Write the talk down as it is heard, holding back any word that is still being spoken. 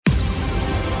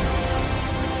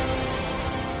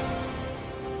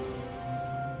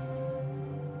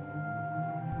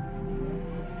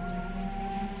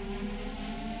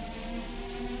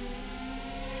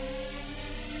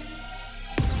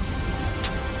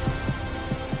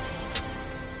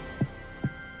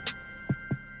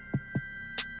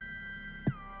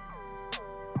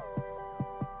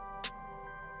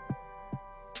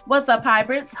What's up,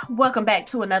 hybrids? Welcome back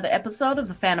to another episode of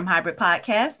the Phantom Hybrid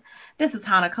Podcast. This is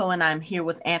Hanako, and I'm here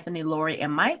with Anthony, Lori,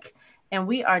 and Mike, and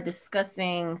we are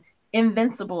discussing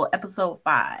Invincible Episode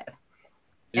 5.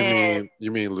 You And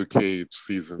mean Luke Cage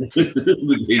season 2?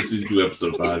 Luke Cage season 2,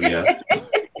 episode 5, yeah.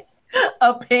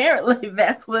 apparently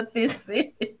that's what this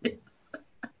is.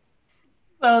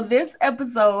 So this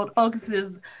episode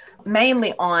focuses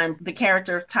mainly on the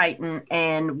character of Titan,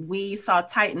 and we saw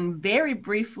Titan very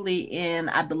briefly in,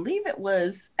 I believe it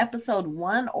was episode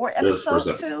 1 or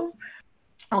episode 2.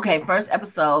 Okay, first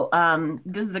episode.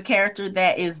 This is a character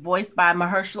that is voiced by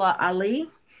Mahershala Ali,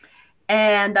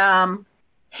 and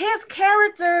his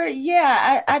character,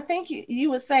 I think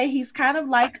you would say he's kind of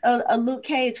like a Luke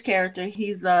Cage character.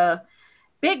 He's a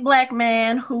big black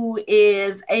man who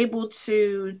is able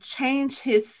to change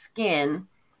his skin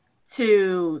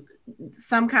to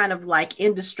some kind of like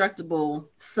indestructible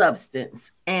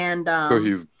substance, and So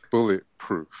he's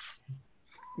bulletproof.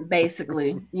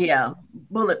 Basically, yeah,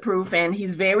 bulletproof, and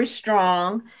he's very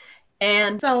strong.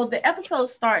 And so the episode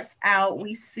starts out,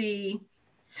 we see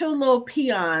two little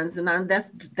peons, and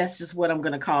that's just what I'm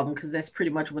gonna call them because that's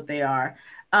pretty much what they are.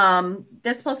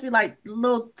 They're supposed to be like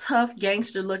little tough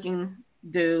gangster looking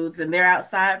dudes, and they're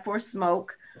outside for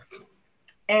smoke,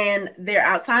 and they're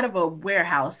outside of a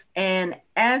warehouse. And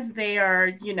as they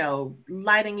are,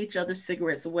 lighting each other's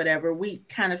cigarettes or whatever, we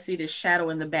kind of see this shadow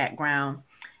in the background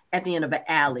at the end of an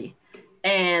alley.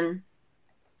 And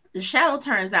the shadow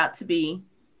turns out to be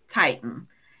Titan.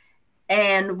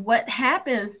 And what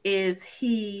happens is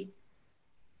he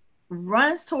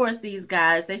runs towards these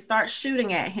guys. They start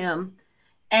shooting at him.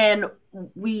 And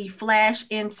we flash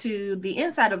into the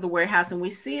inside of the warehouse, and we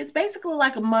see it's basically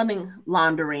like a money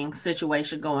laundering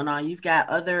situation going on. You've got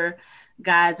other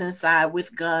guys inside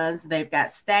with guns. They've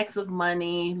got stacks of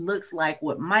money, looks like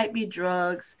what might be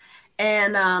drugs.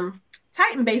 And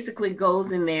Titan basically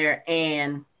goes in there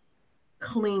and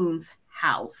cleans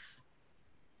house.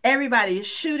 Everybody is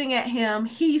shooting at him.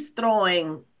 He's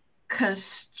throwing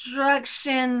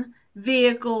construction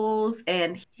vehicles,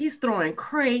 and he's throwing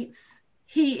crates.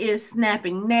 He is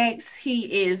snapping necks.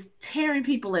 He is tearing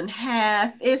people in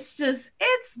half. It's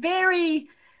very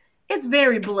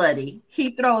bloody. He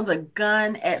throws a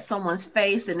gun at someone's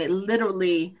face, and it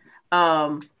literally,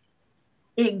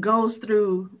 it goes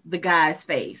through the guy's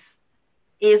face.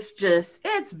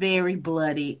 It's very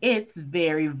bloody. It's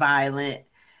very violent.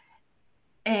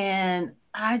 And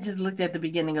I just looked at the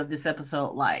beginning of this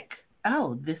episode like,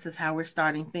 oh, this is how we're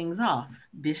starting things off.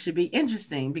 This should be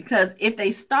interesting, because if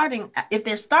they're starting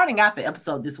out the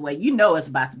episode this way, it's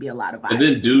about to be a lot of violence.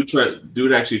 And then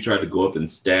dude actually tried to go up and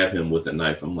stab him with a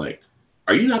knife. I'm like,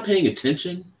 are you not paying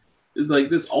attention? It's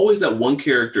like there's always that one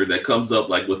character that comes up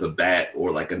like with a bat or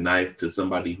like a knife to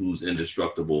somebody who's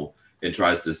indestructible and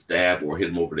tries to stab or hit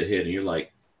him over the head, and you're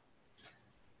like,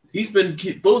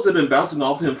 bullets have been bouncing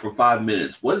off him for 5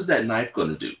 minutes. What is that knife going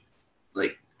to do?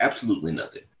 Like, absolutely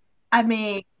nothing. I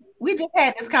mean, we just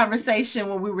had this conversation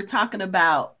when we were talking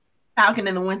about Falcon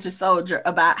and the Winter Soldier,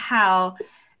 about how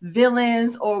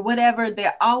villains or whatever,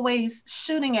 they're always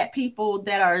shooting at people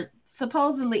that are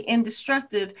supposedly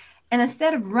indestructible. And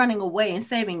instead of running away and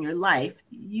saving your life,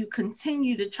 you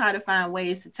continue to try to find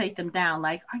ways to take them down.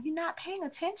 Like, are you not paying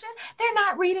attention? They're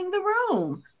not reading the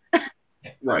room.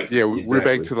 Right. Yeah, exactly. We're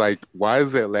back to like, why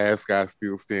is that last guy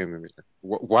still standing there?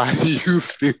 Why are you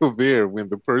still there when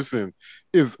the person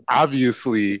is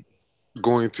obviously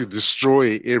going to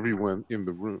destroy everyone in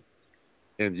the room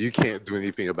and you can't do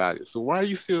anything about it? So why are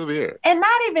you still there? And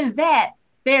not even that.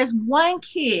 There's one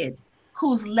kid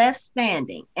who's left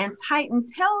standing, and Titan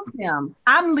tells him,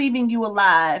 I'm leaving you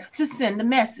alive to send a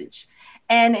message.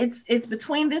 And it's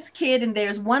between this kid and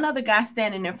there's one other guy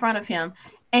standing in front of him.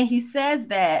 And he says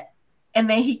that, and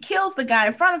then he kills the guy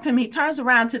in front of him. He turns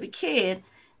around to the kid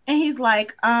and he's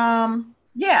like,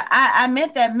 I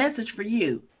meant that message for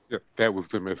you. Yeah, that was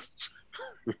the message.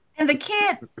 And the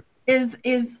kid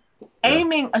is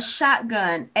aiming a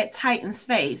shotgun at Titan's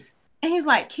face. And he's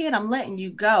like, kid, I'm letting you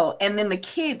go. And then the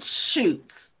kid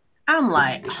shoots. I'm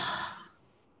like,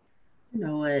 you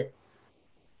know what?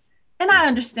 And I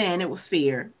understand it was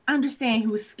fear. I understand he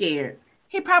was scared.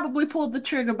 He probably pulled the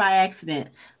trigger by accident.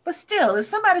 But still, if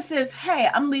somebody says, hey,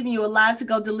 I'm leaving you alive to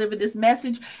go deliver this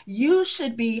message, you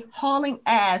should be hauling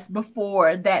ass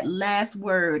before that last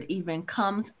word even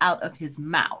comes out of his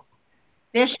mouth.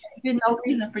 There should have been no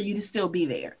reason for you to still be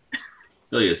there.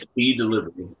 Oh yeah, speed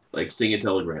delivery, like singing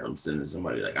telegrams, sending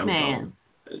somebody like, I'm gone.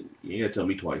 You gotta tell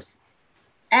me twice.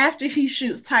 After he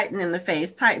shoots Titan in the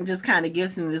face, Titan just kind of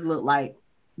gives him this look like,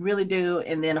 really, dude?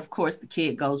 And then, of course, the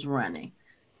kid goes running.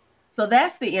 So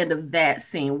that's the end of that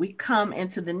scene. We come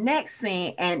into the next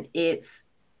scene, and it's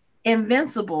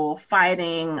Invincible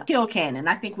fighting Kill Cannon.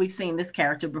 I think we've seen this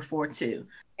character before too.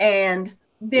 And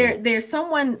there's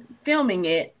someone filming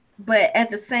it, but at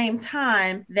the same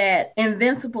time that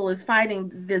Invincible is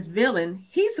fighting this villain,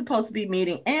 he's supposed to be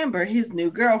meeting Amber, his new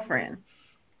girlfriend.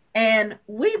 And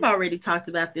we've already talked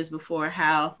about this before,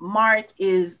 how Mark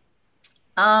is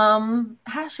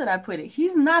how should I put it?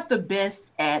 He's not the best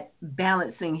at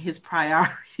balancing his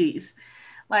priorities.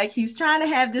 Like, he's trying to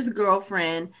have this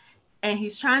girlfriend and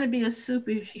he's trying to be a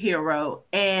superhero,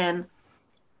 and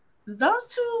those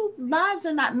two lives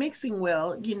are not mixing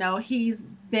well. You know, he's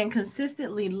been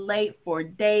consistently late for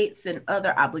dates and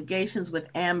other obligations with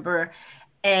Amber,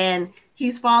 and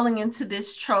he's falling into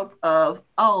this trope of,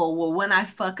 oh, well, when I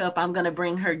fuck up, I'm going to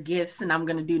bring her gifts and I'm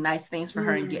going to do nice things for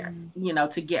her and get, you know,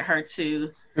 to get her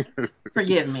to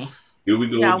forgive me. Here we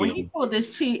go. Now, when he pulled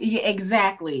this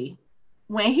exactly.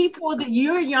 When he pulled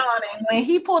you're yawning. When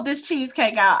he pulled this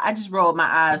cheesecake out, I just rolled my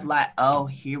eyes like, oh,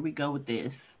 here we go with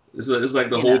this. It's like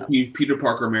the whole Peter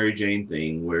Parker, Mary Jane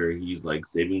thing where he's like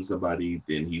saving somebody,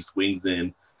 then he swings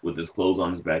in with his clothes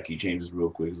on his back. He changes real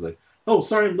quick. He's like, oh,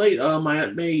 sorry, I'm late. My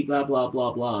maid, blah, blah,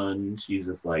 blah, blah. And she's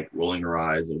just like rolling her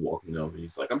eyes and walking over.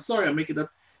 He's like, I'm sorry, I make it up.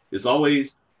 It's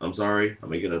always, I'm sorry, I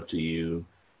make it up to you.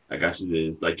 I got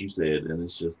you this, like you said. And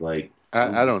it's just like,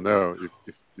 I don't know.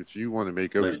 If you want to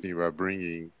make up to me by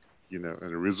bringing, you know,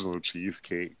 an original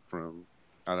cheesecake from,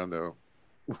 I don't know,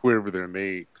 wherever they're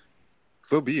made,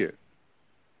 so be it.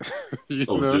 You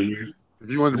know? Junior.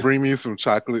 If you want to bring me some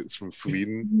chocolates from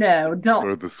Sweden, no, don't,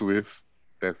 or the Swiss,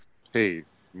 that's, hey,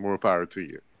 more power to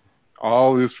you.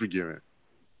 All is forgiven.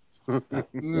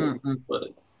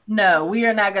 No, we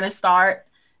are not going to start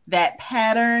that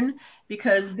pattern,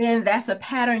 because then that's a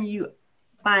pattern you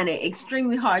find it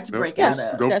extremely hard to break out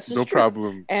of. No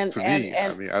problem to me.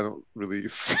 I mean, I don't really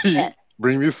see.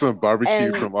 Bring me some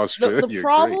barbecue from Australia. The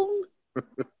problem.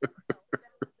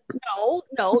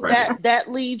 No, right.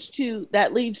 that leads to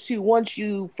once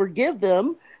you forgive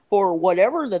them for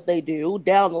whatever that they do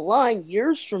down the line,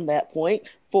 years from that point,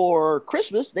 for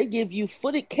Christmas, they give you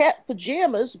footed cat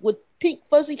pajamas with pink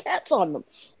fuzzy cats on them.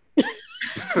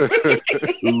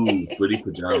 Ooh, footy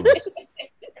pajamas.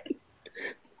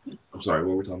 I'm sorry, what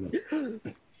were we talking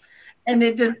about? And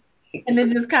it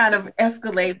just kind of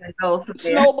escalates and goes from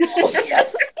there. Snowballs,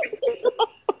 yes.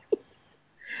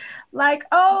 Like,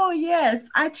 oh yes,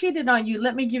 I cheated on you.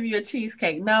 Let me give you a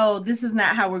cheesecake. No, this is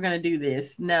not how we're gonna do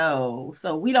this. No.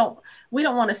 So we don't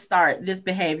want to start this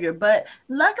behavior. But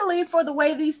luckily, for the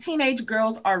way these teenage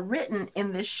girls are written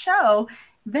in this show,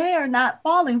 they are not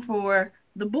falling for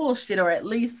the bullshit, or at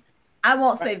least I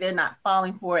won't say they're not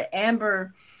falling for it.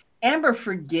 Amber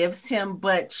forgives him,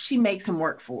 but she makes him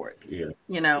work for it. Yeah.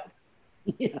 You know?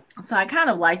 Yeah. So I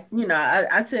kind of like, you know,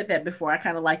 I said that before. I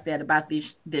kind of like that about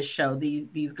this show.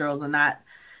 These girls are not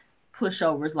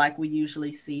pushovers like we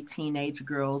usually see teenage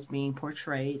girls being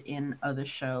portrayed in other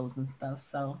shows and stuff.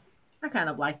 So I kind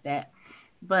of like that.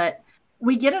 But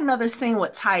we get another scene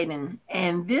with Titan,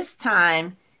 and this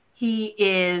time he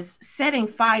is setting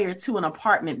fire to an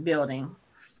apartment building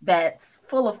that's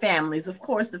full of families. Of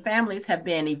course, the families have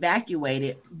been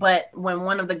evacuated, but when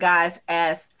one of the guys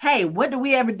asks, hey, what do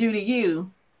we ever do to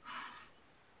you?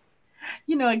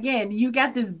 You know, again, you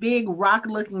got this big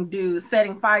rock-looking dude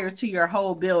setting fire to your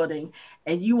whole building,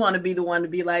 and you want to be the one to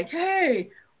be like,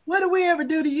 hey, what do we ever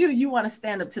do to you? You want to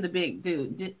stand up to the big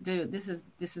dude. Dude, this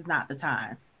is not the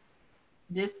time.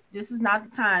 This is not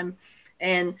the time.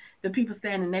 And the people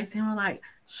standing next to him are like,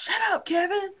 shut up,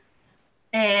 Kevin.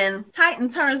 And Titan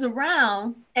turns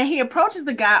around and he approaches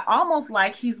the guy almost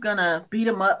like he's gonna beat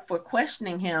him up for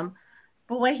questioning him.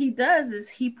 But what he does is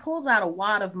he pulls out a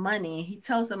wad of money. He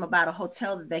tells them about a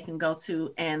hotel that they can go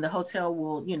to, and the hotel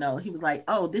will, you know, he was like,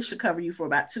 oh, this should cover you for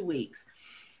about 2 weeks.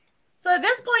 So at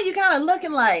this point, you're kind of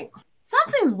looking like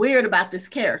something's weird about this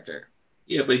character.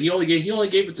 Yeah, but he only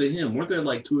gave it to him. Weren't there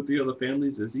like 2 or 3 other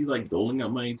families? Is he like doling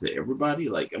out money to everybody?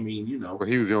 Like, I mean, you know. Well,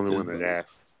 he was the only one that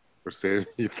asked. Or said,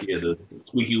 yeah, the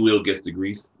squeaky wheel gets the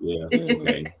grease. Yeah,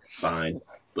 okay, fine,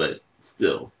 but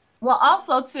still. Well,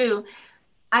 also too,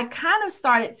 I kind of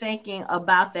started thinking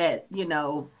about that. You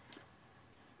know,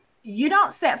 you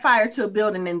don't set fire to a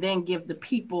building and then give the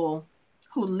people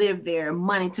who live there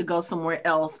money to go somewhere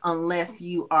else unless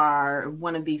you are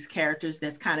one of these characters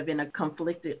that's kind of in a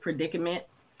conflicted predicament,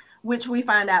 which we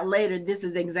find out later. This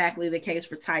is exactly the case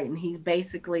for Titan. He's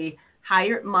basically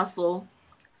hired muscle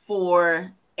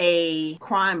for a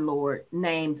crime lord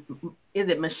named, is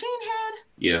it Machine Head?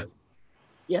 Yeah.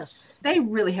 Yes. They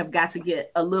really have got to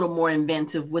get a little more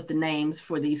inventive with the names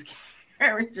for these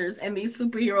characters and these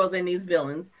superheroes and these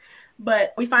villains.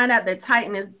 But we find out that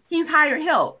he's hired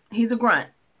help. He's a grunt.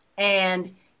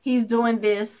 And he's doing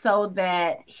this so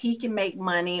that he can make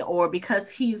money, or because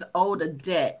he's owed a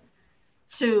debt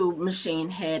to Machine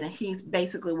Head, and he's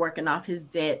basically working off his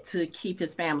debt to keep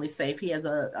his family safe. He has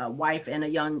a wife and a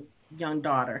young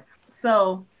daughter.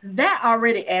 So that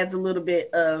already adds a little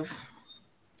bit of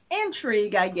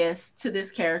intrigue, I guess, to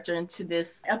this character and to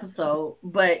this episode.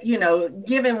 But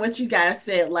given what you guys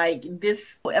said, like,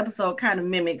 this episode kind of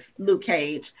mimics Luke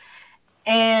Cage,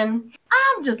 and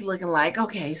I'm just looking like,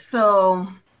 okay, so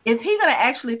is he going to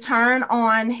actually turn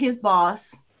on his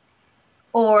boss,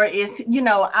 or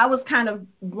I was kind of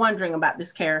wondering about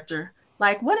this character,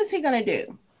 like, what is he going to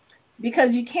do?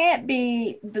 Because you can't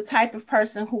be the type of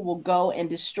person who will go and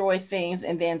destroy things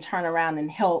and then turn around and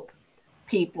help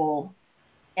people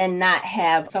and not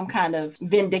have some kind of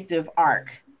vindictive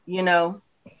arc,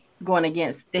 going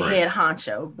against the head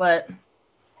honcho. But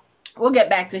we'll get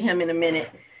back to him in a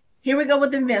minute. Here we go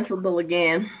with Invincible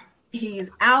again. He's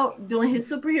out doing his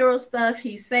superhero stuff.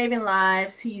 He's saving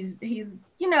lives. He seems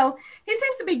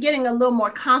to be getting a little more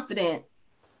confident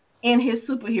in his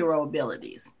superhero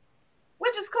abilities,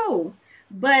 which is cool.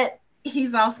 But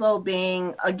he's also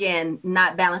being, again,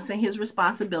 not balancing his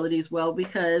responsibilities well,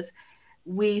 because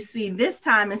we see this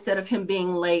time, instead of him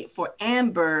being late for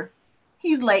Amber,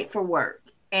 he's late for work.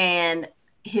 And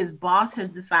his boss has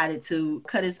decided to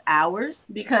cut his hours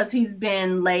because he's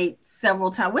been late several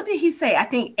times. What did he say? I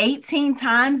think 18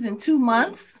 times in 2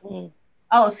 months. Mm-hmm.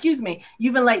 Oh, excuse me.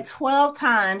 You've been late 12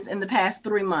 times in the past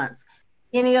 3 months.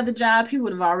 Any other job, he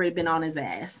would have already been on his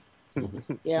ass.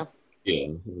 Yeah.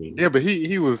 Yeah, but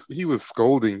he was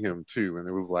scolding him too, and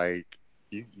it was like,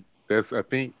 I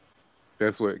think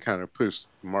that's what kind of pushed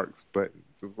Mark's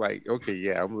buttons. It was like, okay,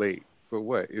 yeah, I'm late. So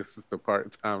what? It's just a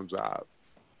part-time job.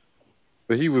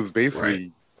 But he was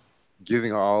basically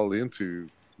getting all into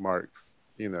Mark's,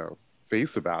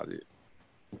 face about it.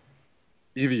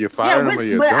 Either you fire him or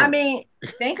you don't. I mean,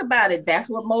 think about it. That's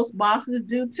what most bosses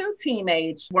do to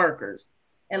teenage workers.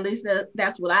 At least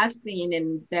that's what I've seen,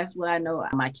 and that's what I know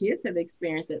my kids have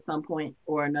experienced at some point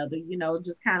or another.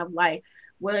 Just kind of like,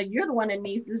 well, you're the one that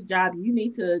needs this job. You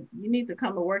need to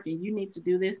come to work, and you need to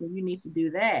do this, and you need to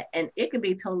do that. And it could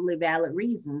be totally valid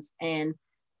reasons. And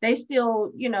they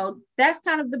still, that's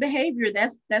kind of the behavior.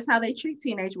 That's how they treat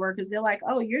teenage workers. They're like,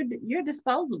 oh, you're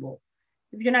disposable.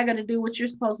 If you're not going to do what you're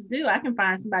supposed to do, I can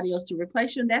find somebody else to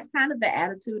replace you. And that's kind of the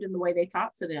attitude and the way they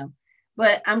talk to them.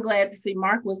 But I'm glad to see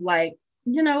Mark was like,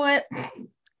 you know what?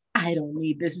 I don't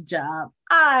need this job.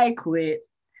 I quit.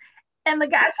 And the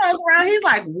guy turns around. He's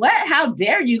like, what? How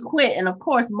dare you quit? And of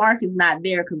course, Mark is not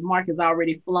there because Mark has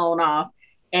already flown off.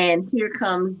 And here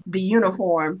comes the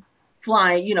uniform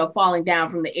flying, falling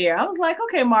down from the air. I was like,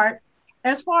 okay, Mark,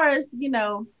 as far as,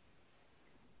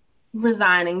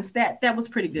 resignings, that was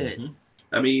pretty good. Mm-hmm.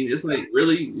 I mean, it's like,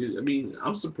 really,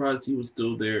 I'm surprised he was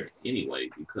still there anyway,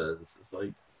 because it's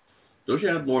like, don't you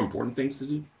have more important things to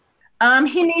do?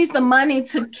 He needs the money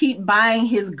to keep buying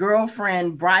his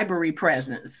girlfriend bribery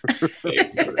presents.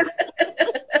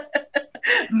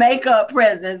 Makeup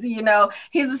presents, he's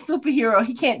a superhero.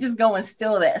 He can't just go and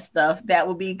steal that stuff. That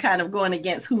would be kind of going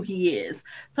against who he is.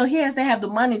 So he has to have the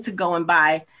money to go and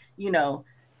buy,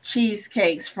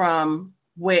 cheesecakes from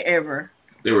wherever.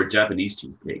 They were Japanese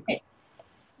cheesecakes.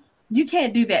 You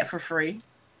can't do that for free.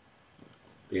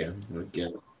 Yeah,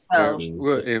 again.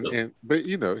 But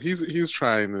he's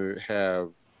trying to have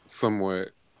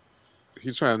somewhat.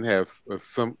 He's trying to have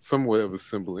somewhat of a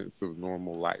semblance of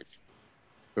normal life,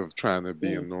 of trying to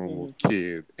be a normal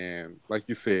kid, and like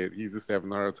you said, he's just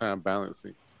having a hard time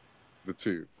balancing the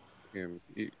two, and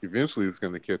eventually it's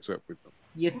going to catch up with him.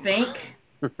 You think?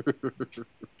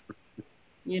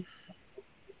 Yeah.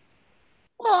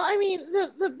 Well, I mean,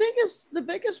 the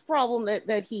biggest problem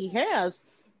that he has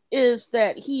is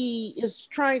that he is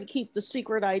trying to keep the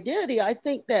secret identity. I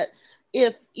think that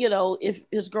if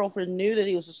his girlfriend knew that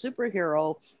he was a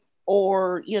superhero,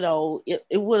 or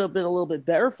it would have been a little bit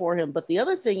better for him. But the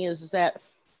other thing is that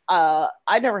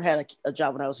I never had a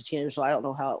job when I was a teenager, so I don't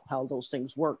know how those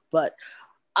things work. But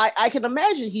I can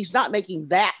imagine he's not making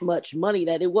that much money,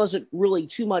 that it wasn't really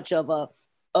too much of a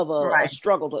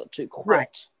struggle to quit.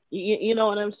 Right. You know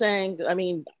what I'm saying? I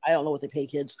mean, I don't know what they pay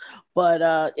kids, but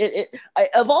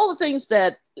of all the things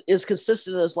that is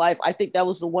consistent in his life, I think that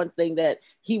was the one thing that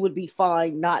he would be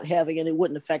fine not having, and it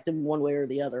wouldn't affect him one way or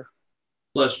the other.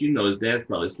 Plus, his dad's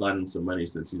probably sliding him some money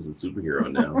since he's a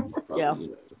superhero now.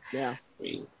 Probably, Yeah. I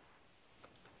mean,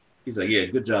 he's like, yeah,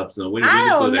 good job, son. I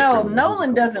don't know.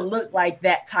 Nolan doesn't look like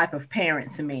that type of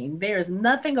parent to me. There's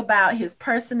nothing about his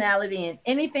personality and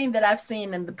anything that I've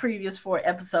seen in the previous 4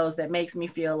 episodes that makes me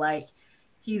feel like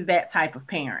he's that type of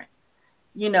parent.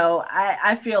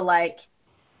 I feel like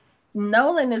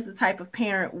Nolan is the type of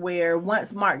parent where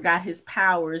once Mark got his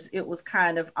powers, it was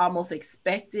kind of almost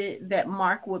expected that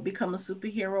Mark would become a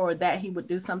superhero or that he would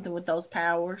do something with those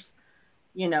powers.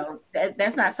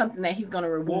 That's not something that he's going to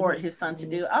reward his son to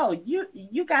do. Oh,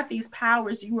 you got these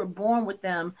powers, you were born with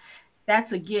them.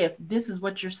 That's a gift. This is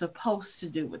what you're supposed to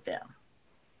do with them.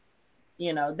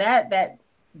 That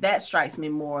strikes me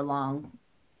more along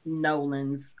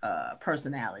Nolan's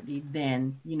personality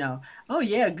than, oh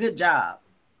yeah, good job.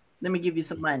 Let me give you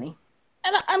some money.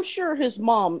 And I'm sure his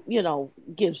mom,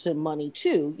 gives him money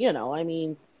too. I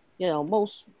mean,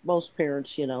 most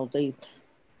parents, they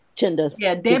tend to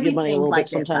give you money a little bit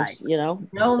sometimes,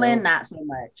 Nolan, so, not so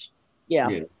much. Yeah.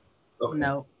 Okay.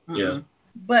 No. Yeah.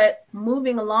 But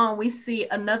moving along, we see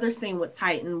another scene with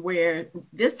Titan where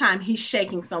this time he's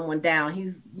shaking someone down.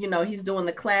 He's doing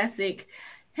the classic,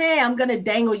 hey, I'm going to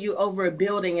dangle you over a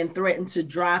building and threaten to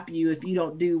drop you if you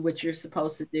don't do what you're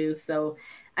supposed to do. So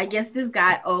I guess this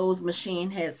guy owes Machine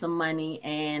Head some money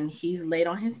and he's late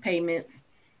on his payments.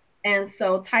 And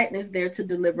so Titan is there to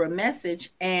deliver a message.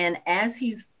 And as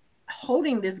he's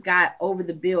holding this guy over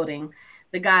the building,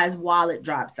 the guy's wallet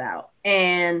drops out.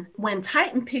 And when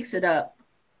Titan picks it up,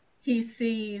 he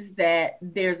sees that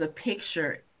there's a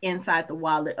picture inside the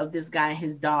wallet of this guy and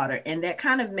his daughter. And that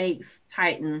kind of makes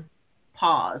Titan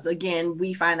pause. Again,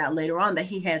 we find out later on that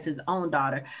he has his own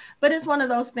daughter. But it's one of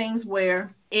those things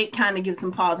where it kind of gives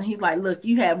him pause. And he's like, look,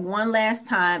 you have one last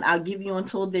time. I'll give you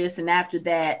until this. And after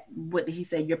that, what he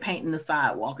said, you're painting the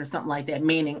sidewalk or something like that,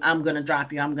 meaning I'm going to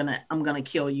drop you. I'm going to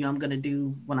kill you. I'm going to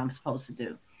do what I'm supposed to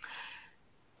do.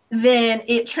 Then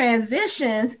it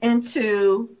transitions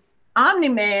into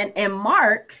Omni-Man and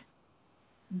Mark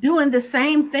doing the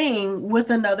same thing with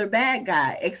another bad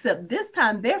guy, except this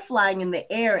time they're flying in the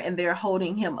air and they're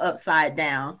holding him upside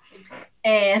down.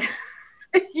 And,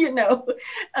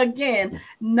 again,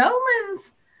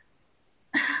 Nolan's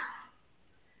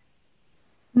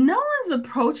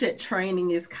approach at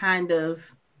training is kind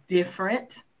of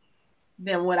different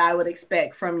than what I would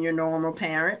expect from your normal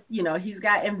parent. He's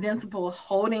got Invincible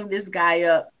holding this guy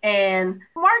up, and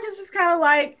Mark is just kind of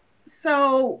like,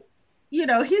 so,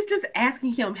 he's just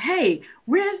asking him, hey,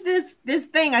 where's this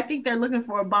thing? I think they're looking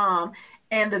for a bomb.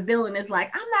 And the villain is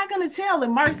like, I'm not going to tell.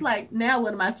 And Mark's like, now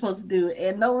what am I supposed to do?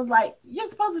 And Nolan's like, you're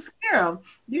supposed to scare him.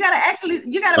 You got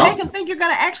to make him think you're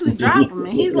going to actually drop him.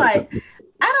 And he's like,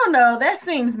 I don't know. That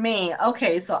seems mean.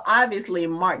 Okay. So obviously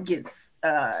Mark gets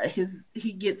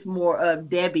he gets more of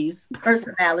Debbie's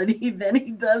personality than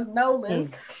he does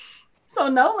Nolan's. So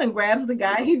Nolan grabs the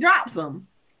guy, he drops him.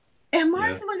 And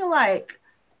Mark's looking like,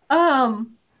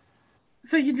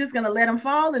 so you're just gonna let him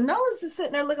fall? And Nolan's just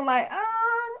sitting there looking like, I'll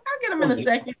get him in a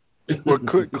second. Well,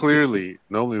 clearly,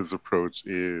 Nolan's approach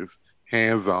is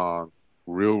hands-on,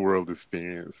 real-world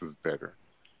experience is better.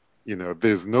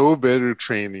 There's no better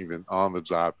training than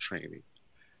on-the-job training.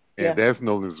 And that's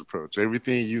Nolan's approach.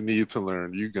 Everything you need to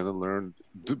learn, you're going to learn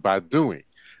by doing.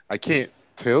 I can't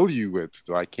tell you what to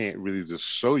do. I can't really just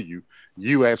show you.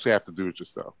 You actually have to do it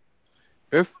yourself.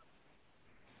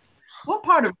 What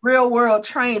part of real world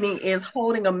training is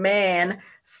holding a man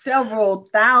several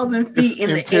thousand feet in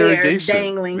the air,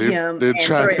 dangling him? They're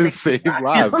trying to save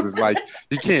lives. And like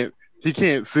he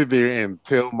can't sit there and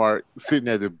tell Mark sitting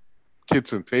at the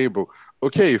kitchen table,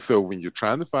 okay, so when you're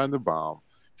trying to find the bomb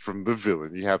from the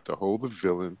villain, you have to hold the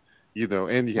villain,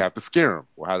 and you have to scare him.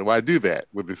 Well, how do I do that?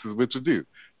 Well, this is what you do.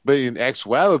 But in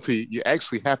actuality, you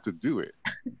actually have to do it.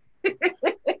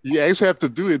 You actually have to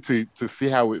do it to see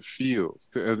how it feels,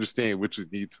 to understand what you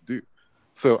need to do.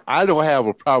 So I don't have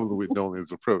a problem with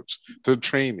Nolan's approach to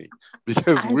training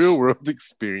because real world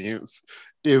experience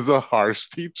is a harsh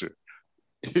teacher.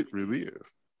 It really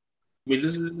is. I mean,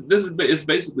 this is it's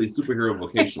basically superhero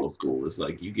vocational school. It's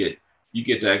like you get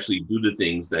to actually do the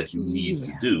things that you need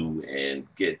to do and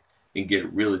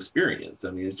get real experience. I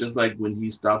mean, it's just like when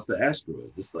he stops the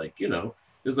asteroid. It's like,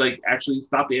 it's like actually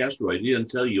stop the asteroid. He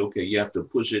didn't tell you, okay, you have to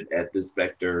push it at this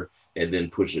vector and then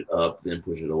push it up, then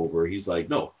push it over. He's like,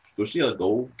 no,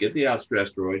 go get the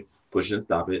asteroid, push it and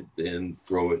stop it, then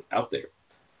throw it out there.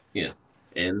 Yeah.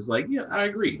 And it's like, yeah, I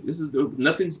agree.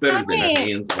 Nothing's better than a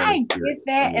hands-on I get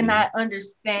that and I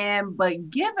understand, but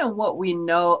given what we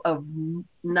know of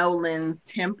Nolan's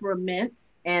temperament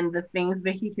and the things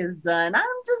that he has done, I'm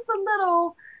just a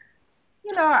little,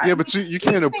 Yeah, but you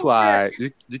can't apply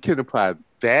you can't apply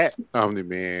that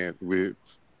Omni-Man with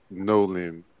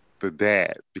Nolan the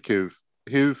dad, because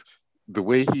the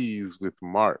way he's with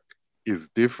Mark is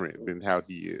different than how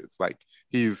he is. Like,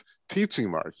 he's teaching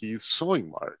Mark, he's showing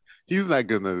Mark. He's not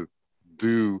gonna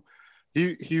do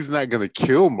he's not gonna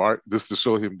kill Mark just to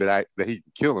show him that he can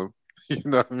kill him. You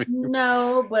know what I mean?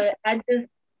 No, but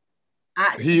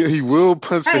he will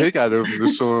punch the heck out of him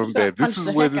to show him that this Punch is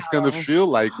the what heck it's out gonna of him. feel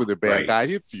like when a bad Right. guy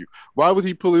hits you. Why would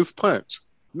he pull his punch?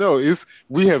 No,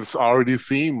 we have already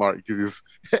seen Mark get his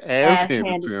ass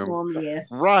handed to him.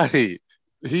 Yes. Right.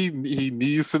 He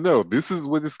needs to know this is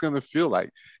what it's gonna feel like.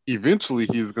 Eventually,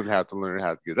 he's gonna have to learn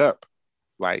how to get up.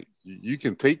 Like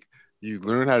you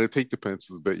learn how to take the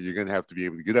punches, but you're gonna have to be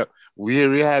able to get up. We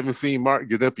haven't seen Mark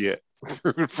get up yet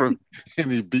from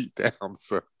any beatdown.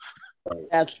 So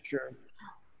That's true.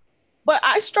 But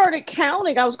I started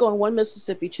counting. I was going 1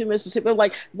 Mississippi, 2 Mississippi. I'm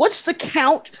like, what's the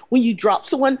count when you drop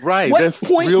someone? right, What that's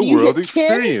point real do you world hit 10,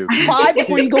 experience. 5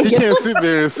 before you go He get can't them? sit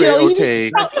there and say, You know,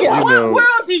 okay, yeah, you What know,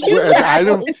 world did you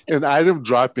Exactly. an item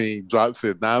drops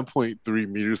at 9.3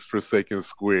 meters per second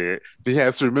squared. He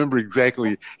has to remember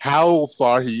exactly how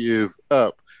far he is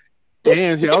up.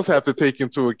 And he also have to take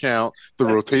into account the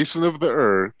rotation of the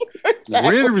earth,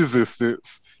 Exactly. wind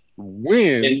resistance,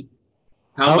 wind. And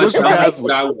How how much much that guys-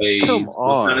 guy weighs, come what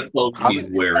kind on. of clothes How he's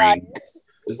many- wearing.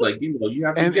 It's like, you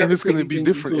have to, And you have to it's going to take be these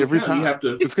different into every account. You time. have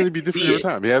to, It's going to be different every see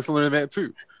it. time. He has to learn that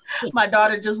too. My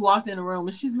daughter just walked in the room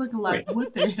and she's looking like,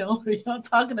 what the hell are y'all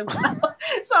talking about?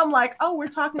 So I'm like, oh, we're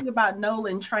talking about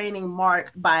Nolan training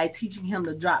Mark by teaching him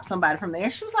to drop somebody from the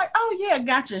air. She was like, oh yeah,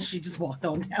 gotcha. And she just walked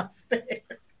on downstairs.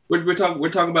 We're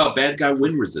talking about bad guy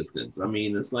wind resistance. I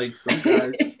mean, it's like some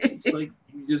guys. It's like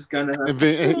you just kind of have And to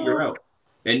then- figure out.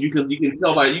 And you can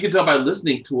tell by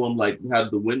listening to them, like how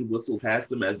the wind whistles past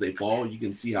them as they fall. You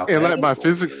can see how. And fast like my they fall.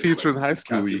 physics It's teacher like in high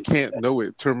school, you calculate can't know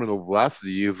what terminal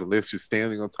velocity is unless you're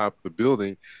standing on top of the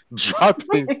building,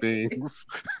 dropping things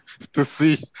to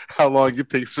see how long it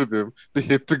takes for them to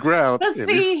hit the ground. But and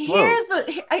see,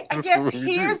 explode. I That's guess what we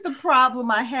here's the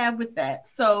problem I have with that.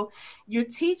 So you're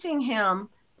teaching him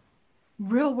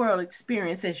real world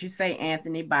experience, as you say,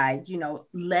 Anthony, by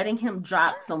letting him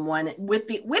drop someone with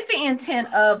the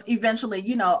intent of eventually,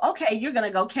 okay, you're gonna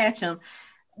go catch him.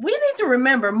 We need to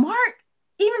remember, Mark,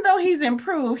 even though he's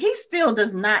improved, he still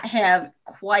does not have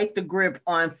quite the grip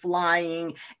on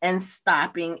flying and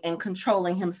stopping and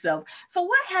controlling himself. So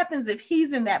what happens if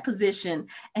he's in that position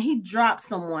and he drops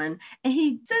someone and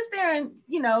he sits there and,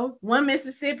 1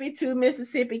 Mississippi, 2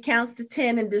 Mississippi, counts to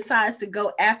 10 and decides to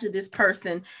go after this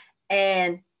person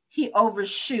and he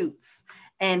overshoots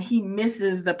and he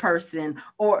misses the person?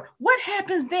 Or what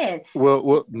happens then?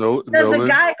 Well, no, Does Nolan. the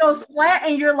guy go splat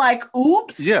and you're like,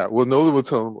 oops? Yeah, well, Nolan will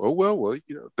tell him, oh well,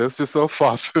 that's just so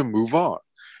far and move on.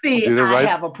 See, Get it I right,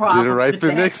 have a problem. Get it right with the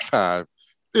that. next time.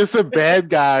 It's a bad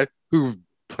guy who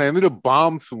planted a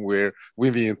bomb somewhere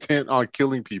with the intent on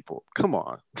killing people. Come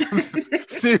on.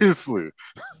 Seriously.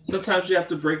 Sometimes you have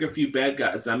to break a few bad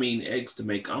guys. I mean, eggs to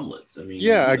make omelets. I mean,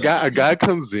 Yeah, a guy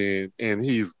comes in and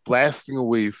he's blasting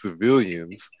away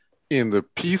civilians in the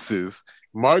pieces.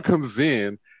 Mark comes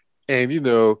in and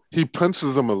he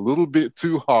punches him a little bit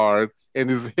too hard and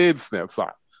his head snaps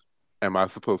off. Am I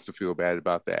supposed to feel bad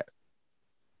about that?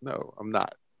 No, I'm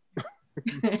not.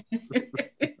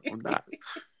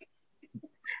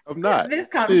 I'm not. This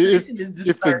conversation is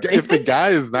disturbing. If the guy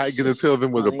is not going to tell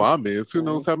them what a Funny. bomb is, who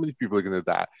knows how many people are going to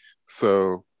die?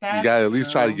 So you That's got to at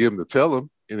least try to true. get him to tell him.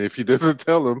 And if he doesn't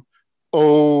tell him,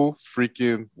 oh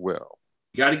freaking well.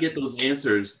 You got to get those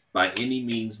answers by any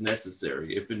means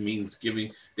necessary. If it means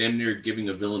damn near giving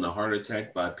a villain a heart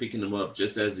attack by picking him up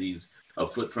just as he's a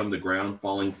foot from the ground,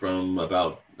 falling from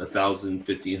about 1,000,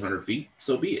 1,500 feet,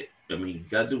 so be it. I mean, you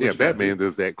got to do what Yeah, you gotta Batman do.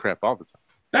 does that crap all the time.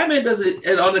 Batman does it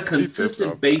on a all consistent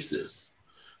the basis.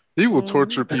 He will Mhm.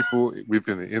 torture people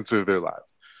within an inch of their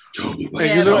lives. Toby, And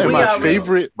Yeah, but we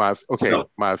already-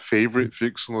 my favorite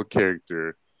fictional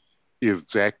character is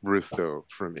Jack Bristow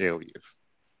from Alias,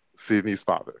 Sidney's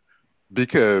father,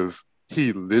 because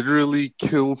he literally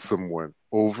killed someone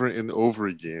over and over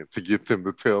again to get them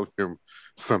to tell him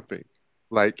something.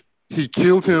 Like he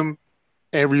killed him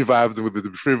and revived him with a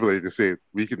defibrillator and said,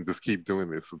 "We can just keep doing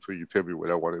this until you tell me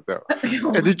what I want to know."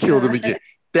 Oh And he my killed him God. again.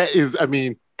 That is, I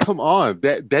mean, come on,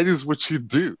 that is what you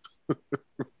do.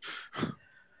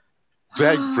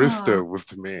 Jack Bristow was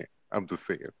the man. I'm just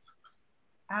saying.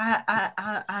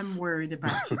 I'm worried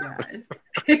about you guys.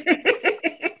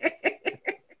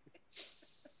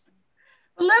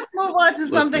 Let's move on to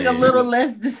something a man. little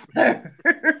less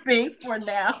disturbing for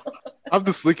now. I'm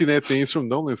just looking at things from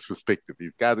Nolan's perspective.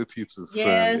 He's got to teach his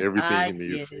Yes, son everything I he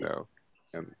needs get to it. know.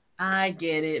 I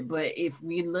get it, but if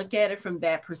we look at it from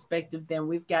that perspective, then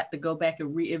we've got to go back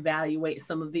and reevaluate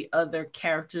some of the other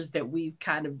characters that we've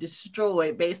kind of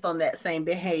destroyed based on that same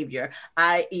behavior,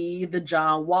 i.e., the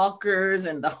John Walkers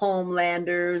and the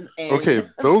Homelanders. And Okay,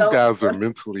 those guys are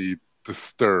mentally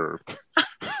disturbed.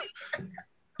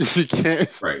 You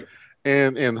can't. Right.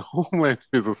 And Homelander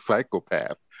is a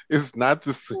psychopath. It's not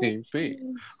the same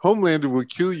thing. Homelander will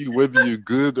kill you whether you're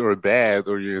good or bad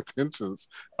or your intentions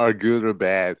are good or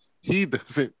bad. He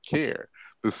doesn't care.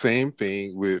 The same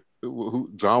thing with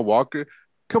John Walker.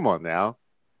 Come on now.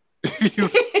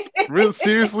 Real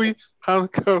seriously,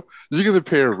 Hanako, you're gonna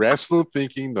pair rational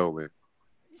thinking Nolan.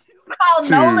 Call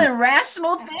Nolan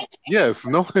rational thinking? Yes,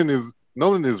 Nolan is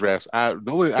rational.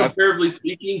 Comparatively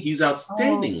speaking, he's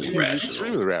outstandingly he's rational.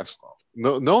 extremely rational.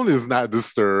 Nolan is not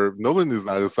disturbed. Nolan is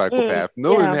not a psychopath.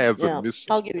 Nolan has a mission.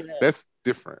 I'll give you that. That's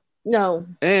different. No.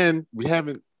 And we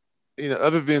haven't,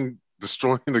 other than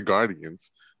destroying the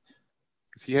Guardians,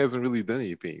 he hasn't really done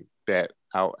anything that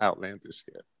outlandish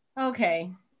yet. Okay.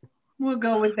 We'll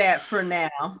go with that for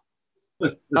now.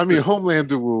 I mean,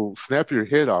 Homelander will snap your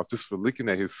head off just for looking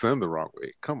at his son the wrong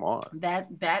way. Come on. That's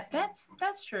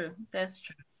true. That's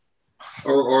true.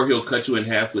 Or he'll cut you in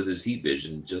half with his heat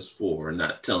vision just for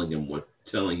not telling him what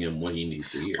he needs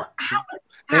to hear.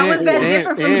 How is that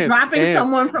different from dropping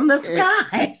someone from the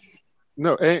sky?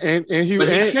 No, and he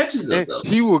catches it though.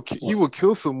 He will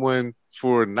kill someone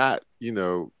for not,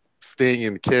 staying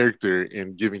in character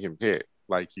and giving him head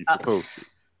like he's supposed to.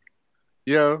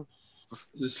 Yeah.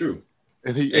 This is true.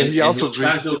 And he also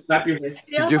drinks. He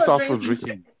gets off from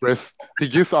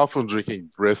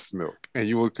drinking breast milk, and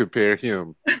you will compare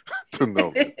him to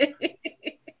Nolan.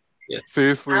 Yeah.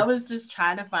 Seriously, I was just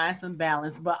trying to find some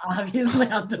balance, but obviously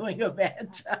I'm doing a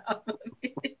bad job.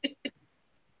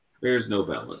 There's no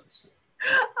balance.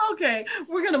 Okay,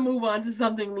 we're gonna move on to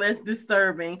something less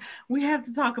disturbing. We have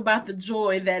to talk about the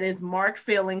joy that is Mark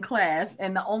failing class,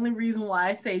 and the only reason why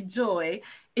I say joy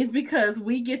is because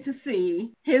we get to see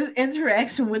his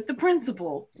interaction with the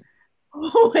principal,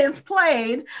 who is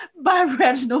played by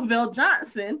Reginald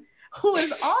VelJohnson, who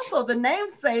is also the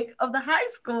namesake of the high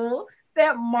school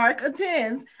that Mark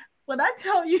attends. When I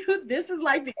tell you, this is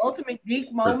like the ultimate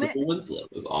geek moment. Principal Winslow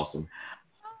is awesome.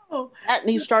 Oh. And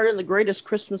he starred in the greatest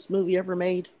Christmas movie ever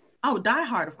made. Oh, Die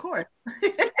Hard, of course.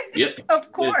 Yep.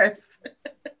 Of course.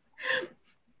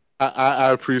 I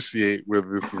appreciate where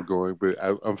this is going, but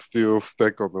I'm still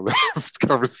stuck on the last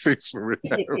conversation we're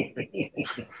having.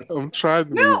 I'm trying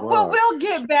to move on. We'll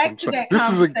get back to that this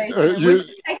conversation.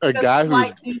 Is a guy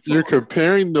who you're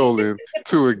comparing Nolan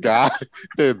to a guy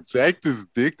that jacked his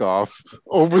dick off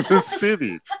over the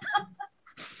city.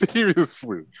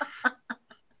 Seriously.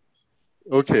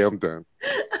 Okay, I'm done.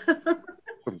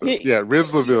 Yeah,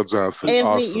 Reginald VelJohnson.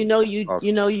 Anthony,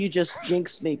 awesome. You just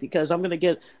jinxed me because I'm gonna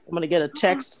get a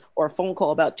text or a phone call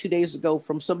about 2 days ago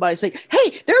from somebody saying,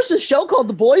 "Hey, there's this show called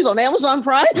The Boys on Amazon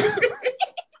Prime."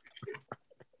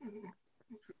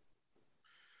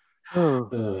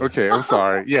 Okay, I'm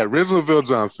sorry. Yeah, Reginald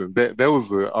VelJohnson. That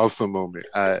was an awesome moment.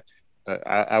 I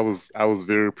was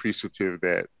very appreciative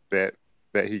that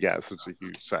he got such a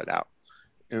huge shout out,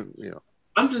 and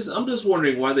I'm just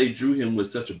wondering why they drew him with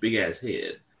such a big ass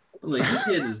head. I'm like, his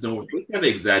head is they kind of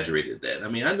exaggerated that. I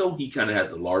mean, I know he kind of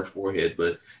has a large forehead,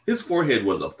 but his forehead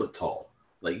was a foot tall.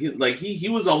 He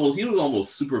was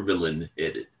almost super villain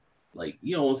headed. Like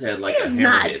he almost had like it's a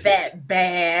hammerhead. Not that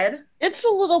bad. It's a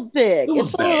little big.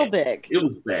 It's a little big. It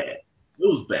was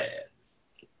bad.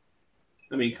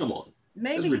 I mean, come on.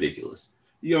 Maybe that's ridiculous.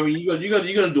 You're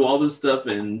gonna do all this stuff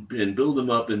and build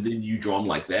him up, and then you draw him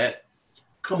like that.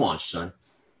 Come on, son.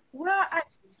 Well, I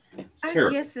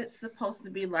guess it's supposed to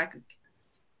be like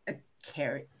a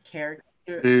character.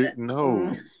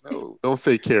 No, don't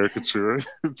say caricature.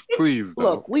 Please don't.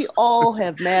 Look, we all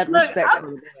have mad respect for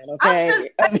the man, okay?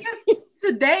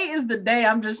 Today is the day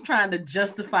I'm just trying to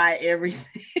justify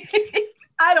everything.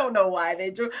 I don't know why they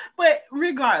drew, but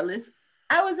regardless,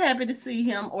 I was happy to see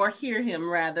him or hear him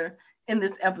rather in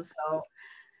this episode.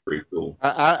 Pretty cool.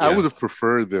 I would have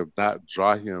preferred them not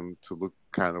draw him to look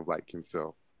kind of like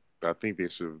himself. I think they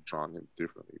should have drawn him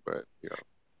differently, but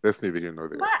that's neither here nor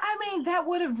there. But I mean, that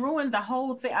would have ruined the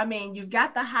whole thing. I mean, you've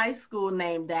got the high school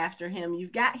named after him.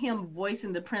 You've got him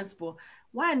voicing the principal.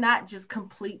 Why not just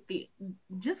complete it?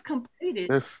 That's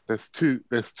too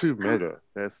meta.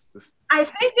 That's just. I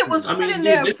think it was put in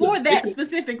there for that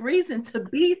specific reason, to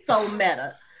be so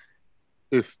meta.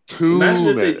 It's too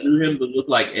Imagine meta. if they drew him to look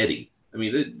like Eddie. I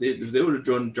mean, if they would have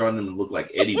drawn him to look like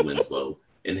Eddie Winslow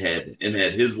and had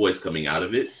his voice coming out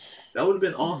of it, that would have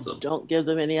been awesome. Don't give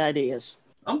them any ideas.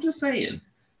 I'm just saying.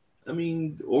 I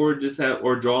mean, or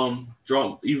draw him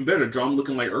even better. Draw him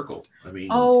looking like Urkel. I mean,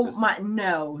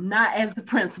 no, not as the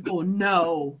principal.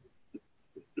 No,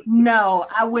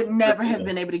 I would never have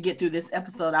been able to get through this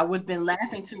episode. I would have been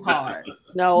laughing too hard.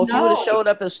 No, if you would have showed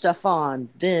up as Stefan,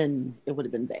 then it would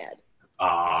have been bad.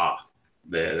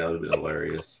 Yeah, that would have been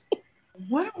hilarious.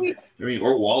 What are we? I mean,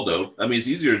 or Waldo. I mean, it's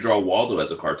easier to draw Waldo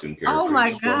as a cartoon character. Oh my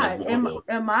Just draw him as God. Waldo.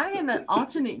 Am I in an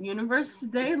alternate universe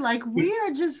today? Like, we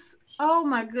are just, oh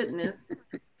my goodness.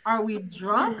 Are we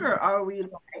drunk or are we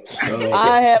like?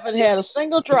 I haven't had a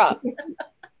single drop.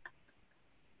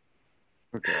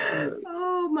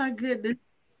 Oh my goodness.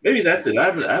 Maybe that's it. I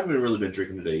haven't really been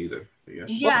drinking today either.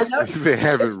 Yeah, no, They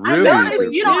haven't I really.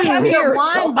 noticed you don't have your Here,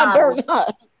 wine so I bottle. better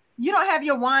not. You don't have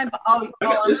your wine. Oh,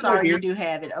 got I'm this one sorry. here. You do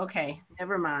have it. Okay,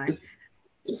 never mind.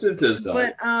 It's into the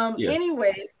But yeah.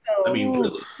 anyway, so I mean,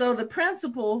 really. so the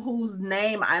principal, whose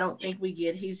name I don't think we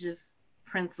get, he's just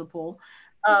principal.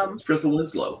 It's Principal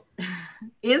Winslow.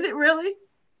 Is it really?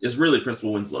 It's really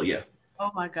Principal Winslow. Yeah.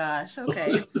 Oh my gosh.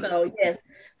 Okay. So yes.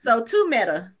 So too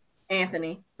meta,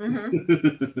 Anthony. But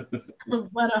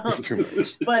It's too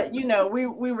much. but you know, we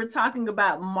were talking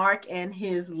about Mark and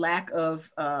his lack of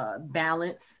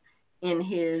balance in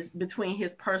his between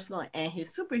his personal and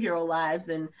his superhero lives,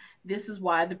 and this is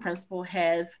why the principal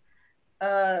has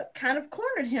kind of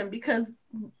cornered him, because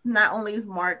not only is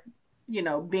Mark, you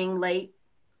know, being late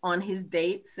on his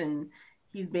dates, and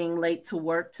he's being late to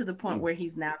work to the point where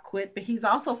he's now quit, but he's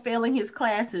also failing his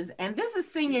classes, and this is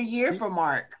senior year for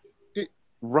Mark.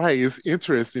 Right. It's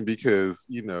interesting because,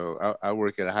 you know, I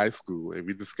work at a high school and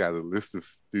we just got a list of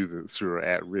students who are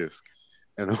at risk.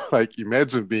 And like,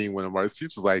 imagine being one of our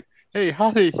teachers like, hey,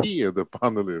 how did he end up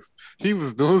on the list? He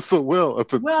was doing so well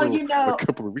up until you know, a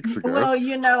couple of weeks ago. Well,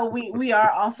 you know, we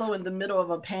are also in the middle of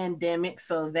a pandemic,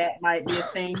 so that might be a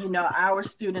thing. You know, our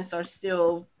students are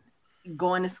still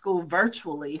going to school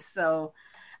virtually. So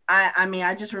I mean,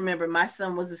 I just remember my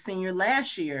son was a senior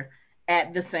last year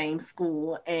at the same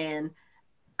school, and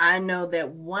I know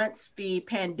that once the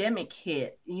pandemic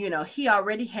hit, you know, he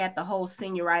already had the whole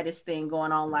senioritis thing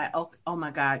going on. Like, oh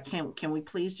my God, can we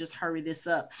please just hurry this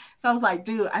up? So I was like,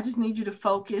 dude, I just need you to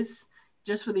focus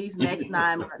just for these next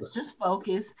 9 months. Just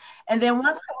focus. And then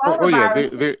once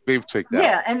coronavirus, they've checked out.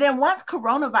 Yeah, and then once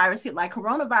coronavirus hit, like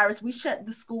coronavirus, we shut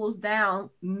the schools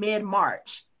down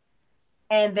mid-March.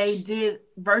 And they did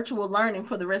virtual learning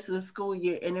for the rest of the school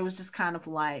year, and it was just kind of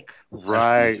like,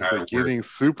 right, but getting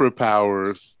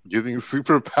superpowers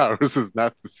is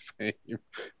not the same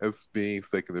as being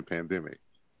sick in the pandemic.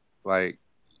 Like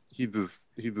he just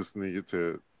needed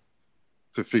to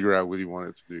figure out what he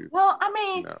wanted to do. Well, I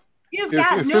mean, you know,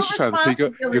 especially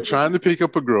you're trying to pick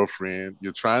up a girlfriend,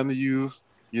 you're trying to use,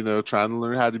 you know, trying to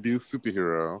learn how to be a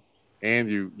superhero, and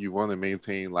you want to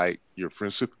maintain like your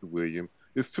friendship with William.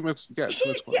 It's too much. You got too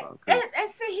much going on. And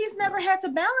see, he's never had to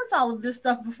balance all of this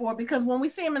stuff before, because when we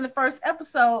see him in the first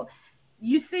episode,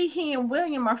 you see he and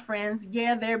William are friends.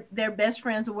 Yeah, they're best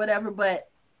friends or whatever. But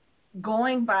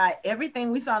going by everything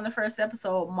we saw in the first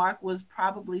episode, Mark was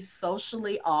probably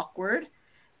socially awkward.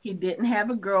 He didn't have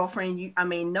a girlfriend.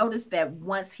 Notice that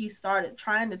once he started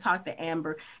trying to talk to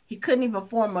Amber, he couldn't even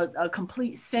form a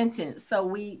complete sentence. So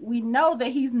we know that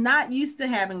he's not used to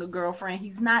having a girlfriend.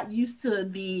 He's not used to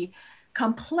the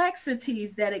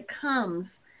complexities that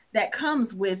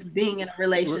comes with being in a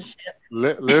relationship.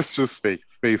 Let's just face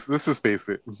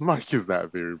it. Mark is not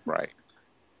very bright.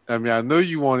 I mean, I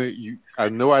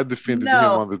know I defended him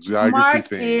on the geography Mark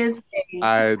thing.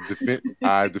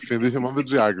 I defended him on the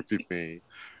geography thing.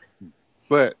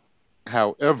 But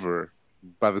however,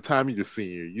 by the time you're a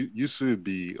senior, you should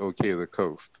be okay to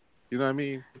coast. You know what I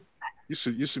mean? You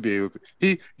should be able to.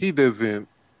 He doesn't.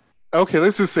 Okay,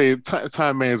 let's just say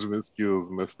time management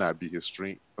skills must not be his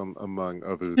strength, among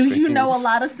other things. Do you know a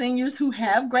lot of seniors who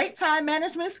have great time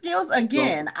management skills?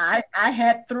 Again, I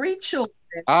had 3 children.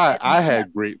 I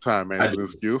had great time management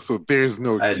skills, so there's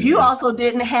no excuse. You also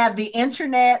didn't have the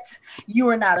internet. You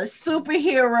were not a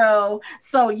superhero.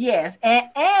 So yes,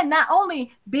 and not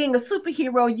only being a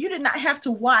superhero, you did not have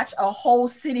to watch a whole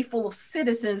city full of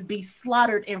citizens be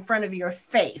slaughtered in front of your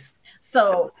face.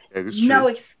 So that's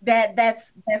no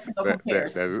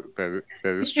comparison. That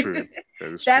is true.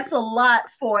 That's a lot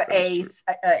for an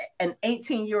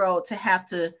 18-year-old to have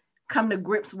to come to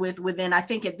grips with within, I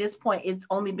think at this point it's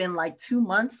only been like 2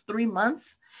 months, 3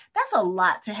 months. That's a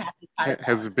lot to have to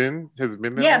Has it been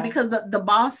that yeah long? Because the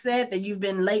boss said that you've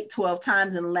been late 12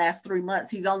 times in the last 3 months.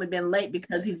 He's only been late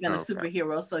because he's been a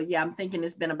superhero. So yeah, I'm thinking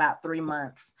it's been about 3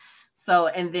 months. So,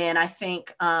 and then I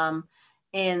think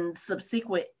in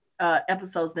subsequent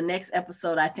episodes, the next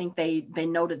episode, I think they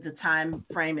noted the time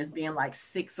frame as being like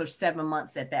 6 or 7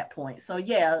 months at that point. So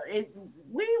yeah,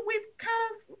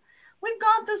 we've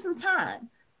gone through some time.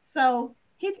 So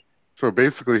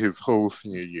basically his whole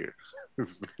senior year.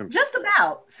 Just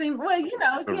about. Well, you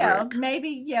know, Correct.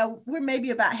 We're maybe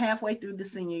about halfway through the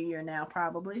senior year now,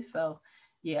 probably. So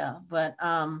yeah, but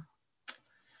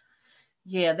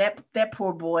Yeah, that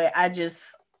poor boy. At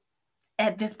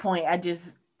this point, I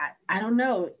don't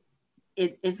know.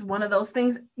 It's one of those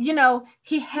things.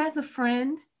 He has a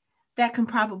friend that can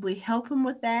probably help him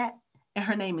with that, and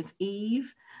her name is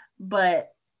Eve.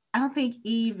 But I don't think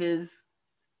Eve is.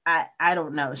 I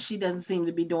don't know. She doesn't seem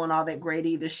to be doing all that great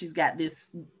either. She's got this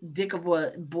dick of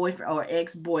a boyfriend or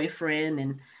ex-boyfriend,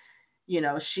 and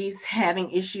she's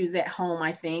having issues at home,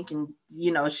 I think, and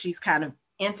she's kind of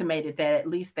intimated that at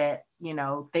least that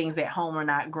things at home are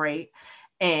not great,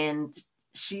 and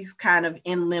she's kind of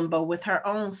in limbo with her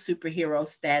own superhero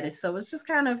status. So it's just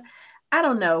kind of, I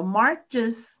don't know. Mark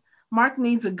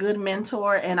needs a good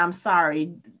mentor, and I'm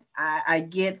sorry. I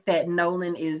get that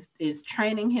Nolan is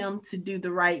training him to do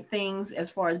the right things as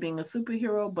far as being a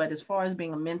superhero, but as far as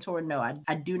being a mentor, no,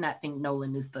 I do not think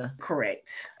Nolan is the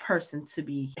correct person to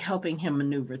be helping him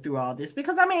maneuver through all this.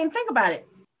 Because I mean, think about it.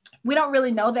 We don't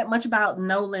really know that much about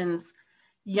Nolan's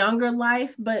younger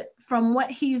life, but from what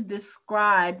he's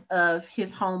described of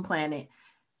his home planet,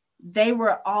 they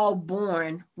were all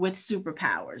born with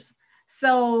superpowers.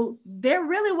 So there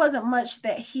really wasn't much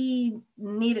that he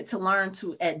needed to learn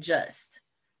to adjust.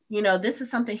 This is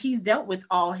something he's dealt with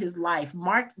all his life.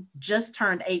 Mark just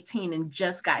turned 18 and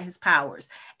just got his powers.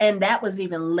 And that was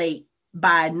even late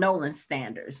by Nolan's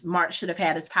standards. Mark should have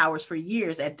had his powers for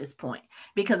years at this point,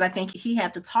 because I think he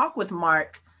had to talk with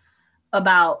Mark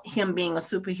about him being a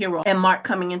superhero and Mark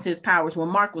coming into his powers when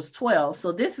Mark was 12.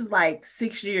 So this is like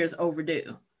 6 years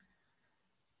overdue.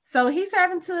 So he's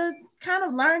having to kind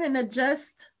of learn and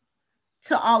adjust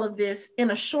to all of this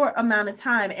in a short amount of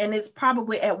time. And it's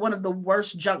probably at one of the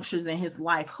worst junctures in his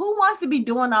life. Who wants to be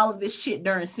doing all of this shit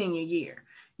during senior year?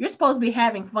 You're supposed to be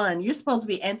having fun. You're supposed to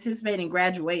be anticipating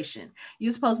graduation.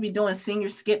 You're supposed to be doing senior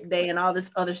skip day and all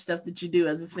this other stuff that you do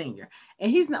as a senior.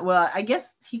 And he's not, well, I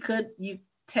guess you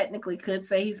technically could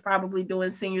say he's probably doing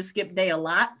senior skip day a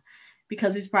lot,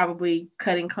 because he's probably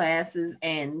cutting classes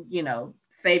and,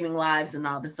 saving lives and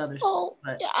all this other stuff.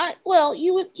 But yeah,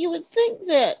 you would think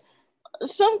that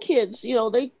some kids,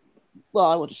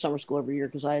 I went to summer school every year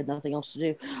because I had nothing else to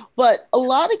do. But a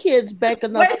lot of kids bank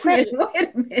enough credit.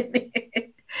 Wait a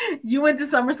minute. You went to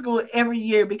summer school every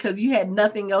year because you had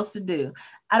nothing else to do.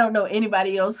 I don't know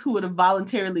anybody else who would have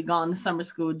voluntarily gone to summer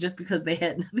school just because they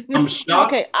had nothing else to do.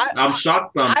 Okay, I'm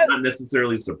shocked, but I'm not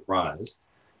necessarily surprised.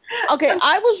 Okay,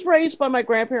 I was raised by my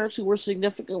grandparents who were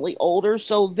significantly older,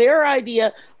 so their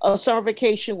idea of summer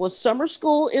vacation was summer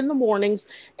school in the mornings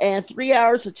and 3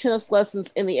 hours of tennis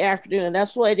lessons in the afternoon, and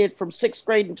that's what I did from sixth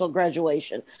grade until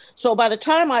graduation. So by the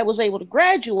time I was able to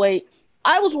graduate,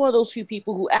 I was one of those few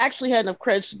people who actually had enough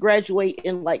credits to graduate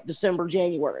in like December,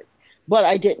 January, but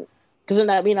I didn't, because then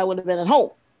that mean I would have been at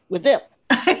home with them.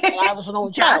 I was an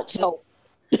only child, so...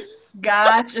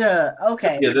 Gotcha.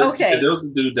 Okay. Okay. There was a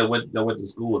dude that went to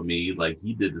school with me. Like,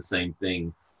 he did the same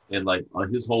thing, and like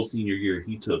on his whole senior year,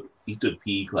 he took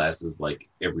PE classes like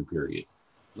every period.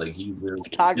 Like he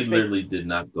literally did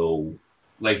not go.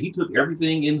 Like, he took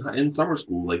everything in summer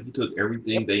school. Like, he took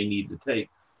everything they needed to take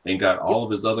and got all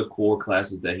of his other core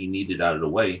classes that he needed out of the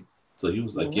way. So he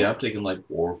was like, "Yeah, I'm taking like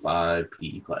 4 or 5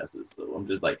 PE classes. So I'm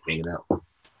just like hanging out."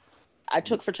 I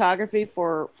took photography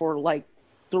for like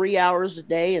 3 hours a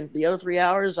day, and the other 3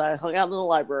 hours I hung out in the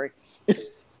library.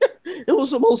 It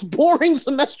was the most boring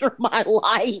semester of my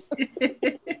life.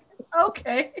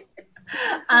 Okay.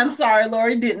 I'm sorry,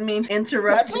 Lori, didn't mean to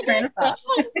interrupt.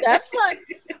 That's fine.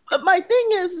 But my thing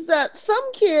is that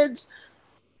some kids,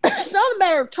 it's not a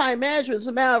matter of time management, it's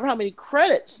a matter of how many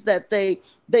credits that they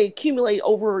accumulate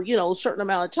over, a certain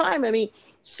amount of time. I mean,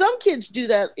 some kids do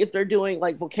that if they're doing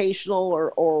like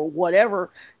vocational or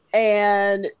whatever.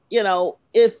 And,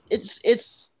 if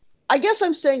it's, I guess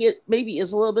I'm saying it maybe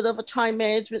is a little bit of a time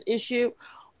management issue,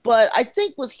 but I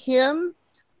think with him,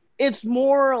 it's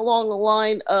more along the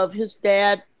line of his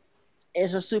dad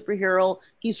is a superhero.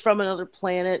 He's from another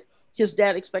planet. His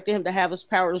dad expected him to have his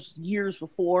powers years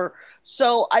before.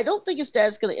 So I don't think his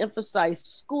dad's going to emphasize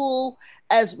school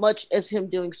as much as him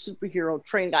doing superhero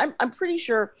training. I'm pretty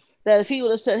sure that if he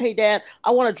would have said, "Hey, Dad,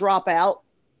 I want to drop out,"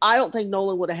 I don't think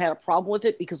Nolan would have had a problem with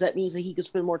it, because that means that he could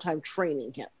spend more time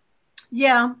training him.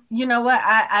 Yeah, you know what?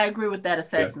 I agree with that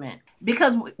assessment,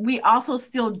 because we also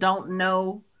still don't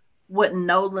know what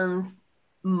Nolan's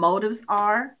motives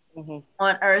are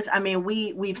on Earth. I mean,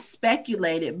 we've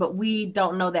speculated, but we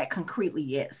don't know that concretely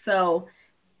yet. So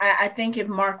I think if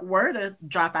Mark were to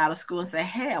drop out of school and say,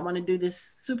 "Hey, I want to do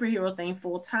this superhero thing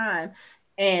full time,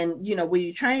 and will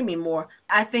you train me more?"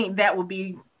 I think that would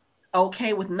be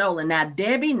okay with Nolan. Now,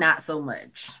 Debbie, not so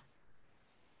much.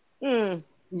 But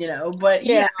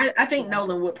I think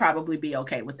Nolan would probably be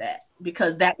okay with that,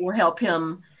 because that will help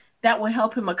him that will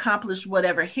help him accomplish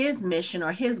whatever his mission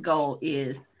or his goal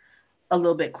is a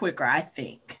little bit quicker, I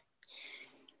think.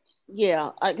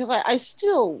 Yeah, because I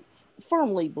still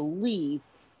firmly believe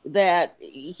that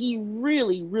he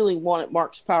really, really wanted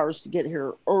Mark's powers to get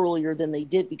here earlier than they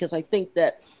did, because I think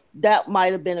that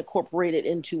might have been incorporated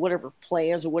into whatever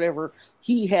plans or whatever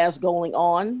he has going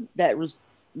on that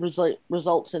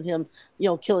results in him,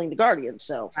 killing the Guardian.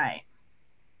 So right.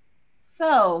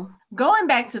 So going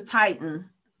back to Titan,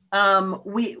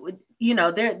 we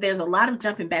there's a lot of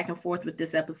jumping back and forth with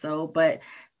this episode, but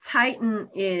Titan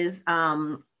is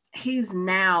he's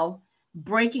now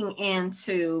breaking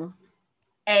into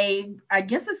I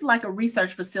guess it's like a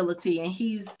research facility, and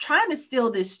he's trying to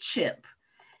steal this chip.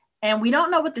 And we don't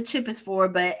know what the chip is for,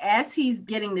 but as he's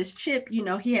getting this chip,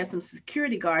 he has some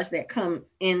security guards that come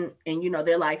in and,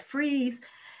 they're like, freeze.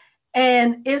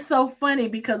 And it's so funny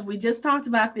because we just talked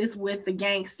about this with the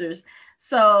gangsters.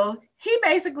 So he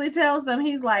basically tells them,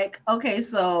 he's like, okay,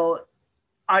 so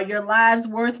are your lives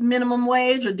worth minimum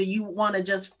wage, or do you want to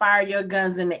just fire your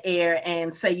guns in the air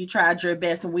and say you tried your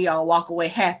best and we all walk away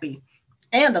happy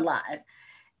and alive?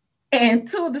 And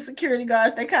two of the security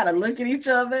guards, they kind of look at each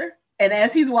other. And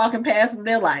as he's walking past them,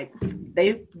 they're like,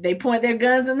 they point their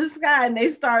guns in the sky and they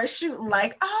start shooting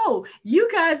like, oh, you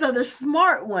guys are the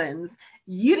smart ones.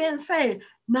 You didn't say,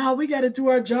 no, we got to do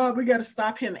our job. We got to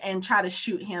stop him and try to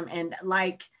shoot him. And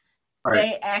like,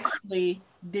 they actually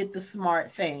did the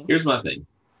smart thing. Here's my thing.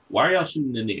 Why are y'all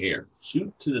shooting in the air?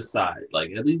 Shoot to the side.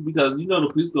 Like, at least because, the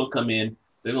police going to come in.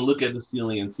 They're going to look at the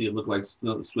ceiling and see it look like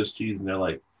Swiss cheese. And they're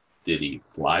like, did he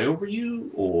fly over you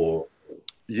or?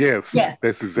 Yes,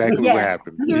 that's exactly what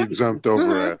happened. He jumped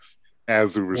over us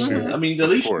as we were shooting. I mean, at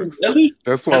least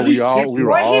that's why we were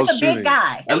all he's a shooting. big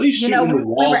guy. At least shooting the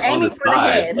walls on the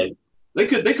side. Like,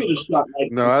 they could have shot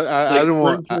like no, I don't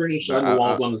want shot the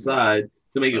walls on the side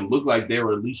to make it look like they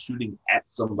were at least shooting at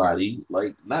somebody,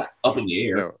 like not up in the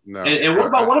air. No. And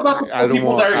what about the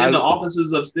people that are in the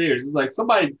offices upstairs? It's like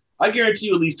somebody. I guarantee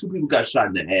you, at least 2 people got shot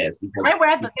in the ass. They were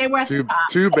at the top.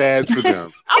 Too bad for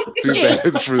them. Too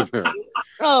bad for them.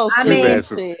 Oh,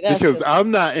 because I'm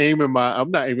not aiming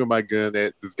my gun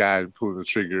at this guy and pulling the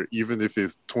trigger, even if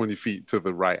it's 20 feet to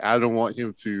the right. I don't want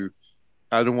him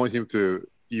to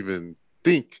even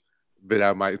think that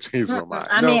I might change my mind.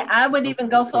 I mean, I would even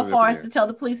go so far as to tell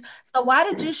the police, so why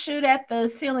did you shoot at the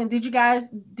ceiling? Did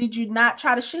you not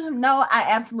try to shoot him? No,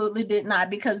 I absolutely did not,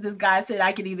 because this guy said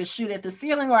I could either shoot at the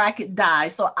ceiling or I could die.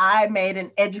 So I made an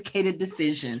educated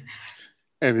decision.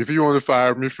 And if you want to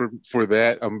fire me for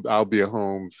that, I'll be at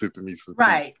home sipping me some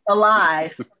tea.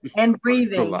 Alive and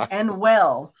breathing and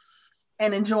well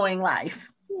and enjoying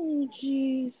life. Oh,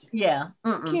 jeez. Yeah.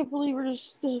 I can't believe we're just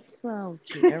still around.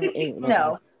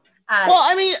 No. Well,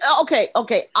 I mean,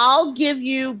 okay. I'll give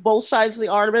you both sides of the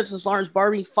arguments as long as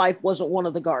Barney Fife wasn't one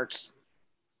of the guards.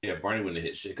 Yeah, Barney wouldn't have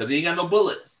hit shit because he ain't got no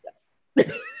bullets.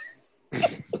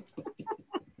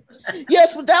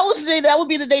 Yes, but that would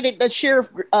be the day that Sheriff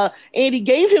Andy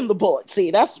gave him the bullet.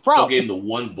 See, that's the problem. Gave him the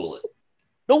one bullet.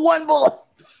 The one bullet.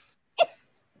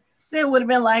 Still would have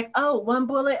been like, oh, one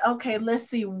bullet. Okay, let's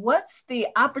see. What's the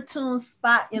opportune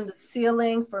spot in the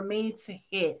ceiling for me to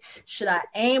hit? Should I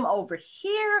aim over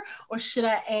here or should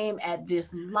I aim at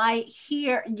this light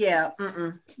here? Yeah,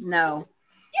 no.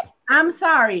 I'm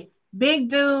sorry. Big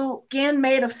dude, skin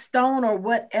made of stone or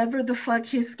whatever the fuck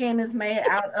his skin is made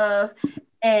out of.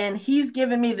 And he's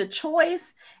giving me the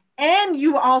choice. And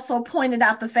you also pointed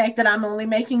out the fact that I'm only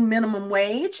making minimum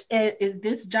wage. Is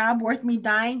this job worth me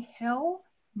dying? Hell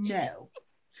no.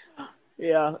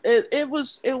 Yeah, it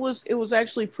was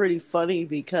actually pretty funny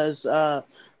because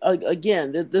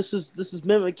again, this is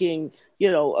mimicking,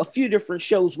 a few different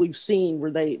shows we've seen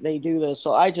where they do this.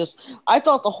 So I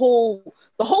thought the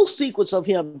whole sequence of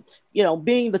him,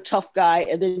 being the tough guy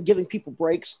and then giving people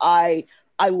breaks,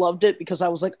 I loved it because I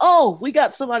was like, oh, we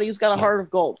got somebody who's got a heart of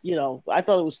gold. I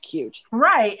thought it was cute.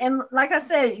 Right. And like I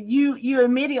said, you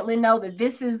immediately know that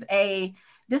this is a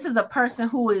person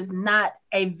who is not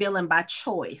a villain by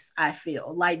choice. I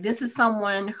feel like this is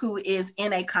someone who is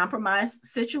in a compromised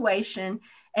situation,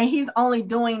 and he's only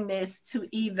doing this to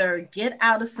either get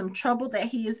out of some trouble that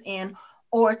he is in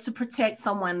or to protect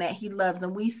someone that he loves.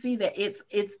 And we see that it's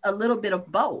a little bit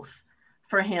of both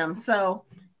for him. So,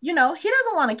 he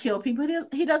doesn't want to kill people.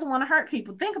 He doesn't want to hurt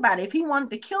people. Think about it. If he wanted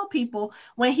to kill people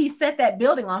when he set that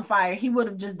building on fire, he would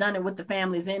have just done it with the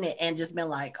families in it and just been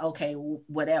like, okay,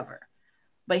 whatever.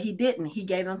 But he didn't. He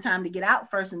gave them time to get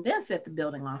out first and then set the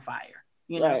building on fire.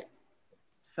 Right.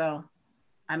 So,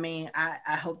 I mean,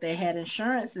 I hope they had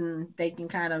insurance and they can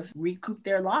kind of recoup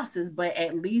their losses, but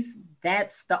at least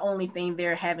that's the only thing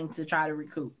they're having to try to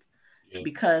recoup.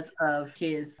 because of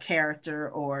his character,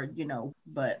 or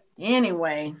but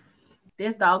anyway,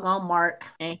 this doggone Mark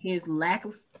and his lack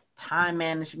of time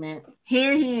management.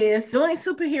 Here he is doing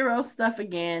superhero stuff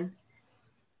again,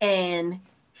 and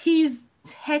he's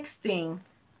texting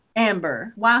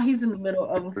Amber while he's in the middle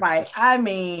of a fight. I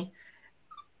mean,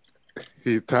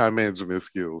 He time management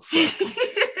skills. So.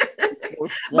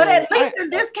 But at least in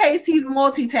this case, he's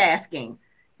multitasking.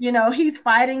 He's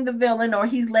fighting the villain, or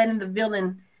he's letting the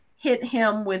villain hit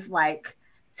him with like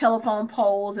telephone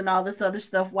poles and all this other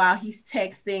stuff while he's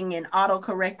texting and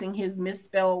auto-correcting his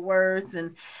misspelled words.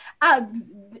 And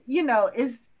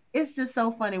it's just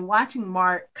so funny watching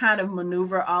Mark kind of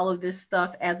maneuver all of this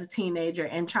stuff as a teenager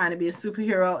and trying to be a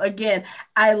superhero. Again,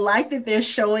 I like that they're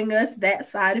showing us that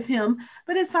side of him,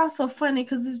 but it's also funny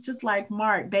because it's just like,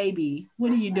 Mark, baby,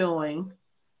 what are you doing?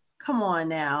 Come on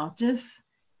now, just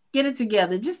get it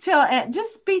together. Just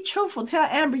be truthful. Tell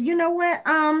Amber, you know what?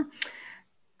 I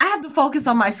have to focus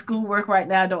on my schoolwork right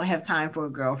now. I don't have time for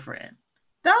a girlfriend.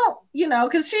 Don't,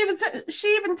 because she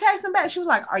even texted him back. She was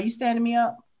like, "Are you standing me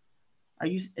up?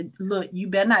 Look, you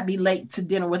better not be late to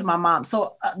dinner with my mom."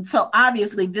 So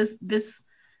obviously this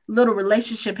little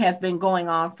relationship has been going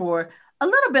on for a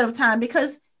little bit of time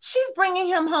because she's bringing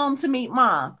him home to meet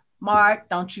mom. Mark,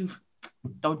 don't you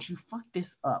fuck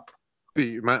this up.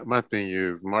 See, my thing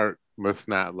is, Mark must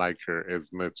not like her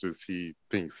as much as he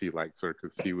thinks he likes her,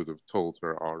 because he would have told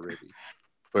her already.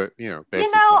 But that's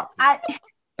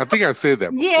I think I said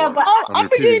that before. Yeah, but I'm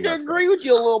beginning to agree with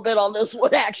you a little bit on this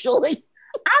one, actually.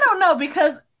 I don't know,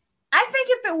 because I think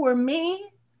if it were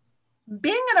me,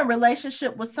 being in a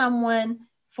relationship with someone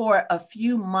for a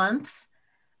few months,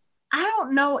 I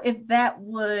don't know if that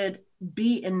would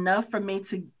be enough for me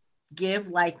to give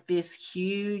like this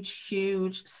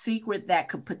huge secret that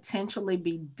could potentially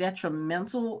be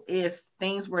detrimental if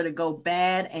things were to go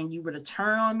bad and you were to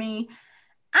turn on me.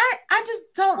 I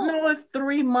just don't know if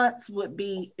 3 months would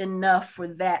be enough for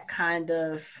that kind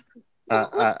of.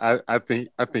 I think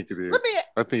it is.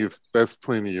 I think that's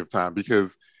plenty of time,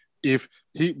 because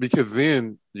because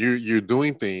then you're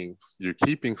doing things, you're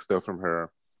keeping stuff from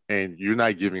her, and you're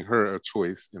not giving her a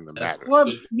choice in the matter. Well,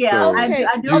 yeah, so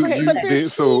I do.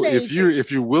 So if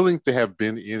you're willing to have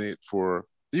been in it for,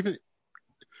 even,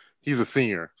 he's a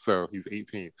senior, so he's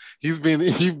 18. You've been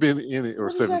in it, or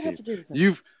 17.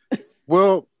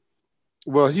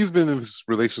 Well, he's been in this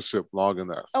relationship long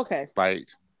enough. Okay. Like,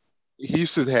 he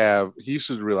should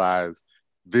realize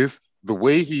the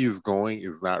way he's going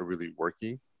is not really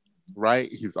working,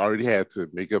 right? He's already had to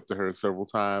make up to her several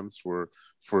times for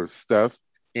stuff,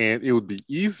 and it would be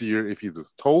easier if he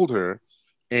just told her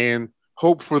and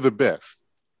hope for the best.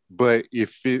 But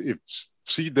if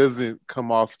she doesn't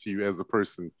come off to you as a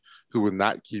person who would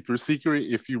not keep her secret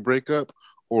if you break up,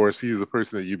 or she's a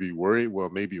person that you'd be worried, well,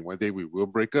 maybe one day we will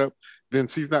break up, then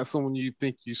she's not someone you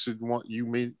think you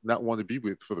may not want to be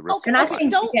with for the rest of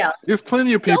your life. There's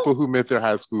plenty of people who met their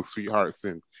high school sweethearts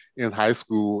in high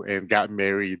school and got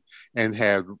married and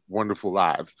had wonderful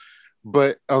lives.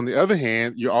 But on the other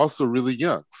hand, you're also really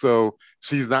young. So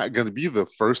she's not going to be the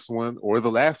first one or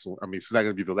the last one. I mean, she's not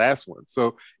going to be the last one.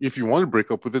 So if you want to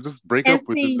break up with her, just break up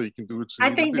with her so you can do what you need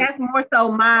to do. I think that's more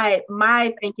so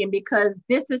my thinking, because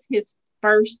this is his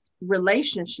first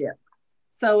relationship.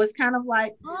 So it's kind of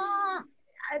like, well,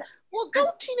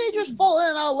 don't teenagers fall in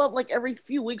and out of love like every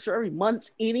few weeks or every month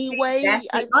anyway? That's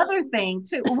the other thing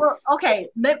too. Well, okay.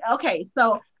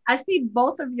 So I see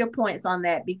both of your points on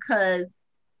that, because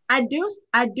I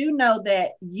do know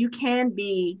that you can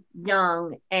be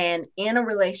young and in a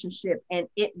relationship and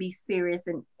it be serious,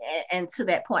 and to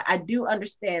that point, I do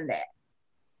understand that.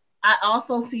 I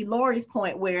also see Lori's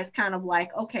point where it's kind of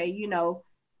like, okay,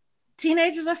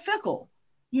 teenagers are fickle.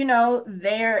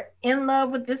 They're in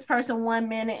love with this person one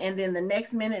minute, and then the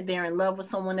next minute they're in love with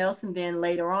someone else, and then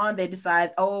later on they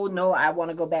decide, oh no, I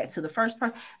want to go back to the first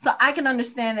person. So I can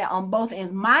understand that on both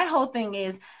ends. My whole thing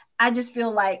is, I just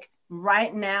feel like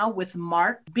right now with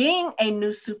Mark being a new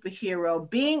superhero,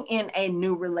 being in a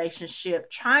new relationship,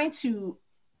 trying to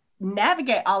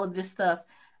navigate all of this stuff,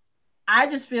 I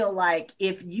just feel like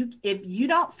if you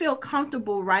don't feel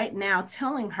comfortable right now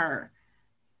telling her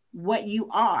what you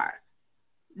are,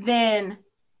 then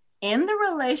in the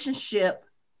relationship,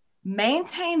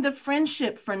 maintain the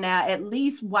friendship for now, at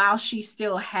least while she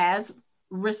still has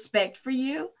respect for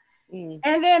you. And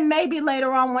then maybe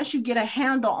later on, once you get a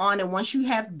handle on it, once you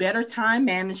have better time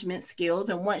management skills,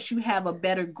 and once you have a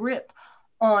better grip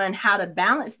on how to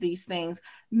balance these things,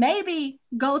 maybe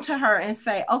go to her and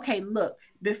say, okay, look,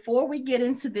 before we get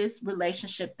into this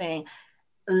relationship thing,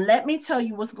 let me tell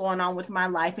you what's going on with my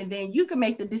life, and then you can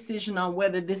make the decision on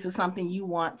whether this is something you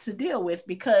want to deal with.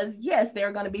 Because yes, there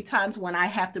are going to be times when I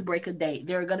have to break a date.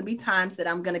 There are going to be times that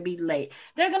I'm going to be late.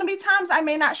 There are going to be times I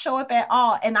may not show up at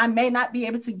all, and I may not be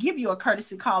able to give you a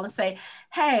courtesy call and say,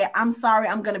 hey, I'm sorry,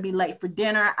 I'm going to be late for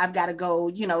dinner. I've got to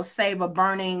go, save a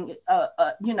burning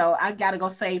I got to go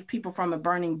save people from a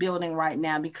burning building right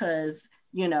now because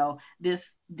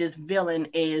this villain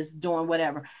is doing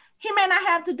whatever. He may not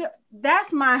have to do.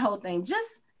 That's my whole thing.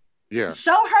 Just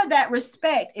show her that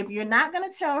respect. If you're not going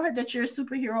to tell her that you're a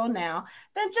superhero now,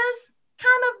 then just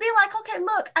kind of be like, okay,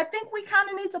 look, I think we kind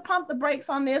of need to pump the brakes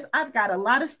on this. I've got a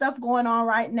lot of stuff going on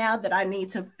right now that I need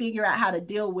to figure out how to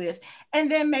deal with. And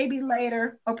then maybe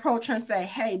later approach her and say,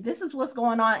 hey, this is what's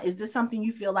going on. Is this something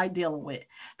you feel like dealing with?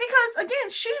 Because again,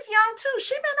 she's young too.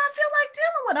 She may not feel like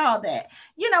dealing with all that.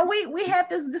 We had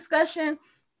this discussion,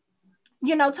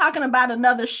 talking about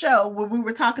another show where we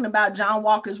were talking about John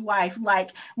Walker's wife. Like,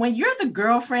 when you're the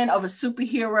girlfriend of a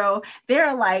superhero, there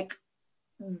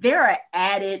are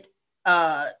added,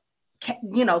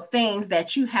 things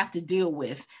that you have to deal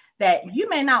with that you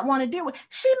may not want to deal with.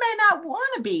 She may not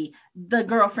want to be the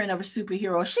girlfriend of a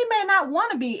superhero. She may not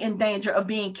want to be in danger of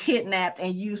being kidnapped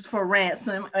and used for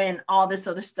ransom and all this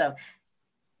other stuff.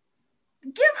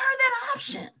 Give her that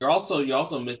option. You're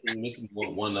also missing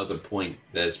one other point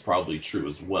that's probably true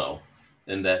as well,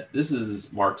 and that this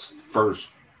is Mark's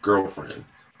first girlfriend,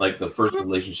 like the first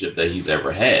relationship that he's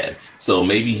ever had. So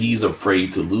maybe he's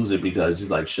afraid to lose it because he's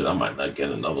like, shit, I might not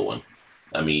get another one.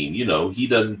 I mean, he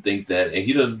doesn't think that, and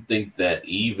he doesn't think that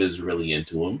Eve is really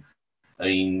into him. I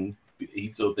mean, he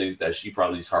still thinks that she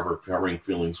probably is harboring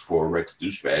feelings for Rex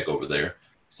douchebag over there.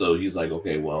 So he's like,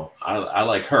 okay, well, I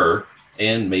like her.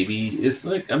 And maybe it's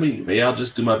like, maybe I'll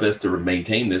just do my best to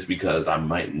maintain this because I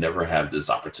might never have this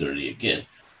opportunity again.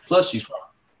 Plus, she's probably.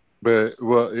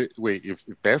 But, wait, if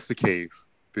that's the case,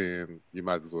 then you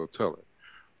might as well tell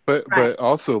her. But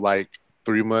also, like,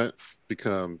 3 months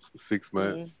becomes 6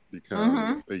 months,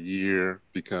 becomes a year,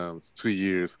 becomes 2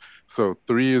 years. So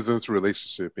 3 years into a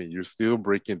relationship and you're still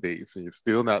breaking dates and you're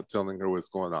still not telling her what's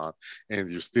going on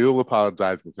and you're still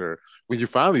apologizing to her. When you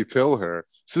finally tell her,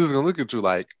 she's going to look at you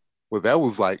like, well, that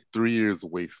was like 3 years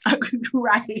wasted.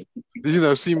 Right.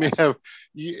 She may have,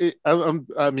 you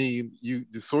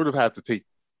sort of have to take,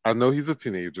 I know he's a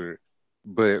teenager,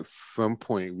 but at some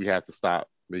point we have to stop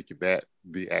making that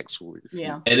the actual excuse.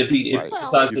 Yeah. And if he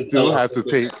decides you still have to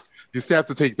take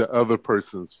the other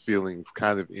person's feelings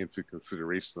kind of into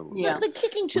consideration a little bit. The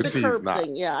kicking to the curb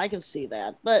thing. Yeah, I can see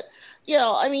that. But there's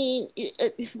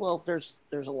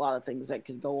a lot of things that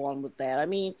could go on with that. I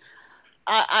mean,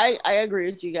 I agree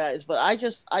with you guys, but I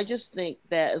just think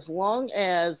that as long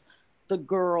as the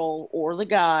girl or the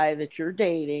guy that you're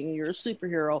dating, you're a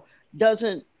superhero,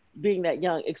 doesn't, being that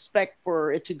young, expect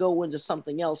for it to go into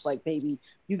something else, like maybe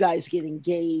you guys get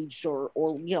engaged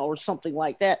or something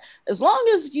like that. As long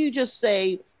as you just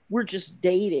say we're just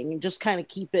dating and just kind of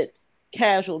keep it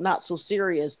casual, not so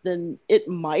serious, then it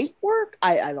might work.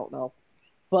 I don't know,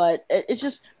 but it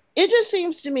just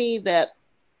seems to me that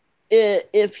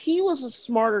if he was a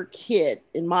smarter kid,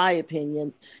 in my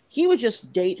opinion, he would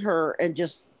just date her and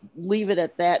just leave it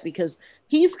at that, because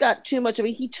he's got too much. I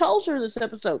mean, he tells her in this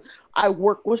episode, I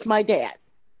work with my dad.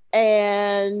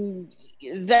 And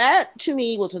that to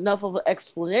me was enough of an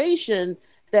explanation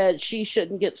that she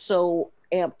shouldn't get so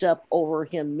amped up over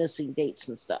him missing dates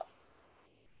and stuff.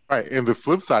 Right. And the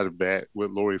flip side of that, what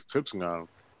Lori's touching on,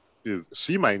 is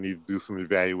she might need to do some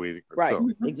evaluating herself.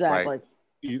 Right, exactly. Like,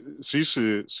 she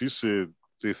should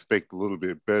expect a little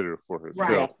bit better for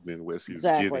herself than what she's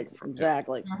getting from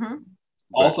him.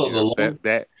 Also,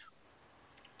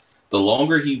 the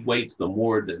longer he waits, the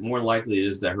more likely it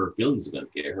is that her feelings are going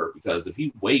to get hurt. Because if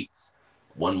he waits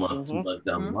 1 month, 2 months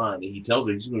down the line, and he tells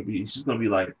her, she's going to be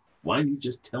like, "Why didn't you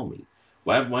just tell me?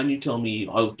 Why didn't you tell me?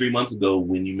 I was 3 months ago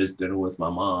when you missed dinner with my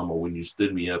mom, or when you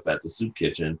stood me up at the soup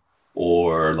kitchen,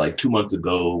 or like 2 months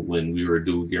ago when we were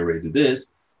getting ready to do this.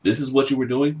 This is what you were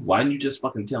doing. Why didn't you just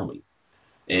fucking tell me?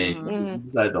 And you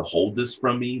decided to hold this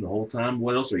from me the whole time.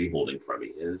 What else are you holding from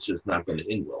me?" And it's just not going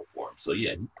to end well for him. So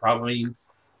yeah, he probably.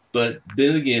 But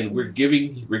then again, we're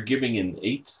giving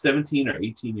an 17 or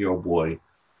 18-year-old boy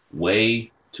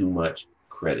way too much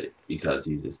credit, because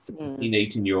he's a 17,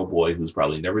 18-year-old boy who's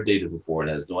probably never dated before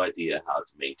and has no idea how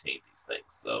to maintain these things.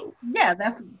 So yeah,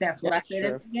 that's what I said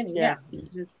at the beginning. Yeah,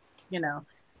 just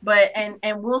But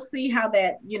and we'll see how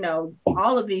that,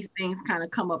 all of these things kind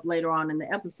of come up later on in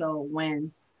the episode when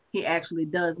he actually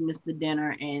does miss the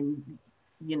dinner and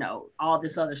all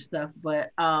this other stuff.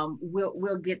 But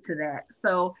we'll get to that.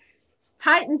 So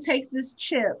Titan takes this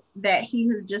chip that he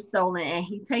has just stolen and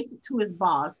he takes it to his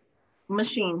boss,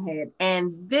 Machine Head.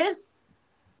 And this,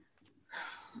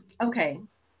 okay,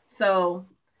 so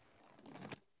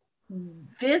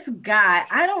this guy,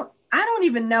 I don't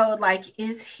even know, like,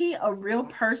 is he a real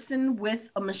person with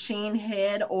a machine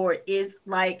head, or is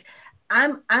like,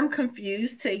 I'm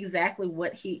confused to exactly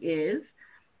what he is.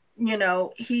 You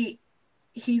know,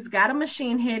 he's got a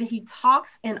machine head. He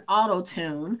talks in auto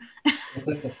tune,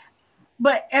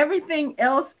 but everything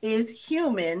else is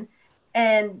human.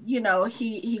 And you know,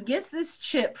 he gets this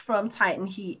chip from Titan.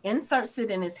 He inserts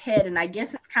it in his head, and I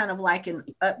guess it's kind of like an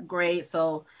upgrade.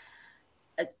 So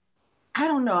I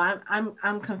don't know.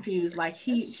 I'm confused. Like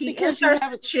he because you inserts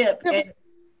have the a chip, you have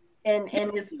and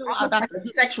it's almost like a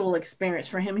sexual experience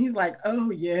for him. He's like,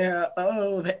 oh yeah,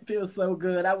 oh that feels so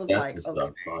good. I was That's like, the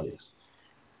okay. stuff. Oh, yes.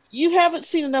 you haven't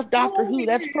seen enough Doctor Oh, Who.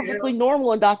 That's yeah. perfectly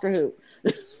normal in Doctor Who.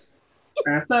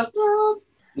 That's that stuff.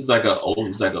 It's like a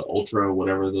ultra,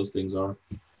 whatever those things are.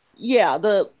 Yeah,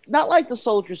 the not like the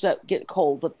soldiers that get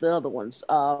cold, but the other ones.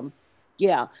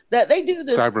 Yeah, that they do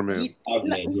this. Cybermen.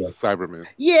 Yeah. Cybermen.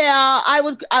 Yeah, I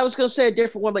was going to say a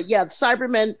different one, but yeah,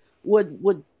 Cybermen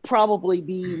would probably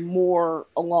be more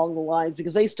along the lines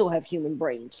because they still have human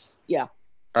brains. Yeah,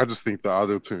 I just think the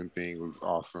auto tune thing was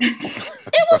awesome.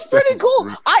 it was pretty cool.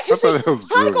 I thought that was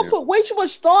Hanako brilliant. put way too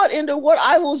much thought into what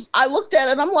I looked at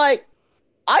it and I'm like,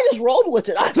 I just rolled with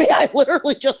it. I mean, I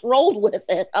literally just rolled with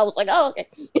it. I was like, oh, okay.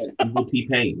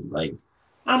 T-Pain, like,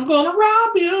 I'm gonna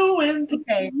rob you. And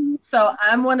Okay, so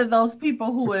I'm one of those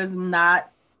people who is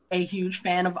not a huge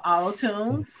fan of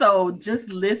autotune. So just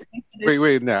listening to this,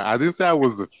 Wait, now. I didn't say I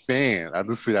was a fan. I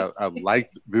just said I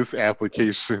liked this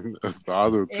application of the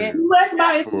auto tune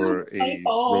for a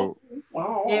role.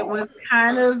 it was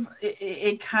kind of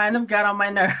it kind of got on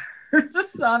my nerves.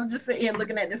 So I'm just sitting here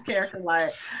looking at this character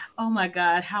like, oh my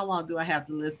God, how long do I have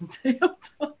to listen to him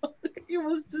talk? It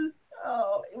was just,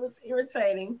 oh, it was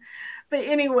irritating. But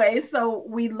anyway, so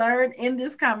we learned in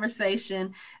this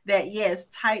conversation that yes,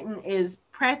 Titan is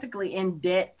practically in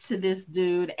debt to this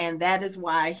dude, and that is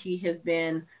why he has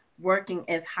been working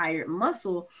as hired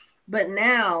muscle. But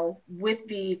now, with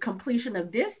the completion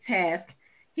of this task,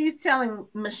 he's telling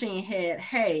Machine Head,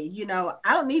 hey, you know,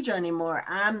 I don't need you anymore.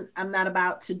 I'm not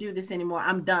about to do this anymore.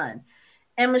 I'm done.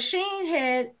 And Machine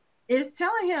Head is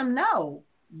telling him, no,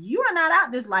 you are not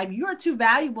out this life. You are too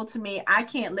valuable to me. I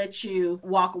can't let you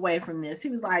walk away from this. He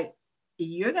was like,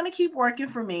 you're going to keep working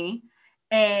for me.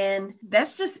 And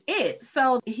that's just it.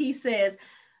 So he says,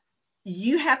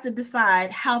 you have to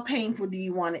decide how painful do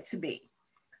you want it to be.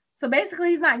 So basically,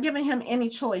 he's not giving him any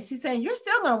choice. He's saying, you're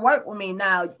still going to work with me.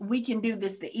 Now, we can do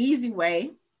this the easy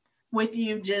way with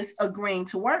you just agreeing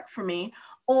to work for me,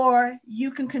 or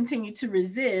you can continue to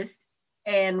resist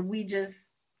and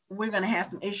we're going to have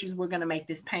some issues. We're going to make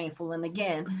this painful. And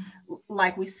again,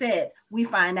 like we said, we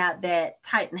find out that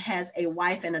Titan has a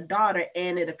wife and a daughter,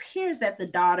 and it appears that the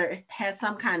daughter has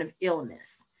some kind of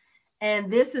illness.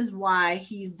 And this is why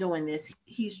he's doing this.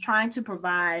 He's trying to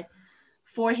provide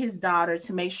for his daughter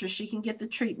to make sure she can get the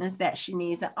treatments that she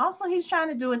needs. And also he's trying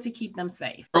to do it to keep them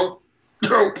safe.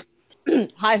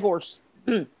 High horse.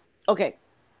 Okay.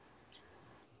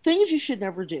 Things you should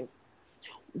never do.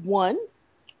 1,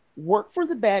 work for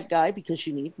the bad guy because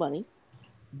you need money.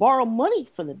 Borrow money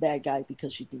from the bad guy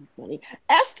because you need money.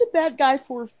 Ask the bad guy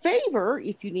for a favor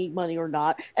if you need money or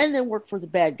not, and then work for the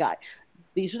bad guy.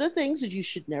 These are the things that you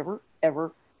should never,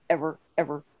 ever, ever,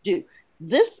 ever do.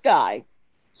 This guy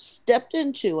stepped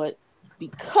into it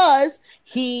because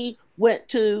he went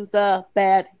to the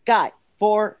bad guy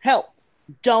for help.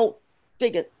 Don't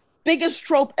biggest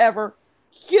trope ever,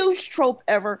 huge trope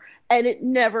ever, and it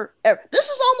never ever. This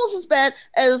is almost as bad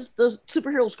as the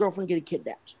superhero's girlfriend getting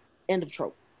kidnapped. End of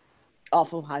trope.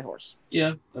 Off of High Horse.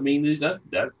 Yeah, I mean that's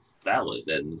valid.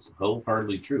 That is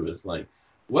wholeheartedly true. It's like,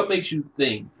 what makes you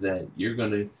think that you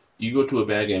go to a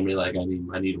bad guy and be like, I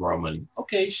need raw money.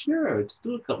 Okay, sure, just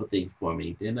do a couple things for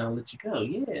me, then I'll let you go.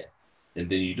 Yeah, and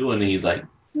then you do it, and he's like,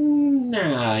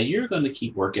 nah, you're gonna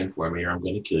keep working for me, or I'm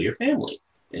gonna kill your family.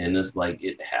 And it's like,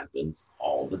 it happens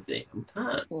all the damn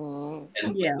time.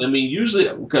 And yeah, I mean, usually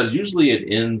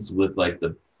it ends with like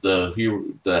the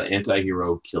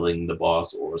anti-hero killing the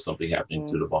boss or something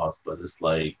happening to the boss, but it's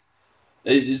like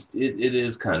it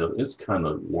is kind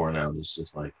of worn out. It's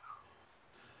just like,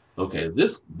 okay,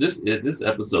 this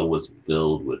episode was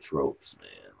filled with tropes,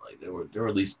 man. Like there were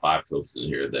at least 5 tropes in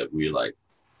here that we like,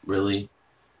 really,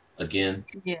 again,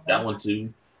 yeah. that one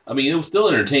too. I mean, it was still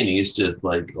entertaining. It's just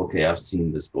like, okay, I've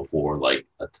seen this before, like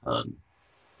a ton.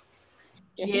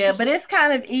 Yeah, but it's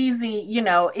kind of easy,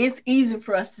 it's easy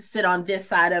for us to sit on this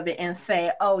side of it and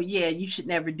say, oh, yeah, you should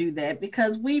never do that,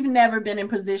 because we've never been in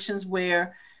positions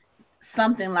where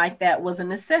something like that was a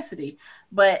necessity.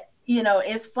 But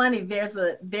it's funny, there's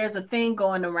a thing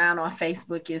going around on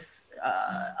Facebook. It's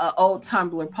an old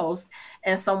Tumblr post,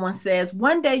 and someone says,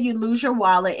 one day you lose your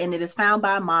wallet and it is found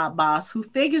by a mob boss who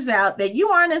figures out that you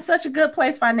aren't in such a good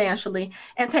place financially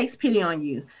and takes pity on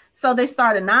you. So they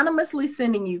start anonymously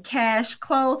sending you cash,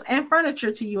 clothes, and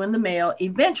furniture to you in the mail.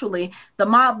 Eventually the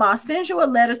mob boss sends you a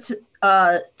letter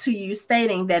to you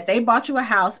stating that they bought you a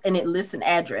house and it lists an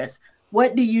address.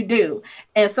 What do you do?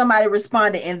 And somebody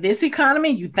responded, in this economy,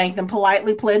 you thank them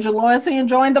politely, pledge your loyalty, and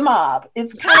join the mob.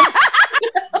 It's kind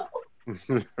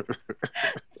of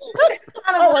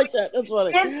I like that. That's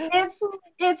funny.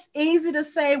 It's easy to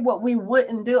say what we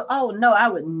wouldn't do. Oh no, I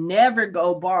would never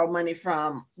go borrow money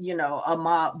from a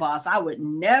mob boss. I would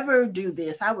never do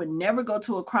this. I would never go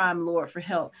to a crime lord for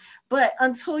help. But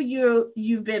until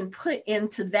you've been put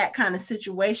into that kind of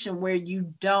situation where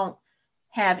you don't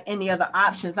have any other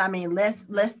options. I mean,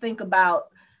 let's think about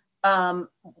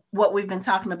what we've been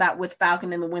talking about with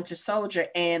Falcon and the Winter Soldier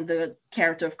and the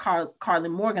character of Carly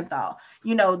Morgenthau.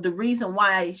 The reason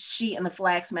why she and the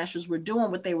Flag Smashers were doing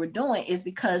what they were doing is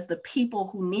because the people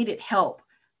who needed help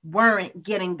weren't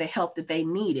getting the help that they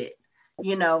needed.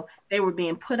 They were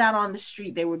being put out on the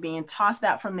street. They were being tossed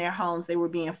out from their homes. They were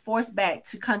being forced back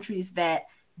to countries that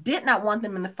did not want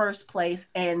them in the first place.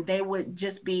 And they would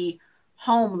just be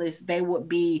homeless. They would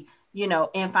be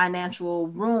in financial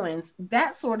ruins,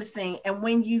 that sort of thing. And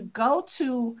when you go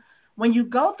through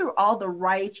all the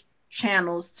right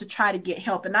channels to try to get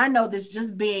help, and I know this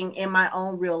just being in my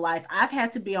own real life, I've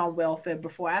had to be on welfare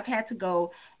before. I've had to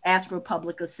go ask for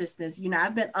public assistance.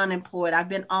 I've been unemployed. I've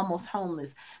been almost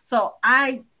homeless. So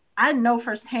I know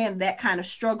firsthand that kind of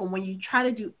struggle when you try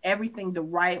to do everything the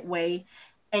right way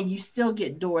and you still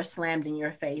get doors slammed in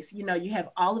your face. You have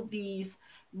all of these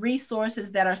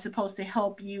resources that are supposed to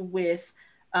help you with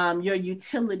your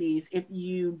utilities if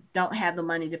you don't have the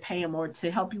money to pay them, or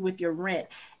to help you with your rent.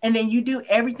 And then you do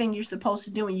everything you're supposed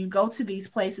to do and you go to these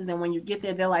places, and when you get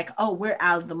there, they're like, oh, we're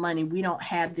out of the money. We don't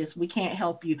have this. We can't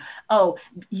help you. Oh,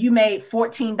 you made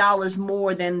 $14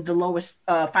 more than the lowest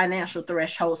financial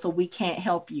threshold, so we can't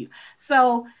help you.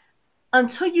 So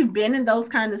until you've been in those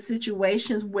kind of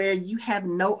situations where you have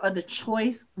no other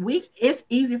choice, it's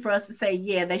easy for us to say,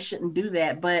 yeah, they shouldn't do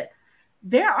that. But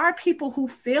there are people who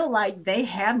feel like they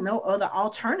have no other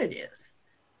alternatives.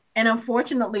 And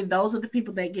unfortunately, those are the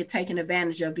people that get taken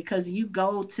advantage of, because you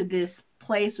go to this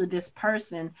place or this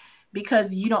person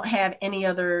because you don't have any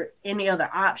other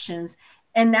options.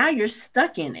 And now you're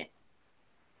stuck in it.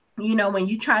 When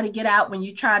you try to get out, when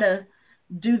you try to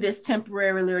do this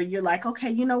temporarily, or you're like, okay,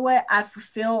 you know what? I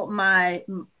fulfilled my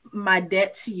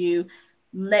debt to you.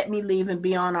 Let me leave and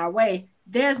be on our way.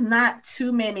 There's not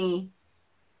too many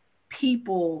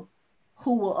people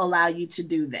who will allow you to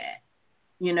do that,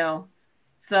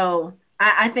 So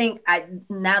I think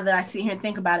now that I sit here and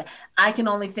think about it, I can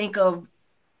only think of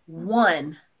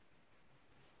one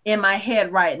in my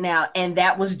head right now, and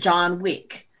that was John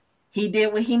Wick. He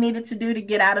did what he needed to do to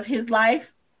get out of his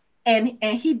life. And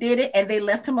he did it, and they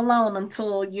left him alone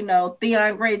until, Theon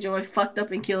Greyjoy fucked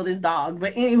up and killed his dog.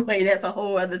 But anyway, that's a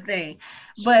whole other thing.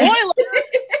 But spoiler!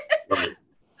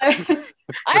 I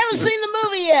haven't seen the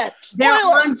movie yet.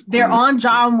 Spoiler! They're on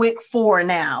John Wick 4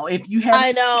 now. If you have,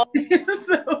 I know.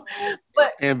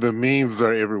 And the memes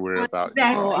are everywhere about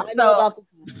exactly. I know about the.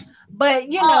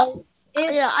 But yeah,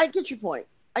 I get your point.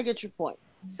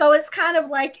 So it's kind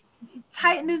of like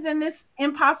Titan is in this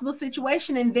impossible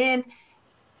situation, and then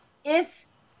it's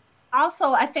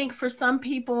also, I think, for some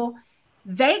people,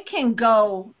 they can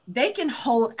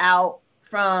hold out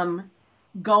from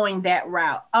going that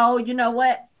route. Oh, you know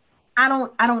what? I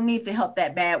don't need the help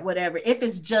that bad, whatever. If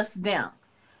it's just them.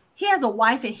 He has a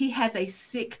wife and he has a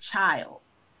sick child.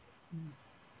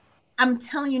 I'm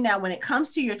telling you now, when it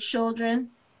comes to your children,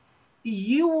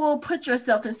 you will put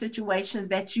yourself in situations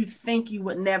that you think you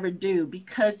would never do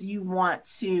because you want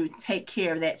to take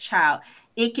care of that child.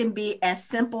 It can be as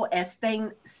simple as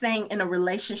staying in a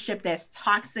relationship that's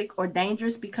toxic or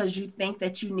dangerous because you think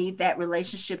that you need that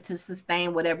relationship to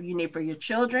sustain whatever you need for your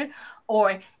children.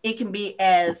 Or it can be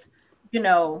as,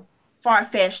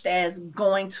 far-fetched as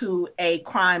going to a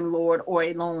crime lord or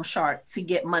a loan shark to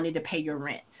get money to pay your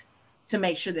rent, to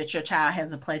make sure that your child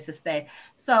has a place to stay.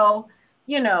 So,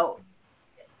 in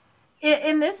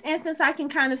this instance, I can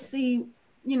kind of see,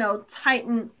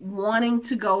 Titan wanting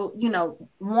to go,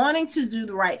 wanting to do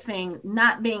the right thing,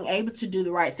 not being able to do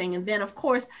the right thing. And then, of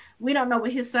course, we don't know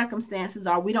what his circumstances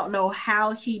are. We don't know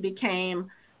how he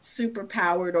became super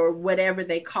powered or whatever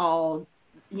they call,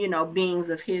 beings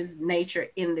of his nature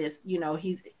in this.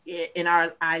 He's, in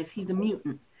our eyes, he's a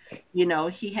mutant.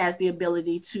 He has the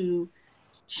ability to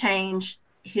change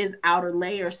his outer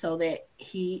layer so that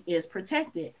he is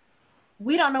protected.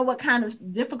 We don't know what kind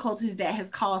of difficulties that has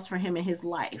caused for him in his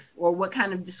life, or what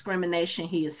kind of discrimination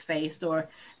he has faced, or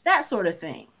that sort of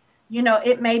thing.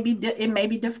 It may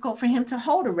be difficult for him to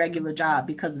hold a regular job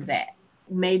because of that.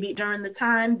 Maybe during the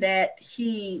time that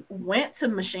he went to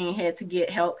Machine Head to get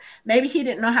help, maybe he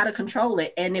didn't know how to control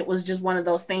it, and it was just one of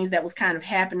those things that was kind of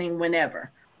happening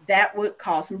whenever. That would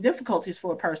cause some difficulties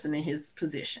for a person in his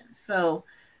position. So,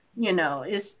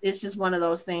 it's just one of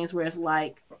those things where it's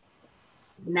like,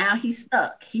 now he's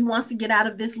stuck. He wants to get out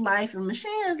of this life, and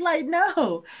Machine is like,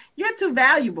 no, you're too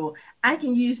valuable. I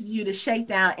can use you to shake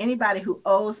down anybody who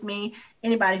owes me,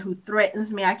 anybody who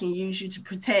threatens me. I can use you to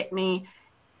protect me.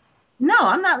 No,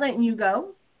 I'm not letting you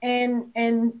go.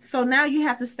 And so now you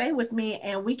have to stay with me,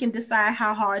 and we can decide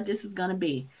how hard this is going to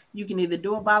be. You can either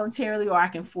do it voluntarily, or I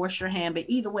can force your hand, but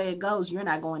either way it goes, you're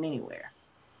not going anywhere.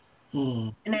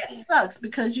 And that sucks,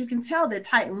 because you can tell that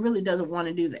Titan really doesn't want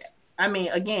to do that. I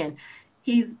mean, again,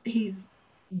 he's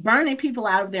burning people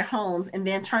out of their homes and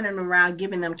then turning around,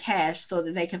 giving them cash so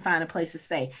that they can find a place to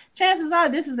stay. Chances are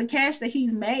this is the cash that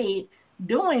he's made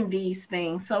doing these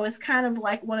things. So it's kind of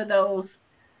like one of those,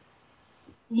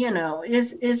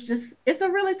 it's a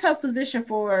really tough position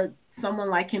for someone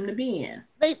like him to be in.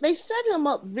 They set him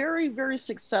up very, very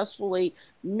successfully,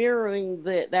 mirroring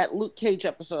that Luke Cage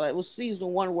episode. It was season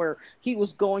 1 where he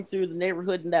was going through the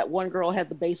neighborhood, and that one girl had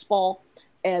the baseball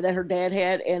and that her dad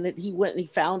had, and that he went and he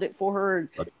found it for her.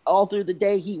 And all through the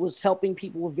day, he was helping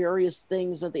people with various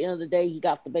things. At the end of the day, he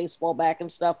got the baseball back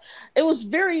and stuff.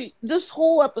 This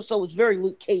whole episode was very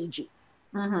Luke Cagey.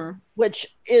 Mm-hmm.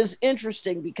 Which is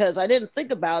interesting, because I didn't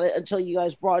think about it until you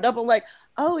guys brought it up. I'm like,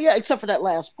 oh yeah, except for that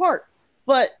last part.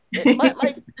 But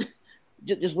my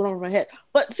just went over my head.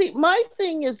 But see, my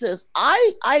thing is this: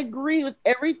 I agree with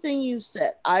everything you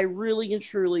said. I really and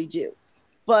truly do.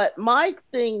 But my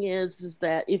thing is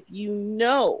that if you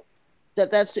know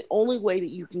that that's the only way that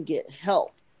you can get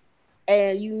help,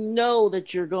 and you know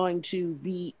that you're going to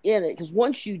be in it, because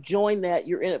once you join that,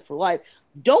 you're in it for life.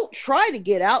 Don't try to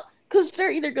get out, because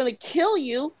they're either going to kill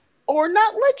you or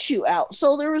not let you out.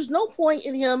 So there was no point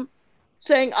in him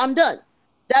saying, I'm done.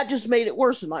 That just made it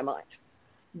worse in my mind.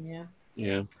 Yeah.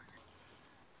 Yeah.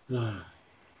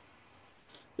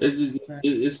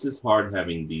 It's just hard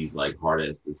having these like hard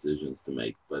ass decisions to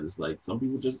make. But it's like some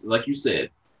people just, like you said,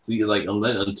 see, like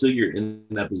until you're in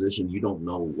that position, you don't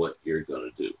know what you're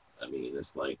going to do. I mean,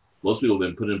 it's like most people have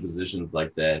been put in positions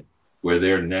like that where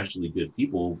they're naturally good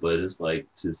people, but it's like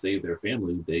to save their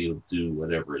family, they'll do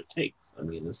whatever it takes. I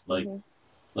mean, it's like,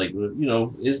 it's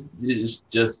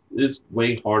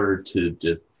way harder to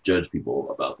just judge people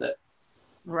about that.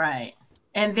 Right.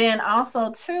 And then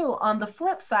also too, on the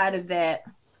flip side of that,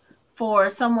 for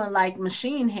someone like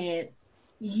Machine Head,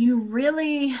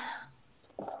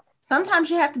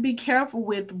 sometimes you have to be careful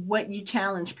with what you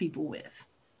challenge people with.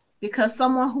 Because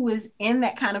someone who is in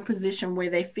that kind of position where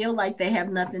they feel like they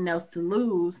have nothing else to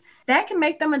lose, that can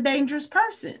make them a dangerous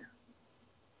person.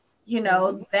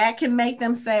 That can make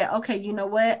them say, okay, you know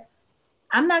what?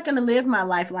 I'm not going to live my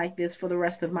life like this for the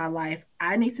rest of my life.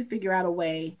 I need to figure out a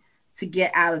way to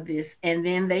get out of this. And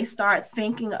then they start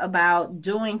thinking about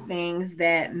doing things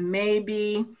that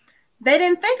maybe they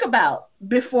didn't think about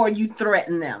before you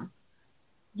threaten them.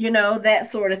 That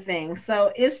sort of thing.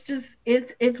 So it's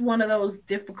one of those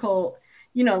difficult,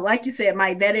 like you said,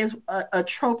 Mike, that is a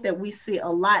trope that we see a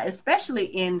lot, especially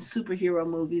in superhero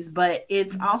movies, but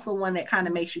it's also one that kind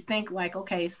of makes you think like,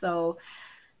 okay, so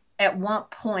at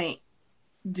what point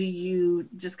do you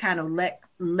just kind of let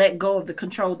go of the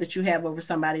control that you have over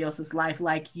somebody else's life?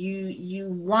 Like you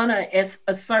want to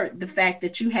assert the fact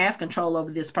that you have control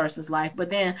over this person's life, but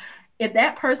then if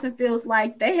that person feels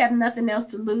like they have nothing else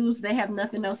to lose, they have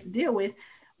nothing else to deal with,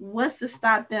 what's to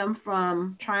stop them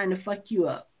from trying to fuck you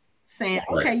up? Saying,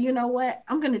 right, okay, you know what?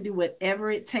 I'm going to do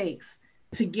whatever it takes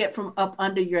to get from up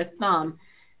under your thumb,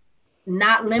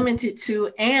 not limited to,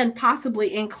 and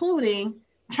possibly including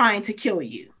trying to kill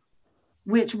you,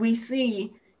 which we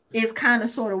see is kind of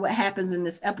sort of what happens in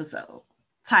this episode.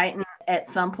 Titan, at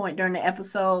some point during the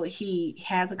episode, he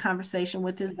has a conversation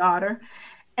with his daughter.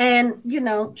 And,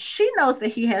 she knows that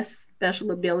he has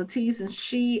special abilities, and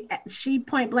she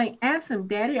point blank asks him,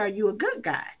 Daddy, are you a good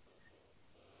guy?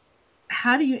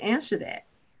 How do you answer that?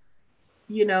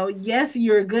 Yes,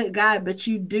 you're a good guy, but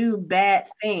you do bad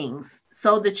things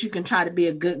so that you can try to be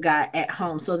a good guy at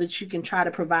home, so that you can try to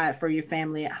provide for your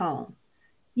family at home.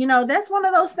 That's one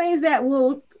of those things that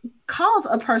will cause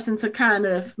a person to kind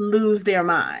of lose their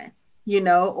mind,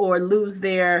 or lose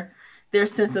their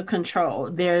sense of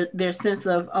control, their sense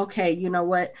of, okay, you know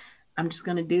what, I'm just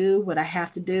going to do what I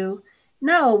have to do.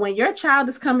 No, when your child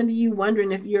is coming to you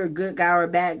wondering if you're a good guy or a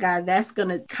bad guy, that's going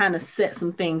to kind of set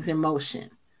some things in motion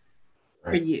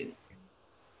for you,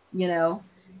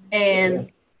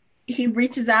 and he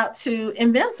reaches out to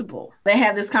Invincible. They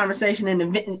have this conversation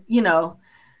and,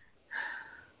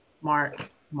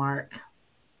 Mark.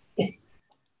 Yeah,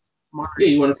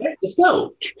 you want to fight? Let's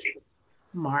go.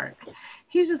 Mark.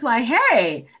 He's just like,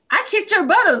 hey, I kicked your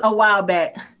butt a while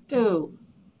back. Dude,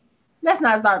 let's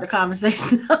not start the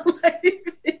conversation like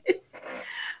this.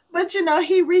 But,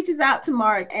 he reaches out to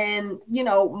Mark and,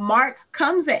 Mark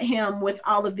comes at him with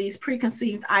all of these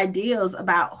preconceived ideas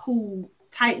about who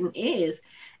Titan is.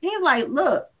 And he's like,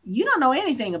 look, you don't know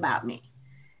anything about me.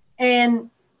 And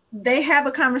they have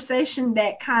a conversation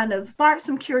that kind of sparks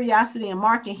some curiosity in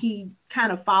Mark, and he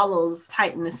kind of follows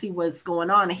Titan to see what's going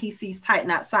on. And he sees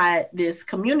Titan outside this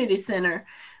community center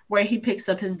where he picks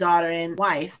up his daughter and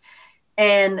wife.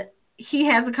 And he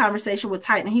has a conversation with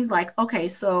Titan. He's like, okay,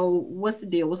 so what's the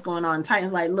deal? What's going on?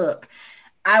 Titan's like, look,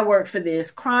 I work for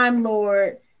this crime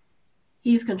lord.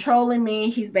 He's controlling me.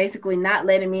 He's basically not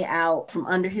letting me out from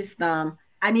under his thumb.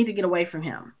 I need to get away from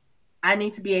him. I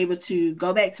need to be able to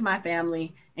go back to my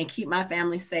family and keep my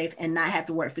family safe and not have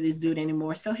to work for this dude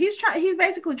anymore. So he's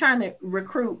basically trying to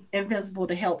recruit Invincible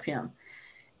to help him.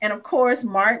 And of course,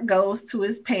 Mark goes to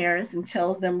his parents and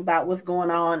tells them about what's going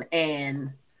on.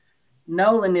 And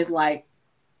Nolan is like,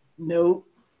 nope.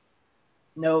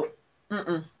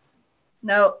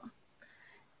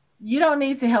 You don't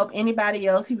need to help anybody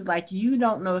else. He was like, you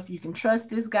don't know if you can trust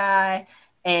this guy.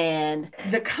 And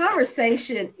the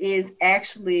conversation is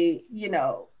actually,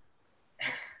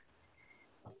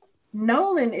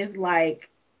 Nolan is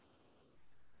like,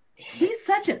 he's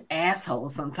such an asshole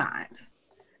sometimes.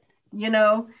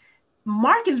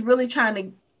 Mark is really trying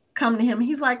to come to him.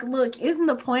 He's like, look, isn't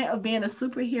the point of being a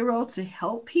superhero to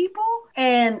help people?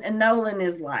 And Nolan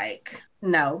is like,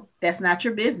 no, that's not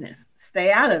your business.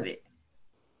 Stay out of it.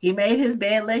 He made his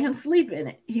bed, let him sleep in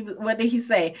it. What did he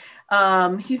say?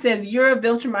 He says, you're a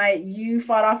Viltrumite. You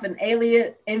fought off an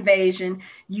alien invasion.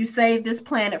 You saved this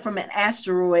planet from an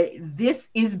asteroid. This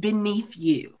is beneath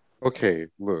you. Okay,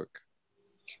 look.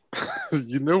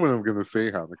 You know what I'm going to say,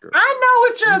 Hanukkah. I know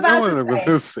what you're about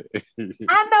to say.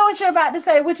 I know what you're about to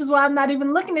say, which is why I'm not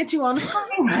even looking at you on the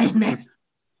screen right now.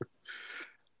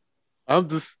 I'm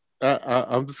just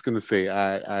going to say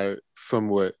I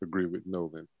somewhat agree with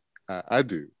Nolan. I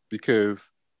do,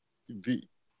 because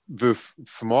this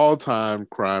small time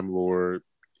crime lord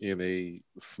in a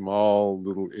small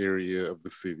little area of the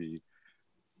city,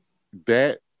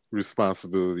 that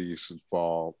responsibility should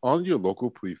fall on your local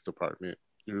police department,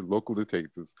 your local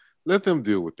detectives. Let them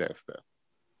deal with that stuff.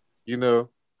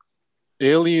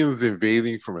 Aliens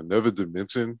invading from another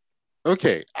dimension.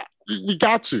 Okay, we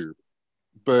got you,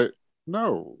 but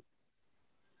no,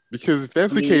 because if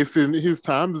that's the case, then his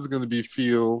time is going to be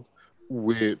filled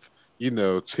with,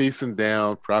 chasing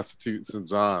down prostitutes and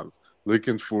johns,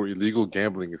 looking for illegal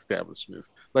gambling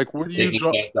establishments. Like, where do you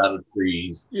draw cats out of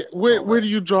trees? Yeah, where do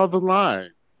you draw the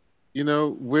line?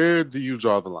 Where do you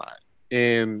draw the line?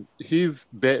 And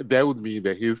that would mean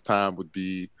that his time would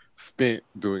be spent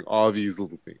doing all these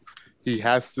little things. He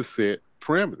has to set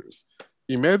parameters.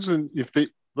 Imagine if the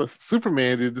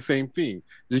Superman did the same thing.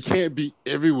 You can't be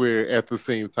everywhere at the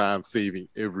same time saving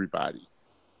everybody.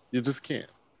 You just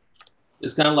can't.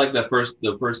 It's kind of like the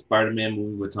first Spider-Man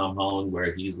movie with Tom Holland,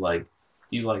 where he's like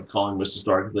calling Mr.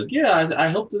 Stark. He's like, yeah, I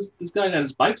helped this guy got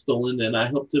his bike stolen, and I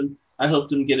helped him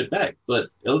get it back. But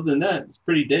other than that, it's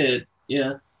pretty dead.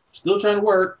 Yeah, still trying to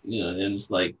work. And it's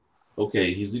like,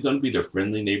 okay, is he going to be the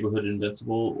friendly neighborhood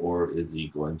Invincible, or is he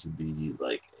going to be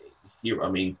like a hero? I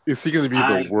mean, is he going to be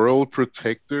the world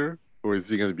protector, or is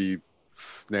he going to be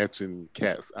snatching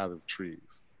cats out of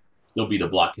trees? He'll be the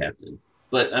block captain.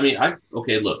 But I mean,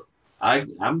 look.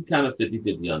 I'm kind of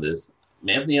 50-50 on this.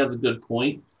 Anthony has a good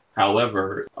point.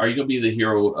 However, are you going to be the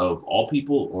hero of all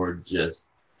people or just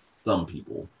some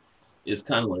people? It's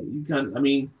kind of like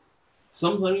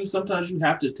sometimes you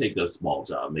have to take a small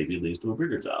job, maybe it leads to a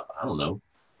bigger job. I don't know.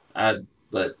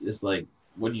 But it's like,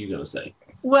 what are you going to say?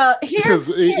 Well, I'm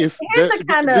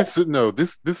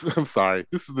sorry.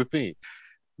 This is the thing.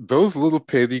 Those little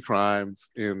petty crimes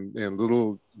and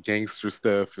little gangster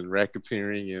stuff and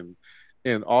racketeering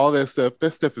and all that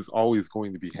stuff is always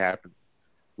going to be happening,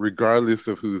 regardless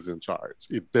of who's in charge.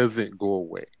 It doesn't go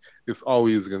away. It's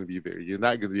always going to be there. You're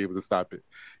not going to be able to stop it.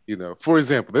 For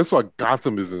example, that's why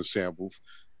Gotham is in shambles.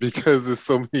 because there's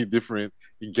so many different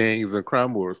gangs and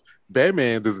crime lords.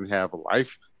 Batman doesn't have a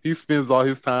life. He spends all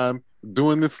his time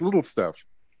doing this little stuff.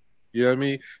 You know what I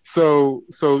mean? So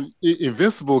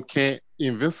Invincible can't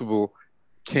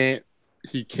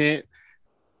he can't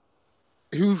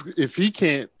if he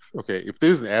can't okay, if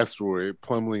there's an asteroid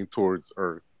plummeting towards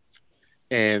Earth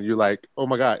and you're like, oh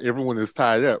my God, everyone is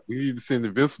tied up. We need to send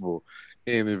Invincible.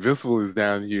 And Invincible is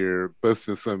down here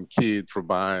busting some kid for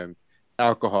buying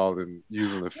alcohol and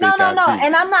using a fake No. ID.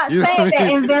 And I'm not You know saying what I that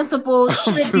mean? Invincible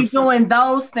should be doing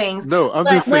those things. No, I'm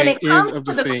but just when saying it comes I'm to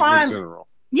just the saying crime, in general.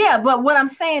 yeah, but what I'm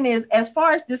saying is, as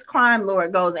far as this crime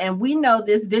lord goes, and we know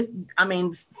this, I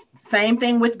mean, same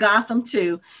thing with Gotham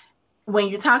too. When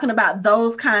you're talking about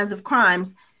those kinds of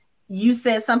crimes, you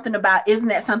said something about, isn't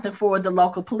that something for the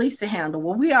local police to handle?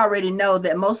 Well, we already know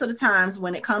that most of the times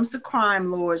when it comes to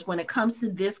crime lords, when it comes to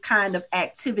this kind of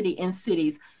activity in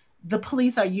cities, the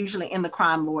police are usually in the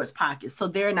crime lord's pocket. So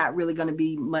they're not really going to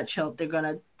be much help. They're going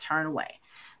to turn away.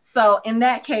 So in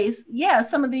that case, yeah,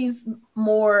 some of these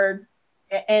more,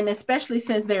 and especially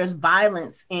since there's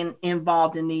violence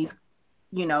involved in these,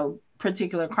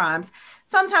 particular crimes,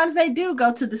 sometimes they do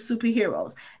go to the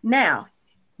superheroes. Now,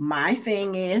 my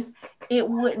thing is, it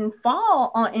wouldn't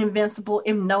fall on Invincible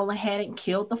if Nolan hadn't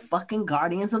killed the fucking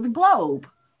Guardians of the Globe.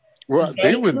 Well,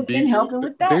 they wouldn't be helping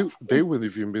with that. They wouldn't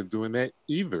have even been doing that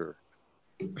either.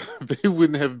 They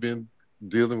wouldn't have been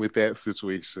dealing with that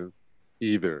situation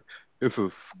either. It's a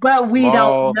but we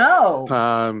don't know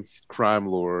times crime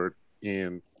lord,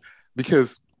 and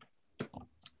because.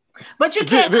 But you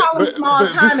can't call him small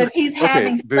time if he's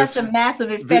having such a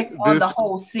massive effect on the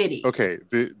whole city. Okay,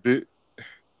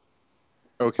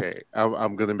 okay,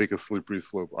 I'm gonna make a slippery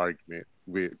slope argument,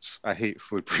 which I hate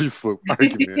slippery slope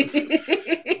arguments.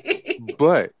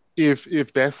 But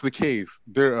if that's the case,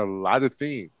 there are a lot of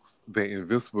things that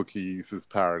Invincible can use his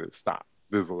power to stop.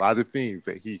 There's a lot of things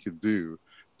that he could do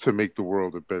to make the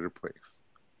world a better place,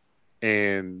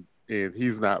 and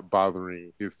he's not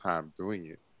bothering his time doing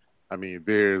it. I mean,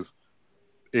 there's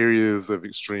areas of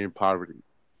extreme poverty.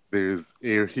 There's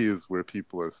areas where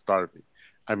people are starving.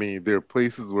 I mean, there are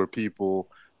places where people,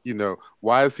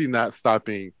 why is he not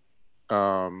stopping?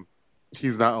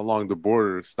 He's not along the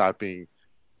border stopping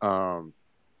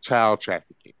child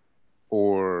trafficking,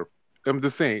 or I'm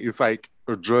just saying, it's like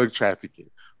a drug trafficking.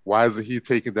 Why isn't he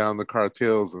taking down the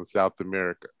cartels in South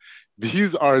America?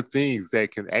 These are things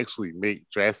that can actually make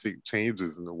drastic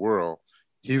changes in the world.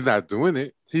 He's not doing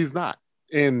it. He's not.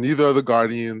 And neither are the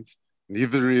Guardians.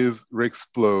 Neither is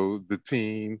Rexplode, the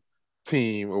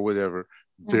team or whatever.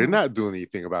 They're not doing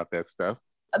anything about that stuff.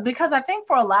 Because I think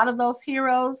for a lot of those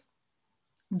heroes,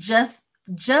 just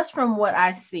from what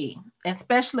I see,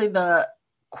 especially the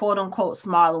quote unquote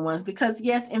smaller ones, because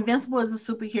yes, Invincible is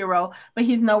a superhero, but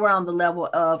he's nowhere on the level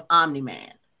of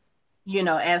Omni-Man.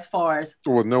 As far as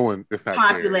no one, it's not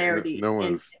popularity. No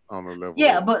one's on the level.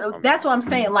 Yeah, but that's what I'm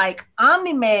saying. Like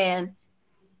Omni-Man,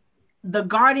 the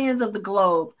Guardians of the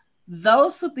Globe,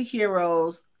 those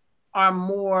superheroes are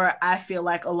more, I feel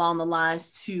like, along the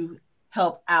lines to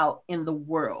help out in the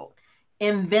world.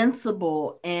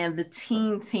 Invincible and the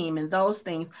team and those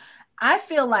things, I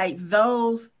feel like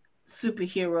those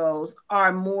superheroes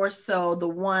are more so the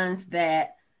ones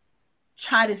that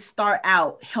try to start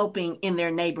out helping in their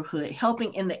neighborhood,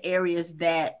 helping in the areas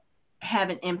that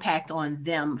have an impact on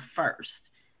them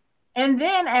first. And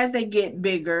then as they get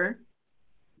bigger,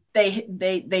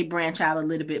 they branch out a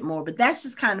little bit more. But that's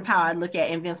just kind of how I look at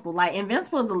Invincible. Like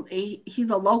Invincible he's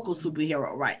a local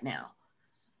superhero right now.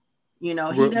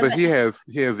 But he has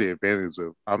the advantage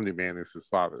of Omni-Man is his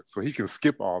father, so he can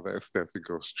skip all that stuff and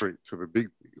go straight to the big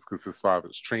leagues because his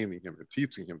father's training him and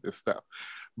teaching him this stuff.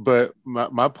 But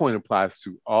my point applies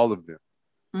to all of them.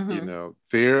 Mm-hmm.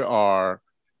 There are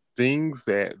things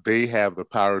that they have the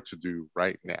power to do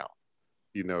right now.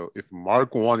 If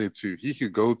Mark wanted to, he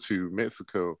could go to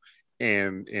Mexico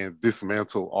and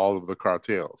dismantle all of the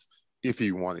cartels if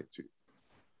he wanted to.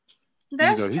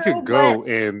 He could go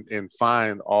and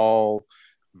find all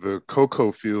the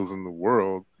cocoa fields in the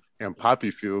world and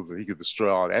poppy fields, and he could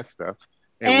destroy all that stuff.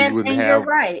 And we wouldn't have. You're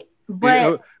right,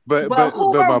 but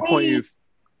my point is.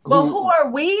 Who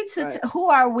are we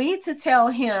to tell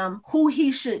him who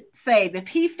he should save? If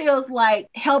he feels like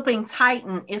helping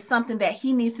Titan is something that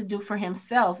he needs to do for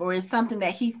himself, or is something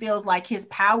that he feels like his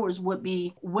powers would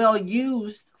be well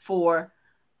used for,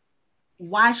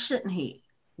 why shouldn't he?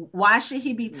 Why should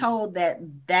he be told that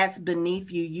that's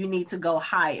beneath you? You need to go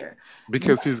higher.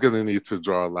 Because he's going to need to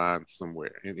draw a line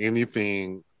somewhere, and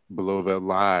anything below that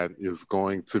line is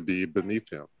going to be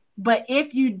beneath him. But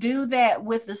if you do that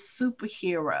with a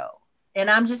superhero,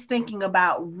 and I'm just thinking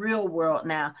about real world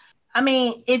now, I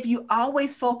mean, if you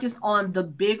always focus on the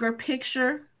bigger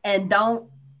picture and don't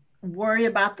worry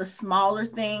about the smaller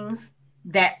things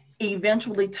that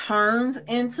eventually turns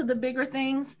into the bigger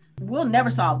things, we'll never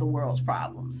solve the world's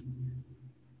problems.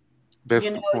 That's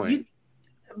You the know, point.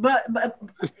 but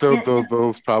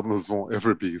Those problems won't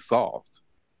ever be solved.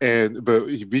 But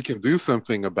we can do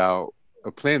something about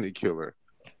a planet killer.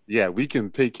 Yeah, we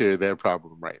can take care of that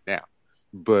problem right now.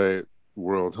 But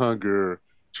world hunger,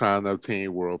 trying to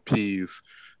obtain world peace,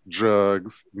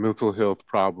 drugs, mental health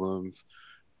problems,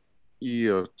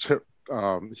 human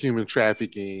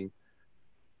trafficking,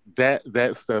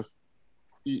 that stuff,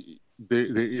 there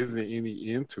isn't any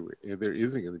end to it, and there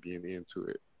isn't going to be an end to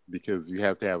it because you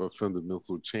have to have a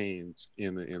fundamental change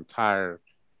in the entire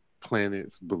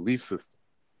planet's belief system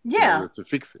in yeah, order to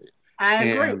fix it. I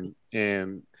agree.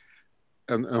 And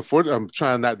unfortunately, I'm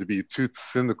trying not to be too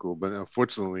cynical, but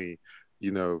unfortunately,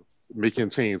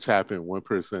 making change happen one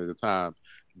person at a time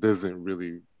doesn't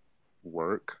really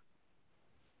work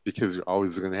because you're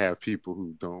always going to have people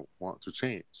who don't want to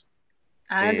change.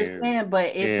 I And understand, but I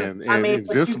and mean,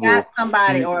 but you got Invincible,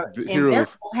 somebody, or the heroes,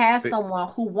 Invincible has they, someone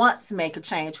who wants to make a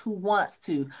change, who wants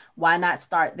to. Why not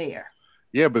start there?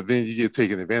 yeah, but then you get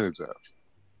taken advantage of,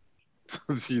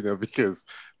 because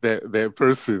that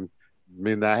person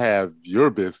may not have your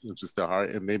best interest at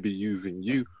heart, and they be using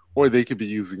you, or they could be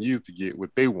using you to get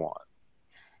what they want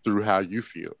through how you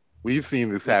feel. We've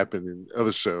seen this happen in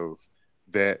other shows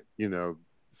that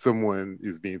someone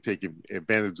is being taken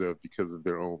advantage of because of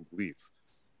their own beliefs.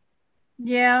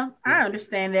 Yeah, I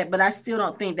understand that, but I still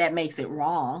don't think that makes it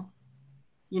wrong.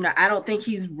 I don't think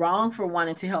he's wrong for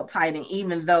wanting to help Titan,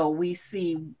 even though we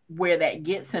see where that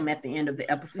gets him at the end of the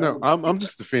No, episode. I'm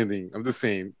just defending. I'm just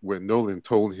saying what Nolan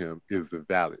told him is a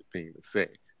valid thing to say.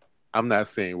 I'm not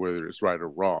saying whether it's right or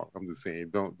wrong. I'm just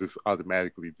saying don't just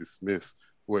automatically dismiss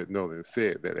what Nolan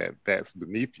said that's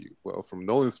beneath you. Well, from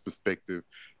Nolan's perspective,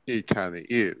 it kind of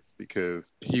is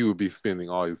because he would be spending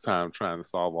all his time trying to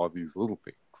solve all these little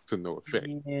things to no effect.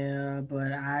 Yeah,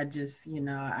 but I just,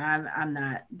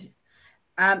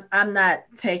 I'm not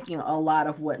taking a lot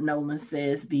of what Nolan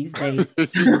says these days.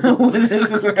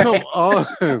 Come on.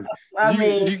 I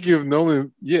mean, you give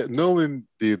Nolan, Nolan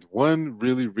did one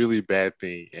really, really bad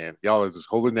thing, and y'all are just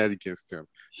holding that against him.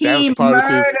 That's he part of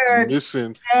his murdered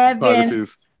mission, part of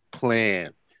his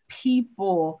plan.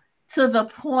 People to the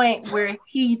point where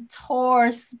he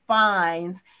tore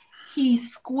spines, he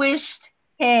squished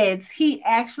heads, he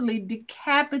actually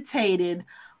decapitated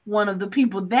one of the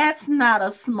people. That's not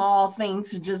a small thing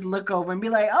to just look over and be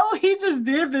like, oh, he just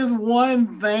did this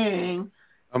one thing.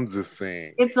 I'm just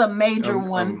saying. It's a major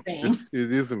one thing.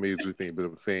 It is a major thing, but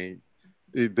I'm saying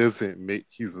it doesn't make,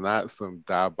 he's not some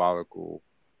diabolical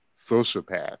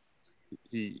sociopath.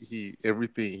 He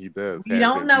everything he does. We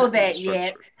don't know that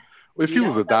yet. Well, if he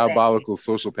was a diabolical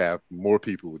sociopath, more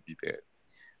people would be dead.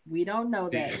 We don't know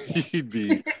that. He'd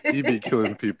be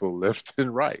killing people left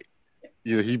and right.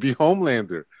 He'd be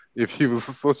Homelander if he was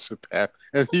a sociopath,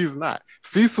 and he's not.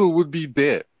 Cecil would be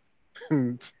dead.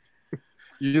 You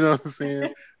know what I'm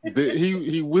saying?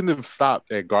 He wouldn't have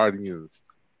stopped at Guardians.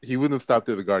 He wouldn't have stopped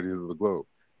at the Guardians of the Globe.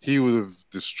 He would have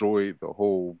destroyed the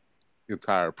whole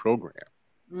entire program.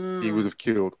 He would have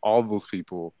killed all those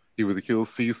people. He would have killed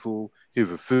Cecil,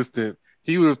 his assistant.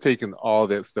 He would have taken all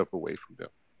that stuff away from them.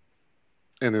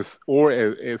 And as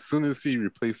soon as he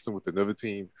replaced them with another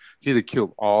team, he'd have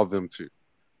killed all of them too.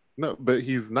 No, but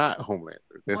he's not Homelander.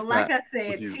 That's like not I said,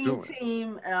 what he's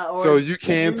doing. So you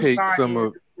can take some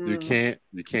of you can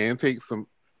take some.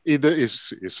 It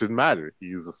shouldn't matter.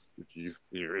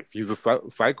 If he's a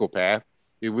psychopath,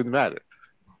 it wouldn't matter.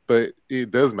 But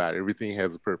it does matter. Everything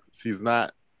has a purpose. He's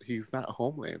not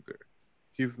Homelander.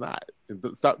 He's not. And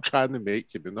stop trying to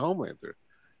make him into Homelander.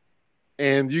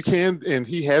 And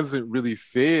he hasn't really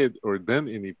said or done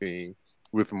anything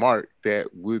with Mark that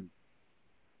would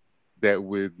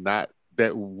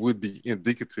be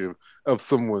indicative of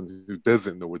someone who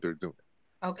doesn't know what they're doing.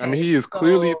 Okay. I mean, he is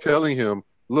clearly telling him,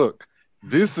 look,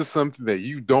 this is something that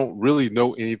you don't really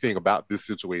know anything about this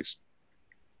situation.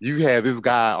 You had this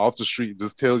guy off the street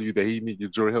just tell you that he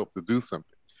needed your help to do something.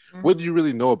 Mm-hmm. What do you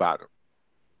really know about him?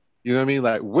 You know what I mean?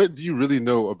 Like, what do you really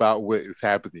know about what is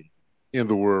happening in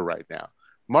the world right now?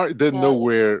 Mark doesn't know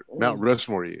where Mount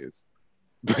Rushmore is,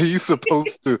 but he's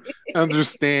supposed to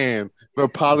understand the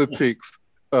politics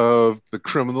of the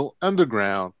criminal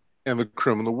underground and the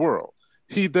criminal world.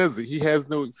 He doesn't. He has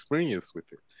no experience with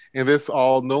it. And that's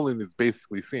all Nolan is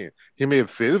basically saying. He may have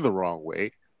said it the wrong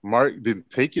way. Mark didn't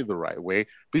take it the right way,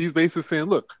 but he's basically saying,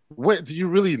 look, what do you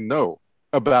really know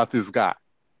about this guy?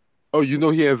 Oh, you know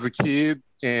he has a kid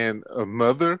and a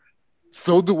mother?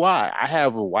 So do I. I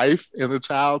have a wife and a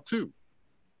child too.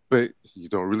 But you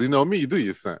don't really know me, do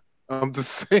you, son? I'm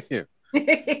just saying.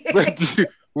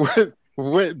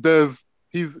 What does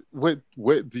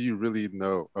what do you really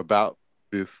know about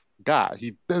this guy?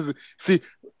 He doesn't see.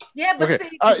 Yeah, but Okay,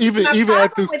 see, even my at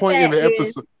problem this with point in that the is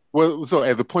episode. Well, so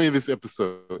at the point of this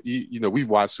episode, we've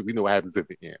watched it. We know what happens at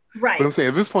the end. But right. I'm saying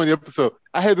at this point in the episode,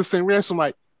 I had the same reaction. I'm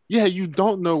like, yeah, you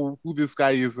don't know who this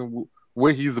guy is and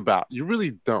what he's about. You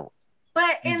really don't.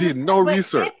 But You in the did no but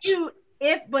research. You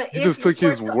if just we took were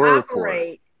his to word for it.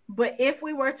 operate, but if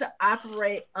we were to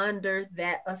operate under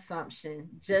that assumption,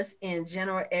 just in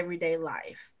general everyday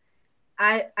life,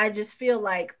 I just feel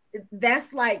like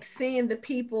that's like seeing the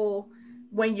people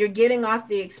when you're getting off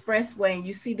the expressway and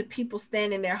you see the people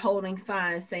standing there holding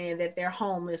signs saying that they're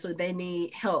homeless or they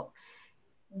need help.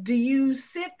 Do you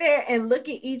sit there and look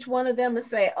at each one of them and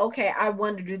say, okay, I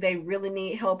wonder, do they really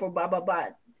need help or blah, blah, blah?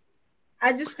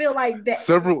 I just feel like that.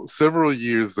 Several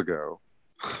years ago,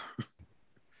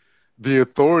 the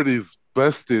authorities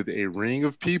busted a ring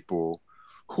of people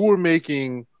who were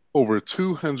making over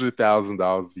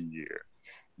 $200,000 a year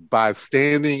by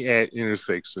standing at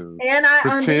intersections, And I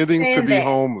pretending to understand be that.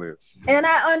 homeless. And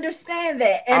I understand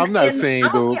that. I'm not saying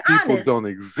I'm gonna those be people honest. don't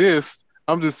exist.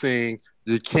 I'm just saying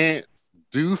you can't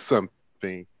do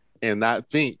something and not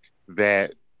think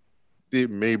that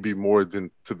it may be more than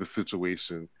to the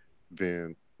situation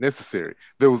than necessary.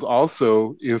 There was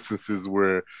also instances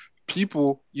where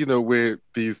people, where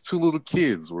these two little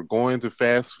kids were going to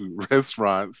fast food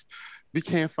restaurants. We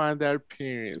can't find our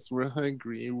parents. We're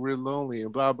hungry and we're lonely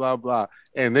and blah, blah, blah.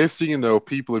 And next thing you know,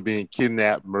 people are being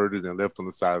kidnapped, murdered, and left on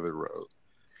the side of the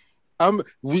road.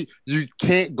 You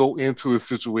can't go into a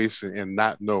situation and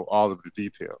not know all of the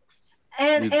details.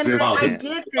 And I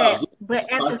get that, but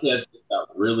this podcast just got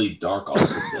really dark all of a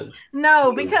sudden.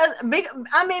 No, because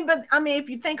if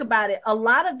you think about it, a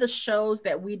lot of the shows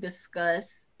that we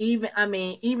discuss,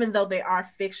 even though they are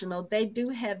fictional, they do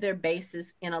have their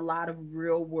basis in a lot of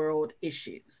real world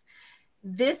issues.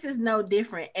 This is no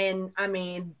different. And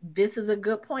this is a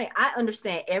good point. I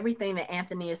understand everything that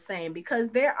Anthony is saying because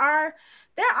there are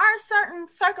certain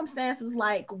circumstances,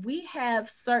 like we have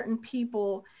certain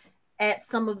people at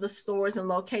some of the stores and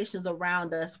locations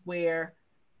around us where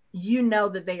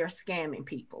that they are scamming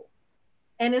people.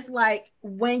 And it's like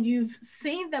when you've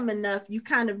seen them enough, you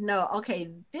kind of know, okay,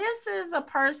 this is a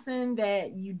person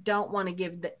that you don't want to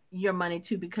give your money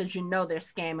to because they're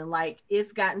scamming. Like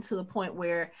it's gotten to the point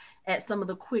where at some of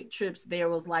the quick trips, there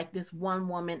was like this one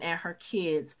woman and her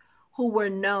kids who were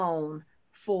known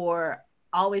for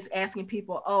always asking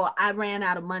people, oh, I ran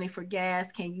out of money for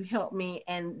gas. Can you help me?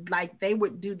 And like they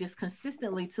would do this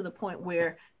consistently to the point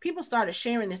where people started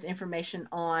sharing this information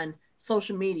on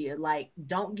social media, like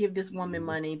don't give this woman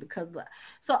money because.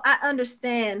 So I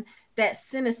understand that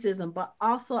cynicism, but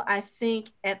also I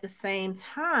think at the same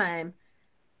time,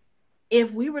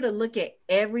 if we were to look at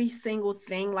every single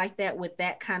thing like that with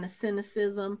that kind of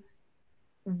cynicism,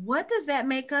 what does that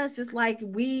make us? It's like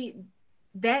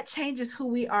that changes who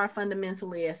we are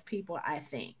fundamentally as people, I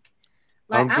think.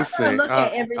 Like I'm just saying. Look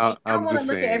at every. I want to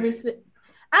look at every.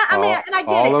 And I get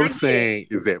all it. I'm saying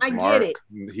is that Mark,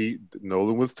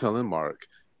 Nolan was telling Mark,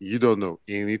 you don't know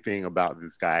anything about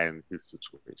this guy and his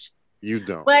situation. You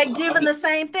don't. But given the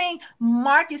same thing,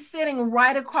 Mark is sitting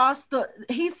right across the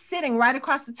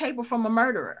table from a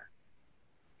murderer.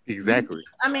 Exactly.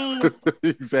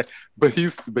 Exactly. But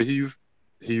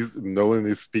he's Nolan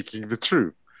is speaking the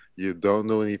truth. You don't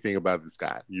know anything about this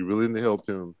guy. You're willing to help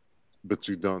him, but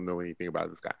you don't know anything about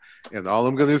this guy. And all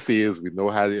I'm going to say is we know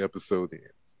how the episode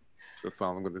ends. That's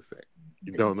all I'm going to say.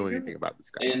 You don't know anything about this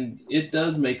guy. And it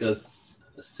does make us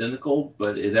cynical,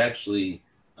 but it actually,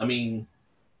 the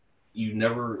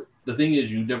thing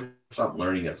is, you never stop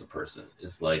learning as a person.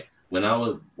 It's like when I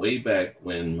was way back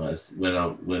when I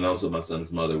was with my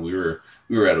son's mother, we were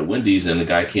at a Wendy's and the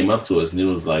guy came up to us and he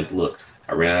was like, look,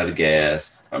 I ran out of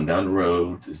gas. I'm down the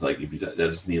road. It's like, if you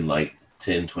just need like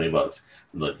 $10-$20.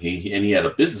 Look, he had a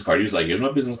business card. He was like, here's my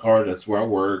business card. That's where I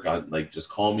work. I like, just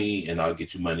call me and I'll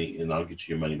get you money and I'll get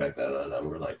you your money back. That.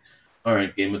 We're like, all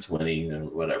right, gave him a 20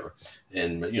 and whatever.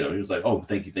 And, he was like, oh,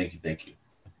 thank you.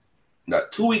 Now,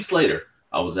 2 weeks later,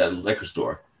 I was at a liquor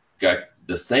store. Got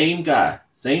the same guy,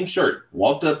 same shirt,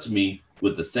 walked up to me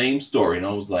with the same story. And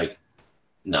I was like,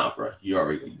 nah, bro, you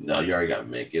already got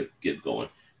me, man. Get going.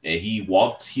 And he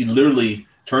literally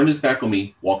turned his back on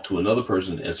me, walked to another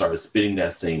person, and started spitting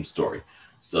that same story.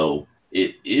 So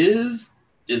it's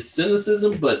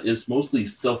cynicism, but it's mostly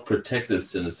self-protective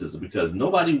cynicism because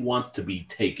nobody wants to be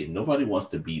taken. Nobody wants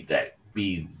to be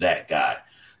that guy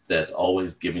that's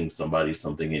always giving somebody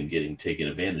something and getting taken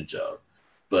advantage of.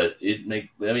 but it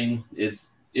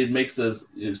makes us,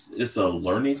 it's a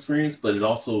learning experience, but it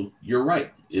also, you're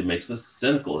right, it makes us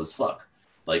cynical as fuck.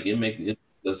 Like it makes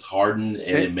us hardened,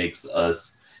 and it makes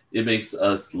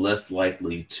us less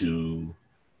likely to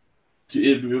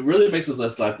it really makes us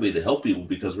less likely to help people,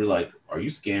 because we're like, are you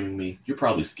scamming me? You're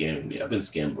probably scamming me. I've been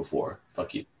scammed before.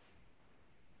 Fuck you.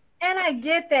 And I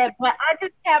get that, but I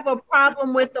just have a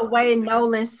problem with the way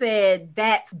Nolan said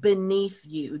that's beneath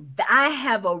you. I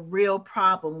have a real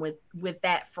problem with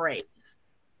that phrase.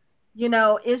 You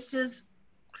know, it's just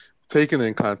taken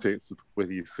in context with what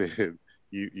he said.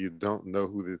 You don't know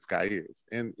who this guy is,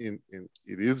 and it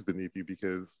is beneath you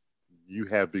because you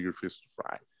have bigger fish to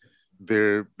fry.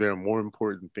 There are more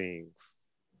important things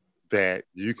that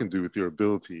you can do with your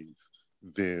abilities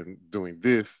than doing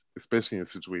this, especially in a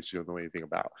situation you don't know anything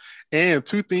about. And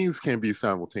two things can be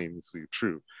simultaneously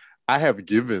true. I have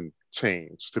given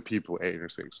change to people at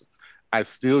intersections. I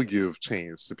still give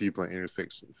change to people at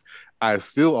intersections. I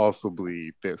still also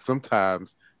believe that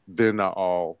sometimes they're not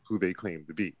all who they claim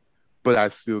to be, but I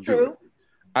still do it.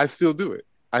 I still do it.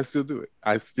 I still do it.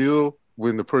 I still,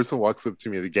 when the person walks up to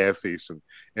me at the gas station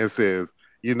and says,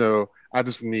 you know, I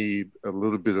just need a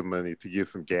little bit of money to get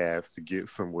some gas to get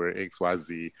somewhere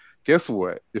XYZ. Guess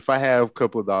what? If I have a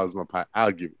couple of dollars in my pocket,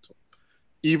 I'll give it to them.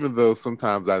 Even though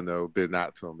sometimes I know they're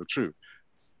not telling the truth.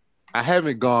 I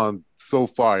haven't gone so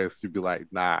far as to be like,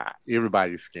 nah,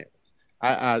 everybody's scamming.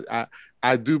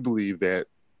 I do believe that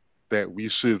we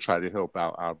should try to help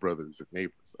out our brothers and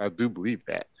neighbors. I do believe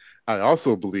that. I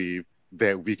also believe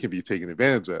that we can be taken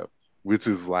advantage of, which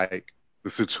is like the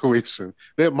situation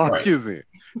that Mark is in.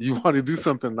 You want to do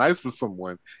something nice for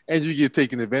someone and you get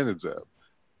taken advantage of.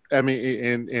 I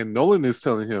mean, and Nolan is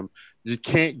telling him, you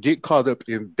can't get caught up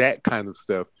in that kind of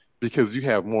stuff because you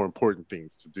have more important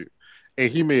things to do.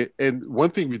 And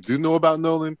one thing we do know about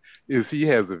Nolan is he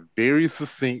has a very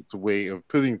succinct way of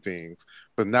putting things,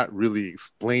 but not really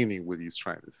explaining what he's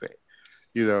trying to say,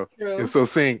 you know? True. And so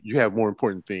saying you have more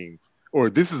important things, or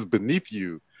this is beneath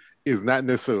you, is not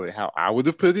necessarily how I would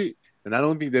have put it. And I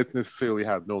don't think that's necessarily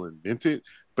how Nolan meant it,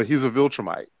 but he's a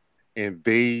Viltrumite. And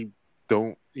they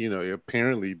don't, you know,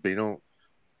 apparently they don't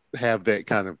have that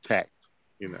kind of tact,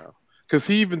 you know? Because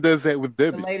he even does that with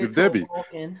Debbie.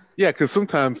 Yeah, because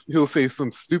sometimes he'll say some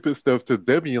stupid stuff to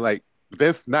Debbie, and you're like,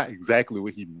 that's not exactly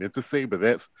what he meant to say, but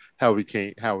that's how it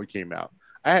came out.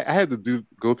 I had to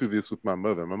go through this with my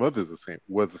mother. My mother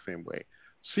was the same way.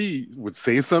 She would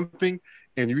say something,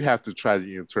 and you have to try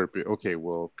to interpret, okay,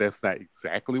 well, that's not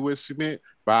exactly what she meant,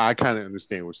 but I kind of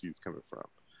understand where she's coming from.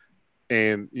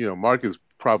 And, you know, Mark is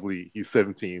he's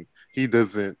 17. He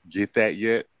doesn't get that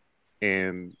yet.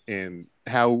 And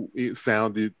how it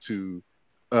sounded to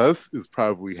us is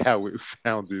probably how it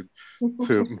sounded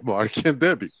to Mark and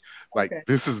Debbie. Like,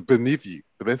 this is beneath you,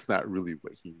 but that's not really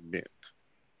what he meant.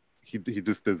 He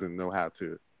just doesn't know how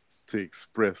to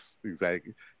express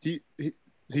exactly.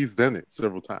 He's done it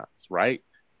several times, right?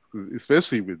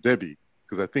 Especially with Debbie,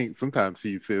 because I think sometimes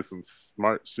he says some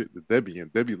smart shit to Debbie,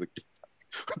 and Debbie like,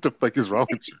 what the fuck is wrong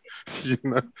with you? You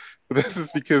know, but that's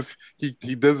just because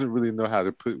he doesn't really know how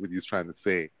to put what he's trying to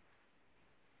say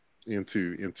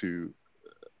into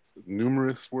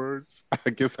numerous words.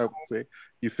 I guess I would say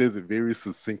he says it very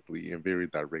succinctly and very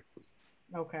directly.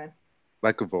 Okay.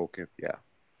 Like a Vulcan, yeah.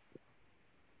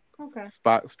 Okay.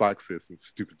 Spock says some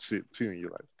stupid shit too, and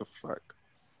you're like, the fuck.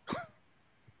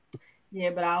 Yeah,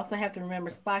 but I also have to remember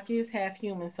Spock is half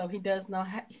human, so he does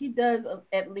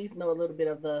at least know a little bit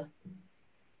of the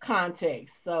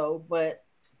context. So, but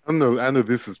I know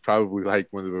this is probably like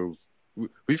one of those.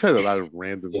 We've had a lot of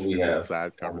random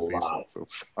side conversations so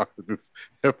far this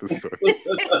episode.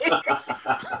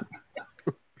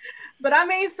 But I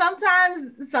mean,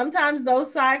 sometimes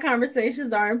those side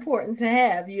conversations are important to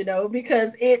have, you know,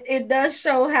 because it does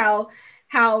show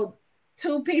how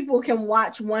two people can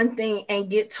watch one thing and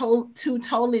get two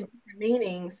totally different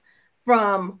meanings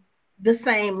from the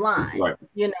same line, right.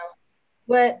 You know.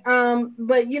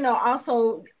 But you know,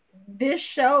 also this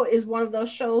show is one of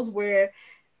those shows where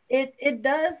it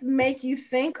does make you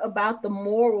think about the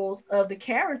morals of the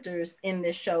characters in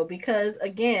this show, because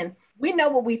again, we know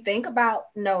what we think about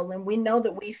Nolan. We know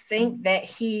that we think that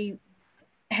he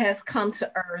has come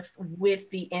to Earth with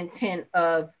the intent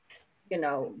of, you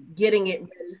know, getting it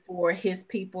ready for his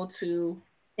people to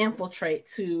infiltrate,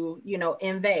 to, you know,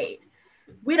 invade.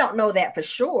 We don't know that for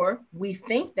sure. We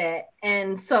think that.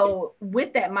 And so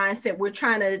with that mindset, we're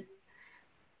trying to,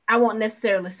 I won't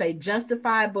necessarily say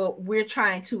justify, but we're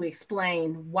trying to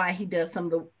explain why he does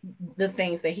some of the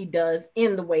things that he does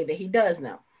in the way that he does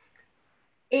now.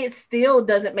 It still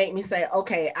doesn't make me say,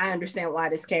 okay, I understand why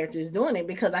this character is doing it,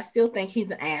 because I still think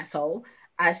he's an asshole.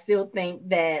 I still think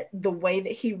that the way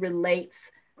that he relates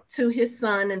to his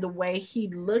son and the way he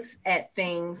looks at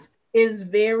things is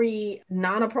very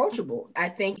non-approachable. I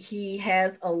think he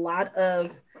has a lot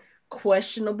of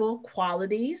questionable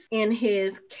qualities in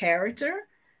his character.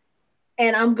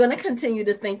 And I'm going to continue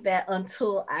to think that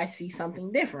until I see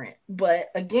something different.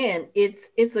 But again,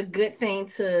 it's a good thing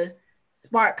to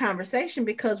spark conversation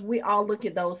because we all look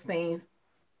at those things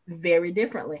very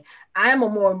differently. I am a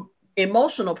more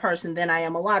emotional person than I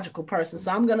am a logical person.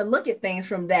 So I'm going to look at things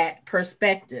from that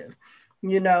perspective,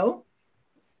 you know.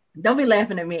 Don't be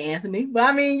laughing at me, Anthony. But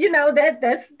I mean, you know,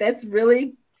 that's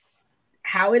really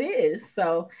how it is.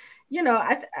 So, you know,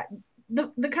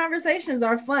 the conversations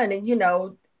are fun, and you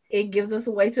know, it gives us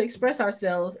a way to express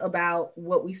ourselves about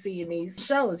what we see in these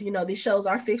shows. You know, these shows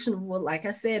are fictional. Like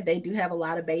I said, they do have a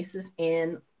lot of basis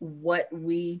in what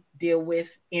we deal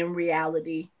with in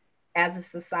reality as a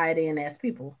society and as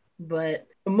people. But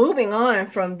moving on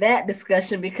from that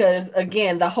discussion, because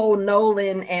again, the whole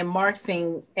Nolan and Mark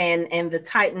thing and the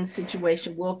Titan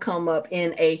situation will come up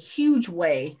in a huge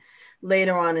way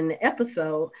later on in the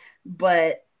episode.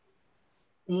 But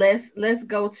let's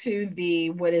go to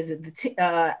the, what is it,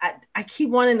 I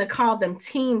keep wanting to call them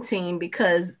team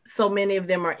because so many of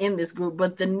them are in this group,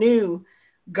 but the new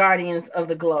Guardians of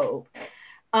the Globe.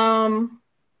 They don't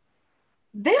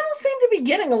seem to be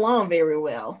getting along very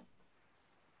well.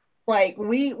 Like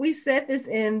we said this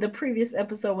in the previous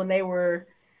episode when they were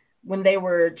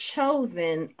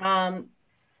chosen.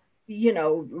 You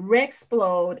know,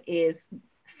 Rexplode is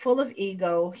full of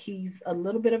ego. He's a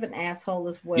little bit of an asshole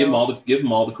as well. Give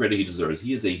him all the credit he deserves.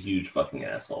 He is a huge fucking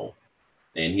asshole,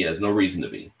 and he has no reason to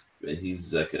be.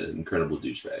 He's like an incredible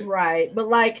douchebag. Right, but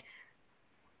like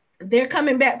they're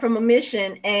coming back from a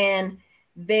mission and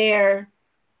they're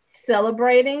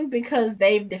celebrating because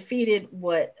they've defeated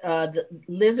the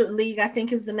Lizard League, I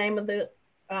think is the name of the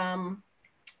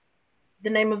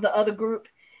other group.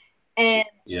 And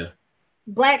yeah,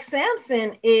 Black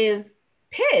Samson is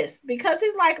pissed because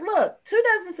he's like, look,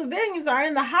 24 civilians are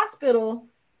in the hospital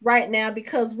right now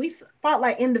because we fought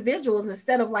like individuals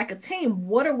instead of like a team.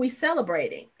 What are we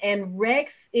celebrating? And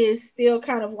Rex is still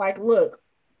kind of like, look,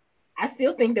 I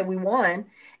still think that we won.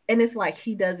 And it's like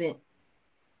he doesn't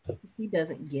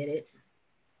get it.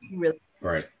 He really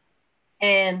right.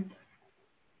 And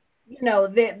you know,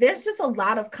 there's just a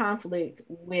lot of conflict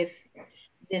with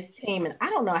this team, and I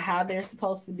don't know how they're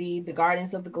supposed to be the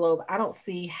Guardians of the Globe. I don't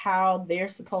see how they're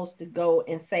supposed to go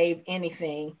and save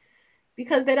anything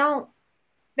because they don't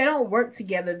work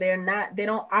together. They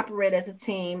don't operate as a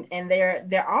team, and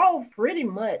they're all pretty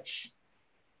much,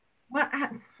 well,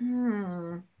 I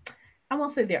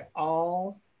won't say they're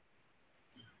all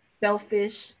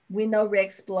selfish. We know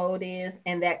Rexplode is,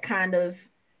 and that kind of,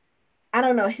 I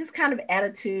don't know, his kind of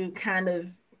attitude kind of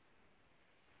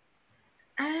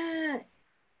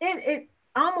it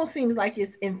almost seems like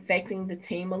it's infecting the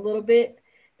team a little bit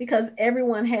because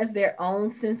everyone has their own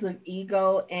sense of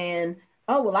ego and,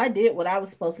 oh, well, I did what I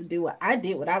was supposed to do. I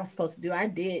did what I was supposed to do. I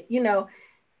did, you know,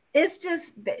 it's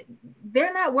just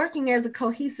they're not working as a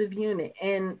cohesive unit.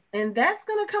 And that's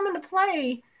going to come into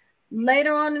play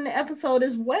later on in the episode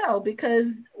as well,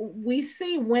 because we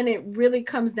see when it really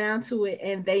comes down to it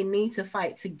and they need to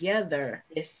fight together.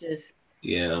 It's just,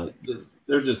 yeah,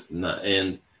 they're just not.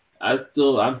 And I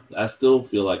still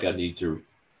feel like I need to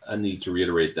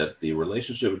reiterate that the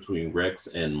relationship between Rex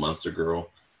and Monster Girl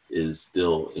is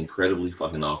still incredibly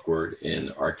fucking awkward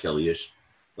and R. Kelly-ish.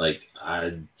 Like,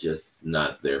 I'm just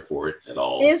not there for it at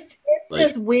all. It's like,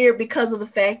 just weird because of the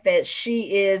fact that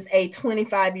she is a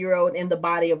 25-year-old in the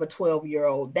body of a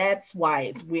 12-year-old. That's why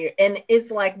it's weird. And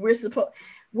it's like we're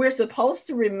supposed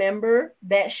to remember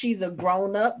that she's a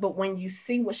grown-up, but when you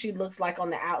see what she looks like on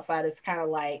the outside, it's kind of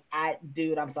like,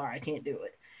 I'm sorry, I can't do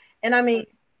it. And I mean,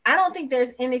 I don't think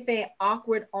there's anything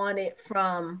awkward on it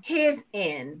from his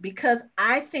end because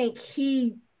I think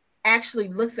he actually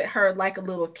looks at her like a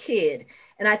little kid.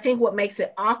 And I think what makes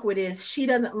it awkward is she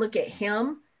doesn't look at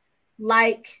him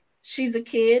like she's a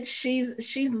kid.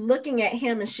 She's looking at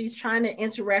him and she's trying to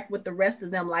interact with the rest of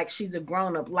them like she's a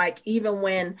grown-up. Like even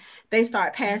when they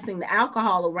start passing the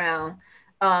alcohol around,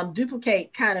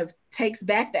 Duplicate kind of takes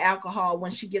back the alcohol when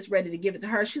she gets ready to give it to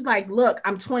her. She's like, look,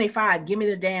 I'm 25, give me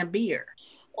the damn beer.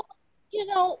 Well,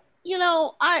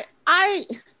 I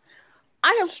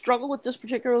have struggled with this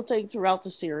particular thing throughout the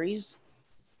series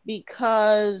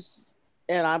because,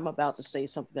 and I'm about to say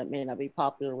something that may not be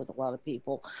popular with a lot of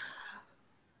people,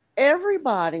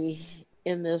 everybody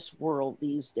in this world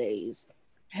these days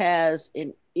has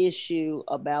an issue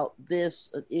about this,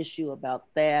 an issue about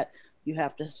that, You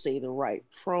have to say the right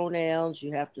pronouns.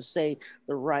 You have to say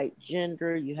the right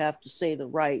gender. You have to say the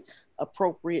right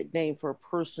appropriate name for a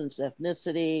person's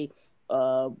ethnicity,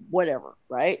 whatever,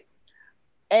 right?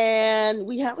 And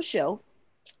we have a show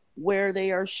where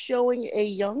they are showing a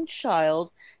young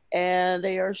child and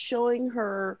they are showing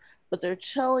her, but they're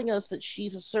telling us that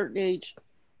she's a certain age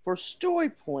for story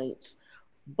points.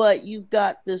 But you've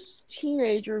got this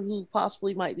teenager who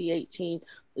possibly might be 18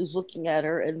 is looking at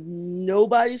her, and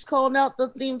nobody's calling out the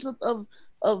themes of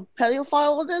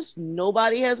pedophileness.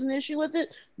 Nobody has an issue with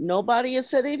it. Nobody has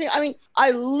said anything. I mean,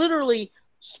 I literally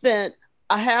spent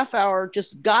a half hour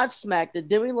just godsmacked that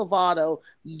Demi Lovato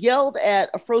yelled at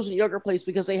a frozen yogurt place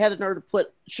because they had the nerve to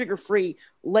put sugar-free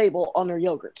label on their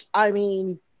yogurts. I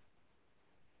mean,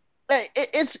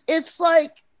 it's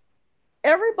like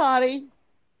everybody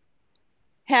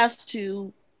has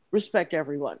to respect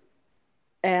everyone.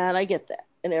 And I get that.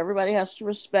 And everybody has to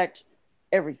respect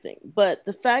everything. But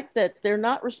the fact that they're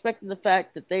not respecting the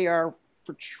fact that they are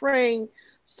portraying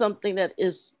something that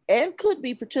is and could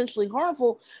be potentially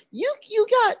harmful, you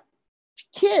got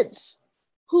kids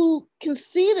who can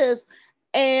see this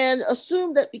and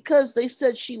assume that because they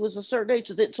said she was a certain age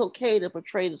that it's okay to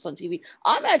portray this on TV.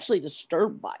 I'm actually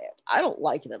disturbed by it. I don't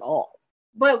like it at all.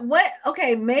 But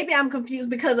okay, maybe I'm confused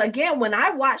because again, when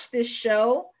I watch this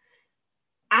show,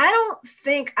 I don't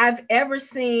think I've ever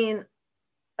seen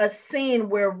a scene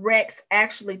where Rex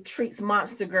actually treats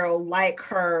Monster Girl like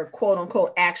her quote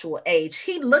unquote actual age.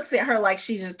 He looks at her like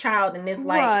she's a child and is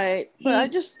like, right.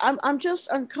 But I'm just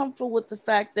uncomfortable with the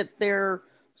fact that they're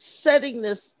setting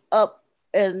this up,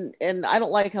 and I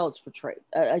don't like how it's portrayed.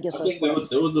 I guess I think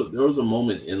there was a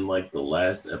moment in like the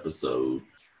last episode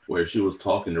where she was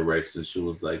talking to Rex and she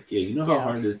was like, yeah, you know how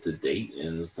hard it is to date?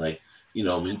 And it's like, you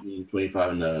know, me being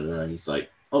 25 and he's like,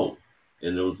 oh.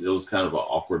 And it was kind of an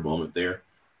awkward moment there.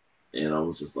 And I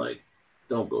was just like,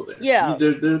 don't go there. Yeah.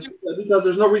 Because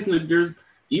there's no reason to,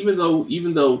 even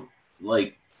though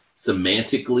like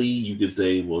semantically you could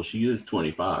say, well, she is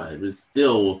 25, it's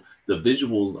still, the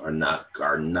visuals are not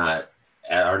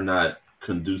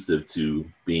conducive to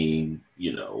being,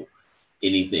 you know,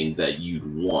 anything that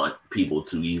you'd want people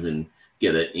to even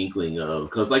get an inkling of.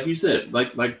 Because like you said,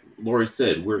 like Lori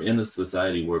said, we're in a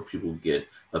society where people get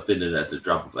offended at the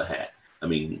drop of a hat. I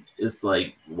mean, it's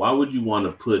like, why would you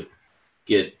want to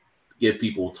get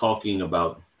people talking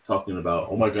about,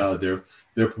 oh my God,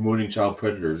 they're promoting child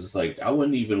predators. It's like, I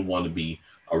wouldn't even want to be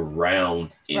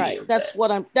around any of that's that. what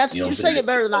I'm, that's, you're saying it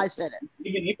better than I said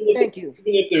it. Thank you.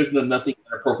 Even if there's nothing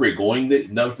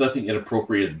inappropriate nothing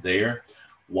inappropriate there,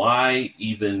 why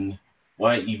even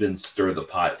stir the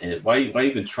pot, and why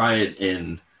even try it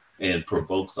and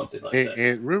provoke something like that?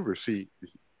 And remember,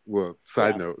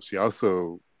 side note, she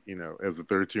also, you know, as a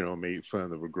 13-year-old, made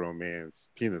fun of a grown man's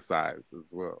penis size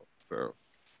as well. So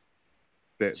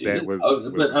that was.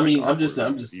 But I mean, I'm just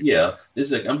yeah.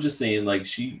 It's like, I'm just saying, like,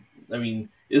 I mean,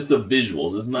 it's the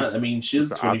visuals. It's not. I mean,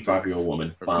 she's a 25-year-old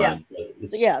woman. Fine.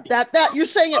 Yeah. That you're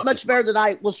saying it much better than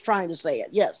I was trying to say it.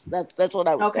 Yes, that's what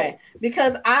I was saying.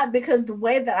 Because the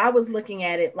way that I was looking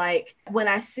at it, like when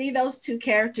I see those two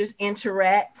characters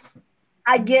interact,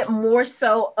 I get more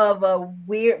so of a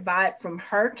weird vibe from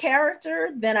her character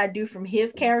than I do from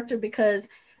his character, because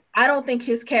I don't think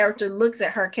his character looks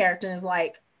at her character and is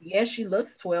like, yes, she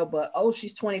looks 12, but oh,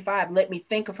 she's 25. Let me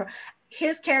think of her.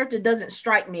 His character doesn't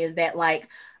strike me as that, like,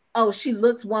 oh, she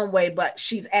looks one way, but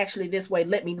she's actually this way.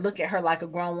 Let me look at her like a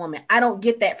grown woman. I don't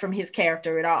get that from his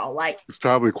character at all. Like, it's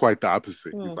probably quite the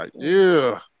opposite. He's like,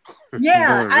 yeah.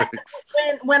 Yeah.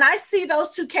 When I see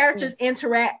those two characters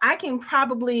interact, I can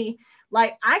probably,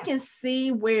 like, I can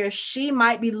see where she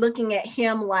might be looking at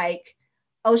him like,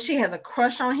 oh, she has a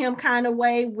crush on him kind of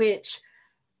way, which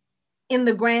in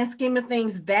the grand scheme of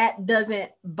things, that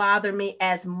doesn't bother me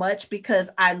as much, because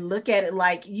I look at it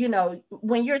like, you know,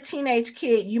 when you're a teenage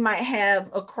kid, you might have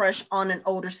a crush on an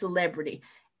older celebrity.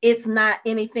 It's not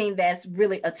anything that's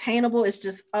really attainable. It's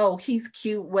just, oh, he's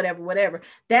cute, whatever.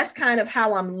 That's kind of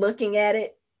how I'm looking at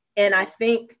it. And I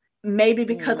think maybe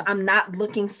because I'm not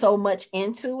looking so much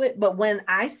into it, but when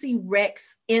I see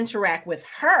Rex interact with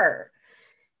her,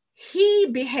 he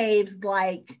behaves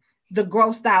like the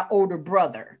grossed out older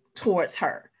brother towards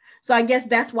her. So I guess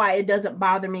that's why it doesn't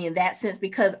bother me in that sense,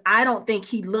 because I don't think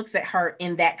he looks at her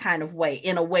in that kind of way,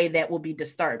 in a way that will be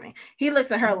disturbing. He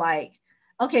looks at her like,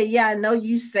 okay, yeah, I know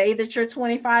you say that you're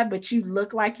 25, but you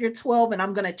look like you're 12, and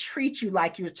I'm going to treat you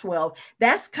like you're 12.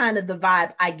 That's kind of the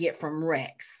vibe I get from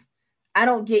Rex. I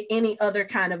don't get any other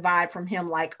kind of vibe from him,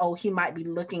 like, oh, he might be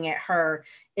looking at her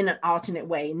in an alternate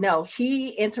way. No,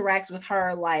 he interacts with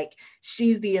her like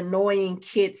she's the annoying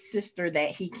kid sister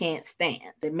that he can't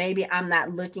stand. And maybe I'm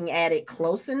not looking at it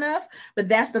close enough, but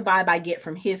that's the vibe I get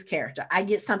from his character. I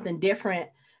get something different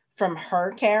from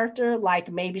her character.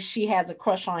 Like maybe she has a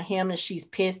crush on him and she's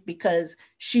pissed because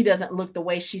she doesn't look the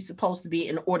way she's supposed to be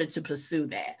in order to pursue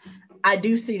that. I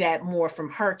do see that more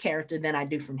from her character than I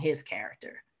do from his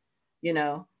character. You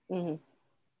know,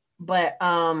 but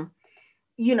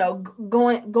you know,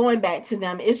 going back to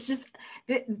them, it's just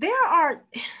there are,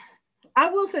 I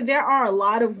will say there are a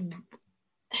lot of,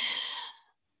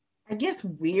 I guess,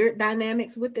 weird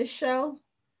dynamics with this show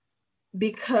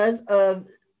because of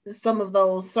some of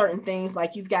those certain things.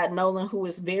 Like you've got Nolan, who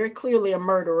is very clearly a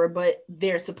murderer, but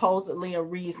there's supposedly a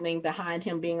reasoning behind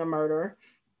him being a murderer,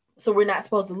 so we're not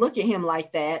supposed to look at him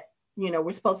like that. You know,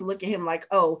 we're supposed to look at him like,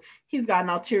 oh, he's got an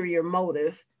ulterior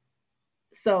motive.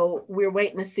 So we're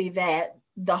waiting to see that.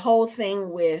 The whole thing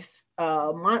with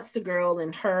Monster Girl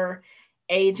and her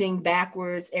aging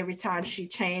backwards every time she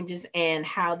changes and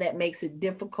how that makes it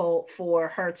difficult for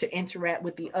her to interact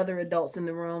with the other adults in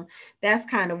the room. That's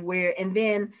kind of weird. And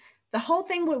then the whole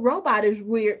thing with Robot is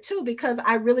weird too, because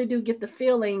I really do get the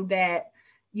feeling that,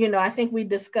 you know, I think we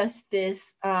discussed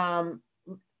this in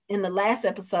the last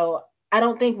episode. I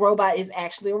don't think Robot is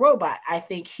actually a robot. I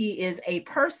think he is a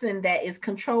person that is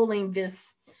controlling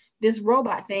this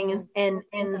robot thing. And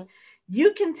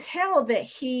you can tell that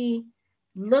he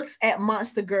looks at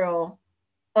Monster Girl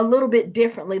a little bit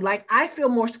differently. Like I feel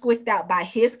more squicked out by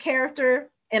his character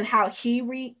and how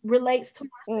he relates to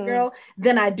Monster Girl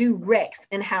than I do Rex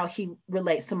and how he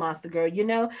relates to Monster Girl, you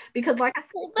know? Because like I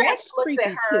said, Rex looks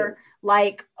at her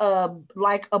like a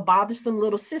bothersome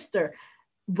little sister.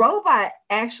 Robot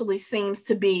actually seems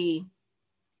to be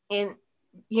into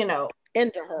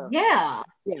her. Yeah.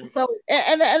 So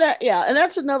and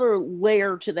that's another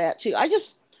layer to that too. I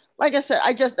just, like I said,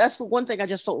 that's the one thing I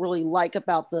just don't really like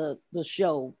about the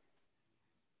show.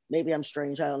 Maybe I'm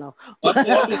strange, I don't know.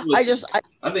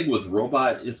 I think with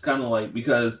Robot, it's kind of like,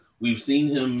 because we've seen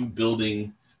him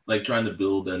trying to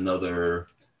build another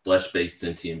flesh-based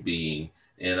sentient being,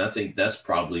 and I think that's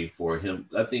probably for him.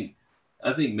 I think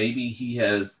maybe he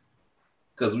has,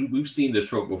 because we've seen the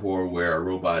trope before where a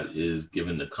robot is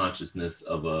given the consciousness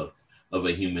of a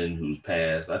human who's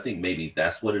passed. I think maybe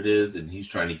that's what it is, and he's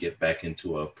trying to get back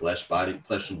into a flesh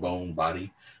and bone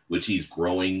body, which he's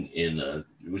growing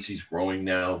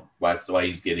now. That's why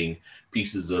he's getting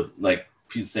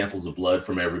samples of blood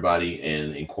from everybody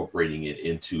and incorporating it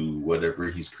into whatever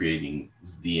he's creating,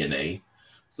 his DNA.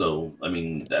 So I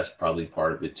mean, that's probably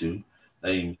part of it too.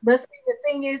 But see, the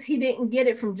thing is, he didn't get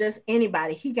it from just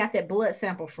anybody. He got that blood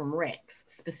sample from Rex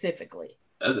specifically.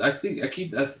 I think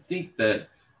that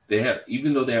they have,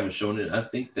 even though they haven't shown it, I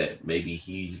think that maybe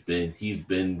he's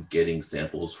been getting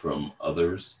samples from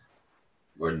others,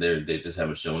 where they just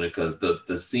haven't shown it. Because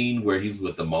the scene where he's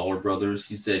with the Mahler brothers,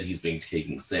 he said he's been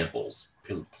taking samples,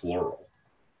 plural.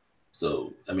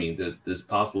 So I mean, it's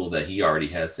possible that he already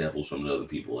has samples from other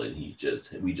people, and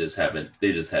they just haven't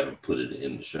put it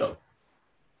in the show.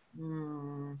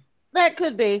 That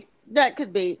could be.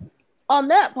 On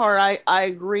that part, I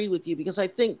agree with you, because I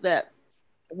think that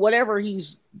whatever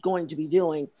he's going to be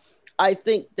doing, I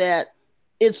think that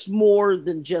it's more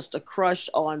than just a crush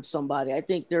on somebody. I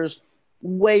think there's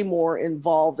way more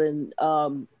involved in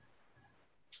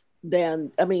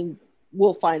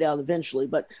we'll find out eventually,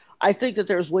 but I think that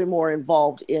there's way more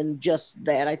involved in just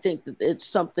that. I think that it's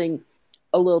something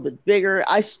a little bit bigger.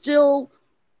 I still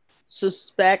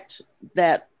suspect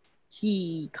that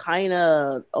he kind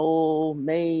of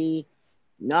may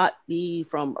not be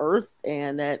from Earth,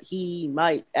 and that he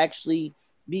might actually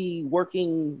be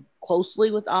working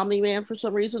closely with Omni-Man for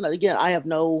some reason. Again, I have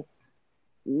no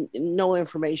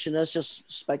information. That's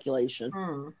just speculation.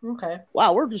 Okay.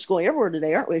 Wow, we're just going everywhere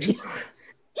today, aren't we?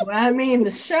 Well, I mean,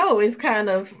 the show is kind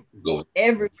of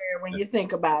everywhere when you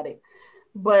think about it.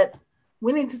 But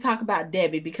we need to talk about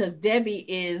Debbie, because Debbie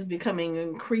is becoming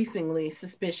increasingly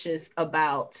suspicious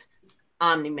about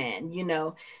Omni-Man. You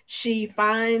know, she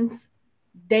finds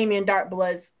Damien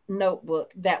Darkblood's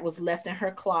notebook that was left in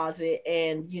her closet,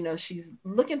 and you know, she's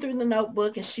looking through the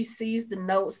notebook and she sees the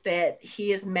notes that he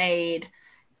has made,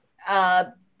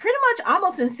 pretty much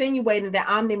almost insinuating that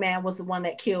Omni-Man was the one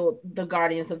that killed the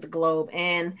Guardians of the Globe.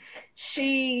 And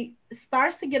she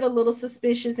starts to get a little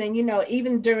suspicious. And you know,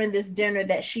 even during this dinner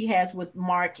that she has with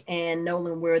Mark and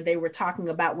Nolan, where they were talking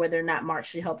about whether or not Mark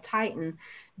should help Titan,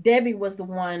 Debbie was the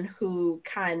one who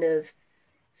kind of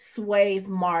sways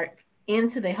Mark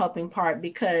into the helping part,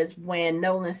 because when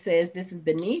Nolan says this is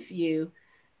beneath you,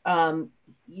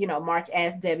 Mark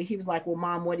asked Debbie, he was like, well,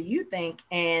 Mom, what do you think?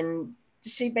 And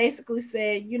she basically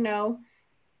said,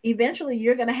 eventually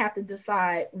you're going to have to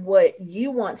decide what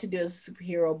you want to do as a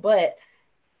superhero, but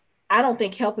I don't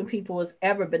think helping people is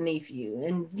ever beneath you.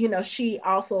 And, she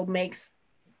also makes,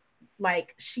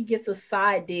 like, she gets a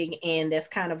side dig in that's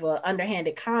kind of a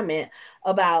underhanded comment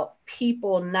about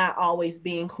people not always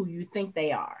being who you think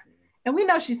they are. And we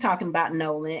know she's talking about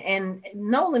Nolan, and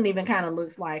Nolan even kind of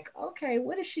looks like, okay,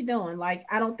 what is she doing? Like,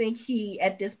 I don't think he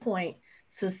at this point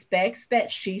suspects that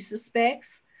she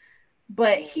suspects,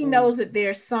 but he knows that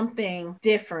there's something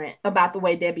different about the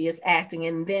way Debbie is acting.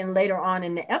 And then later on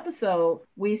in the episode,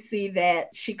 we see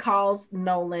that she calls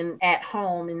Nolan at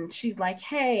home and she's like,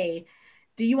 hey,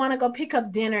 do you want to go pick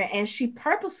up dinner? And she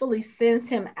purposefully sends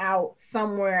him out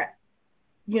somewhere,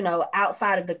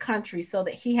 outside of the country so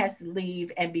that he has to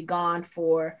leave and be gone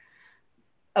for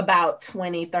about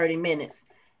 20-30 minutes.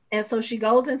 And so she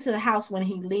goes into the house when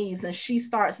he leaves and she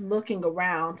starts looking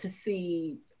around to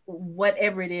see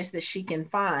whatever it is that she can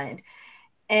find.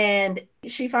 And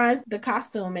she finds the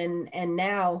costume and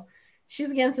now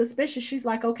she's getting suspicious. She's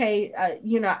like, okay,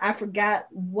 I forgot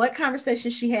what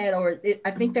conversation she had,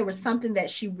 I think there was something that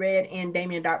she read in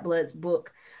Damien Darkblood's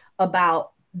book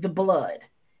about the blood.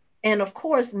 And of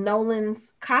course,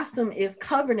 Nolan's costume is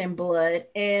covered in blood.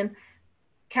 And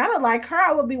kind of like her,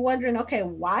 I would be wondering, okay,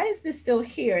 why is this still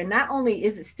here? And not only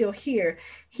is it still here,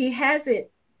 he has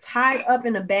it tied up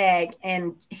in a bag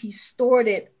and he stored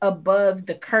it above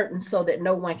the curtain so that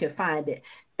no one can find it.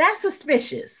 That's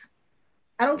suspicious.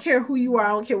 I don't care who you are. I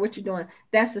don't care what you're doing.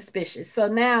 That's suspicious. So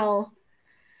now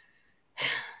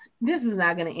this is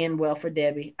not going to end well for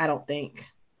Debbie, I don't think.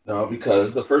 No,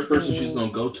 because the first person she's going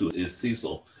to go to is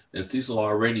Cecil. And Cecil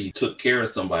already took care of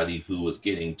somebody who was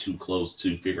getting too close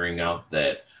to figuring out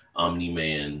that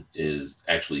Omni-Man is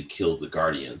actually killed the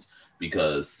Guardians,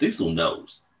 because Cecil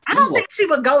knows. I don't think she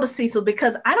would go to Cecil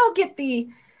because I don't get the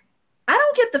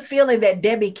feeling that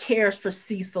Debbie cares for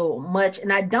Cecil much,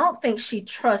 and I don't think she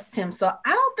trusts him. So I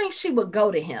don't think she would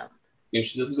go to him. If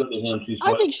she doesn't go to him,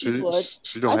 I think she would.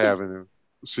 She don't have any.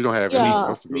 She don't have any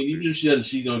else to go to. Even if she doesn't,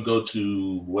 she's gonna go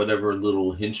to whatever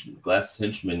little glass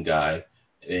henchman guy,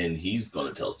 and he's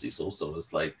gonna tell Cecil. So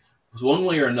it's like one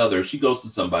way or another, if she goes to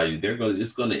somebody,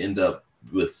 it's gonna end up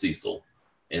with Cecil,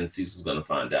 and Cecil's gonna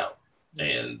find out.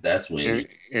 And that's when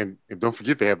and don't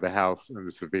forget they have the house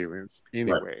under surveillance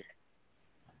anyway. Right.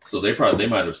 So they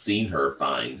might have seen her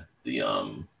find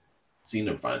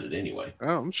it anyway.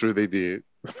 Oh, I'm sure they did.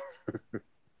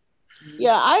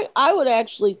 Yeah, I would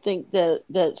actually think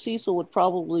that Cecil would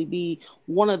probably be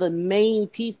one of the main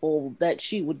people that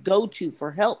she would go to for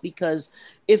help, because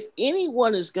if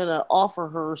anyone is going to offer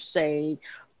her, say,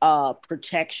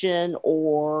 protection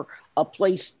or a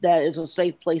place that is a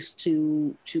safe place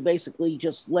to basically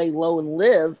just lay low and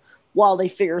live while they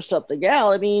figure something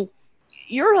out. I mean,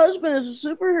 your husband is a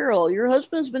superhero. Your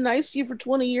husband's been nice to you for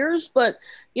 20 years, but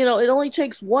it only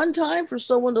takes one time for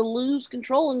someone to lose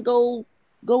control and go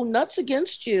nuts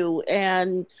against you.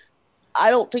 And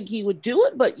I don't think he would do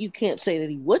it, but you can't say that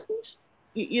he wouldn't.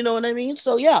 You know what I mean?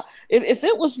 So yeah, if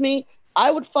it was me,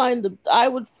 I would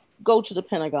go to the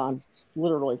Pentagon.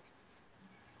 Literally.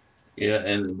 Yeah,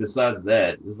 and besides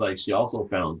that, it's like she also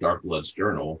found Darkblood's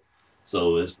journal.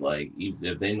 So it's like, even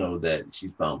if they know that she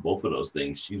found both of those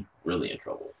things, she's really in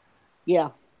trouble. Yeah.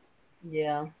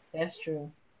 Yeah, that's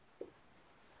true.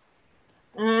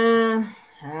 I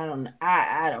don't know.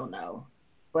 I don't know.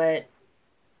 But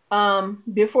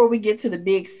before we get to the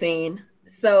big scene,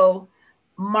 so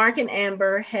Mark and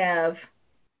Amber have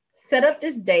set up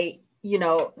this date.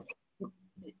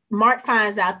 Mark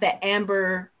finds out that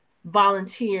Amber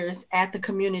volunteers at the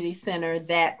community center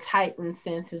that Titan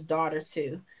sends his daughter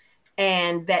to,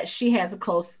 and that she has a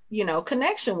close,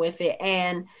 connection with it.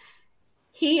 And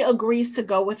he agrees to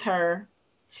go with her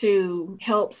to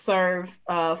help serve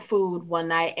food one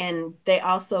night. And they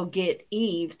also get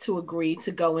Eve to agree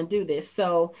to go and do this.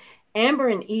 So Amber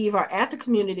and Eve are at the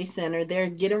community center. They're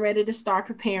getting ready to start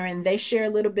preparing. They share a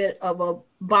little bit of a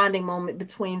bonding moment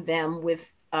between them, with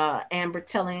Amber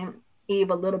telling Eve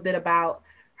a little bit about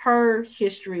her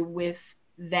history with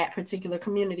that particular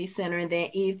community center. And then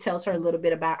Eve tells her a little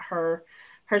bit about her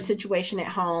situation at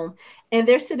home. And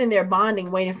they're sitting there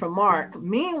bonding, waiting for Mark.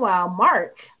 Meanwhile,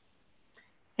 Mark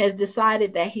has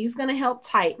decided that he's going to help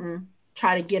Titan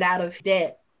try to get out of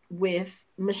debt with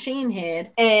Machine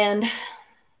Head. And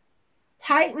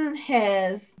Titan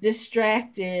has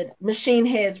distracted Machine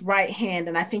Head's right hand,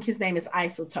 and I think his name is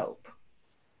Isotope.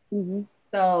 Mm-hmm.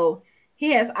 So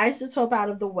he has Isotope out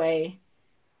of the way.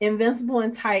 Invincible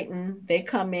and Titan, they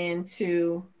come in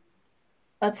to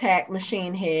attack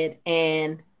Machine Head,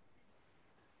 and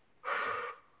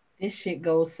this shit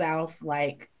goes south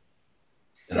like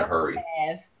in a so hurry.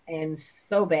 fast and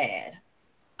so bad.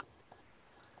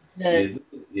 Yeah,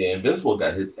 yeah, Invincible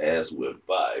got his ass whipped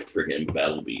by freaking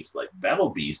Battle Beast. Like Battle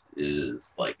Beast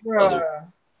is like other.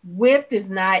 Whipped is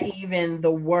not even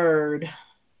the word.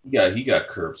 He got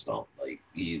curb stomped. Like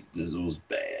it was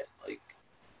bad. Like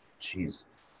Jesus.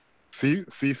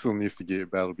 Cecil needs to get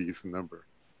Battle Beast's number.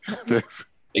 That's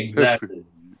Exactly.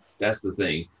 That's the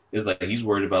thing. It's like he's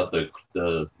worried about the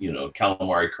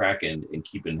calamari Kraken and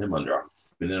keeping him under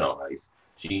keeping it on ice.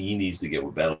 He needs to get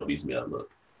with Battle Beast. Me,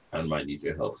 look, I might need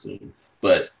your help soon.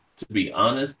 But to be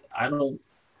honest, I don't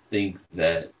think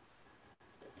Battle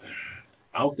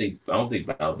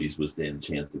Beast would stand a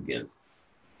chance against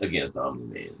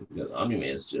Omni-Man, because Omni-Man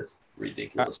is just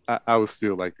ridiculous. I would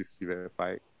still like to see that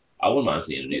fight. I wouldn't mind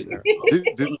seeing it either.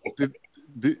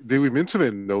 Did we mention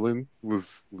that Nolan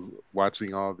was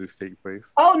watching all of this take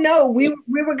place? Oh no, we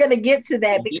were gonna get to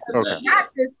that, because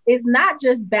it's not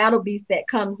just Battle Beast that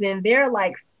comes in. There are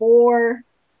like 4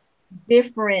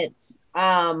 different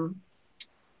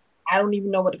I don't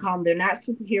even know what to call them. They're not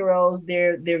superheroes,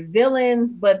 they're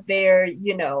villains, but they're,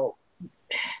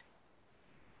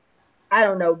 I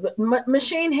don't know, but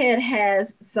Machine Head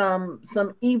has some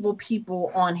evil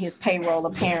people on his payroll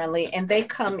apparently, and they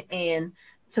come in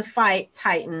to fight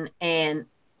Titan and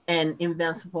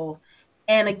Invincible.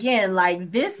 And again,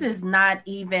 like, this is not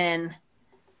even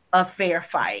a fair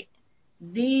fight.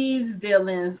 These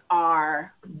villains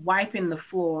are wiping the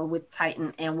floor with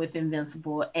Titan and with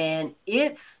Invincible, and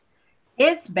it's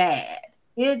bad.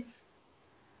 It's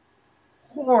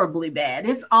horribly bad.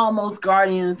 It's almost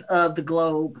Guardians of the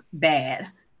Globe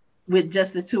bad with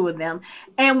just the 2 of them.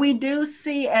 And we do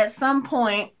see at some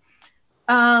point,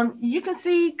 you can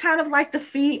see kind of like the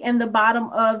feet and the bottom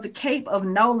of the cape of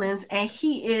Nolan's, and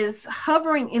he is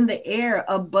hovering in the air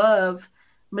above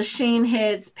Machine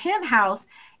Head's penthouse,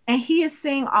 and he is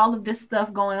seeing all of this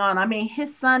stuff going on. I mean,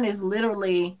 his son is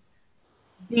literally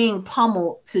being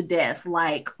pummeled to death.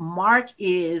 Like, Mark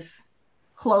is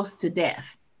close to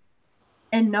death,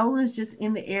 and Nolan's just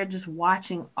in the air just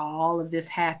watching all of this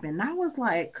happen. And I was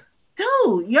like,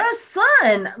 dude, your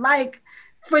son, like,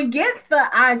 forget the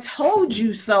I told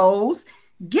you so's.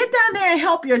 Get down there and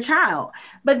help your child.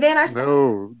 But then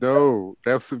No,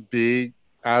 that's a big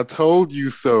I told you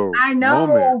so. I know,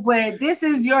 moment. But this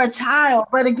is your child.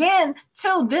 But again,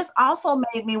 too, this also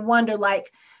made me wonder,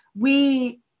 like,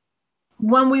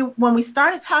 when we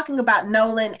started talking about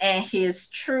Nolan and his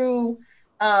true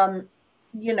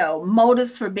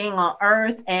motives for being on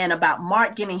Earth, and about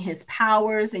Mark getting his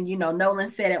powers, and Nolan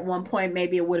said at one point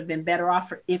maybe it would have been better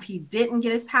off if he didn't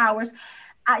get his powers.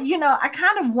 I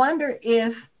kind of wonder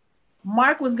if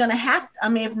Mark was gonna have,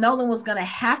 if Nolan was gonna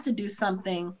have to do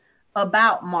something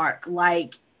about Mark,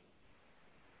 like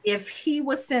if he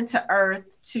was sent to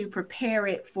Earth to prepare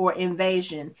it for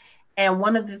invasion, and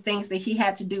one of the things that he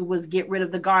had to do was get rid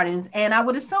of the Guardians. And I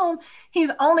would assume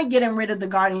he's only getting rid of the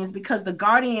Guardians because the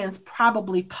Guardians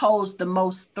probably posed the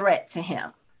most threat to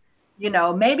him.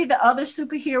 Maybe the other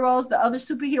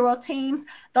superhero teams,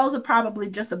 those are probably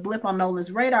just a blip on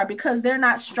Nolan's radar because they're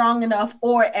not strong enough,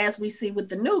 or as we see with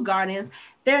the new Guardians,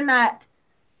 they're not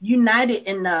united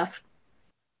enough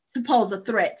to pose a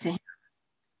threat to him.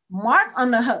 Mark,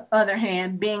 on the other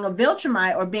hand, being a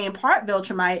Viltrumite or being part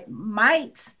Viltrumite,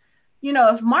 might,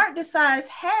 if Mark decides,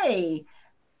 hey,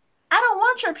 I don't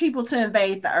want your people to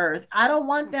invade the Earth, I don't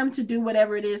want them to do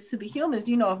whatever it is to the humans.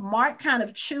 If Mark kind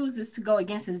of chooses to go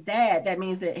against his dad, that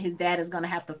means that his dad is going to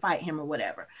have to fight him or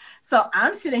whatever. So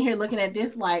I'm sitting here looking at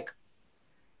this like,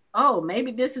 oh,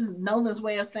 maybe this is Nolan's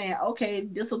way of saying, okay,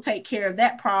 this will take care of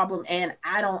that problem, and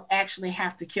I don't actually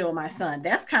have to kill my son.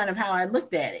 That's kind of how I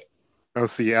looked at it. Oh,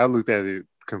 see, I looked at it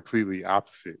completely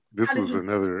opposite. This was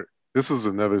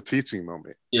another teaching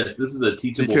moment. Yes, this is a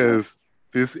teachable because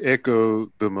this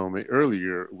echoed the moment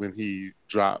earlier when he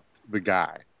dropped the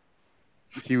guy.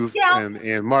 He was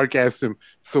and Mark asked him,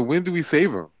 so when do we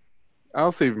save him?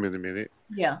 I'll save him in a minute.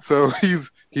 Yeah. So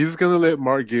he's gonna let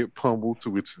Mark get pummeled to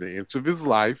which the inch of his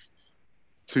life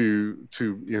to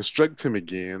instruct him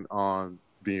again on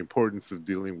the importance of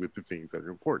dealing with the things that are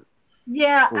important.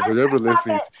 Yeah, or whatever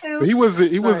lessons. But he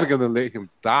wasn't gonna let him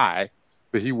die,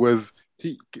 but because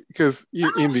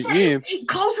in the end,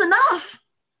 close enough.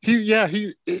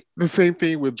 The same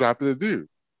thing with dropping the dude.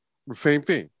 The same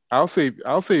thing. I'll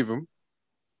save him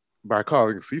by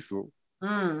calling Cecil.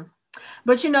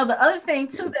 But the other thing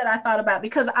too that I thought about,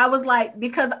 because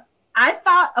I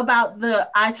thought about the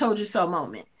I told you so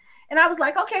moment. And I was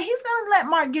like, okay, he's gonna let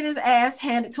Mark get his ass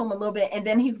handed to him a little bit, and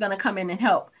then he's gonna come in and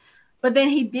help. But then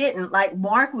he didn't. Like,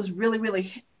 Mark was really,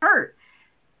 really hurt.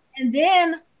 And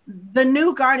then the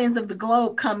new Guardians of the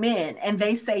Globe come in and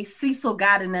they say Cecil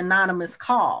got an anonymous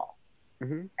call.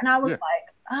 Mm-hmm. And I was Yeah. like,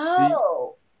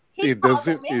 oh, he It called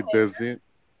them doesn't. in It there.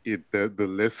 doesn't. The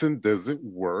lesson doesn't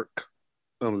work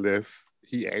unless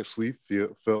he actually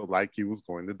felt like he was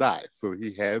going to die. So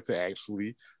he had to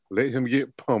actually let him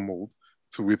get pummeled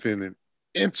to within an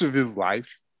inch of his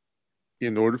life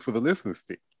in order for the lesson to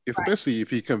stick. Especially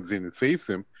if he comes in and saves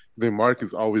him, then Mark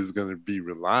is always going to be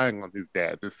relying on his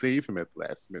dad to save him at the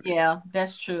last minute. Yeah,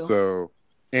 that's true. So,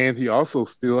 and he also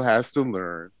still has to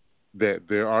learn that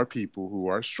there are people who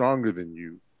are stronger than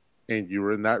you and you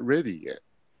are not ready yet.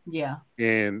 Yeah.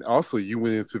 And also, you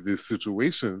went into this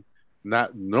situation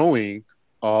not knowing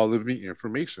all of the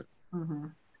information. Mm-hmm.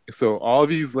 So all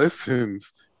these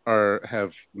lessons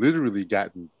have literally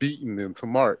gotten beaten into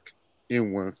Mark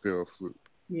in one fell swoop.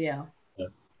 Yeah. Yeah.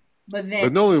 But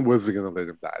Nolan wasn't going to let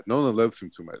him die. Nolan loves him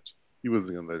too much. He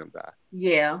wasn't going to let him die.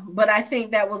 Yeah, but I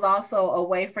think that was also a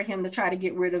way for him to try to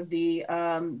get rid of the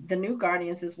new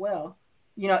Guardians as well.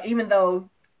 You know, even though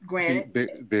granted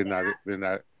they're not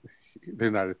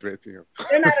a threat to him.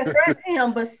 They're not a threat to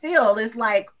him, but still, it's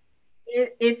like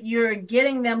if you're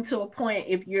getting them to a point,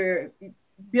 if you're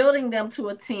building them to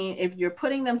a team, if you're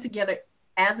putting them together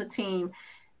as a team,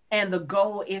 and the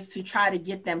goal is to try to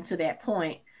get them to that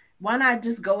point, why not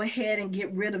just go ahead and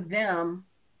get rid of them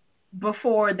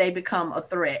before they become a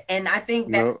threat? And I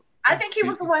think he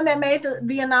was the one that made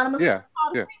the anonymous. Yeah.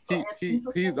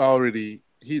 He'd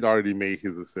already made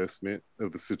his assessment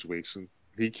of the situation.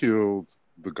 He killed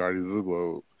the Guardians of the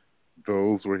Globe.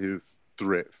 Those were his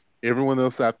threats. Everyone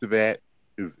else after that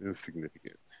is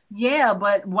insignificant. Yeah,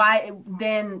 but why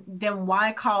then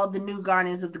why call the new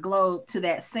Guardians of the Globe to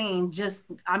that scene?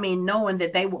 Knowing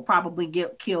that they will probably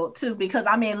get killed too. Because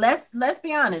let's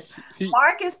be honest,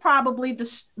 Mark is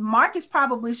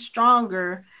probably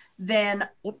stronger than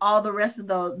all the rest of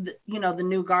the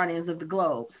new Guardians of the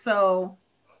Globe. So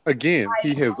again,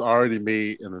 he has already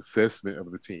made an assessment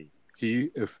of the team. He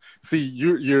is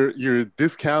you're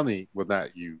discounting, well,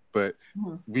 not you, but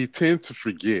we tend to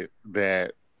forget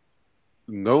that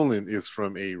Nolan is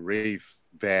from a race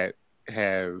that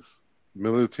has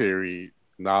military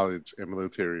knowledge and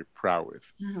military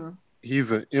prowess. Mm-hmm.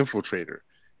 He's an infiltrator.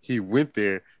 He went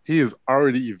there. He has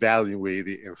already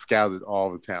evaluated and scouted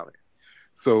all the talent.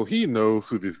 So he knows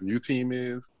who this new team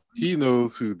is. He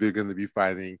knows who they're going to be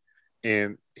fighting.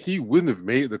 And he wouldn't have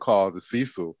made the call to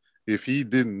Cecil if he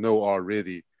didn't know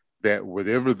already that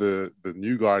whatever the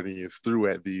new Guardians threw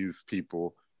at these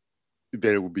people,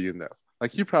 that it would be enough.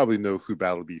 Like, he probably knows who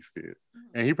Battle Beast is.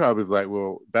 And he probably is like,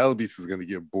 well, Battle Beast is going to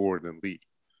get bored and leave.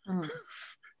 Mm-hmm.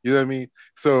 You know what I mean?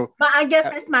 So, but I guess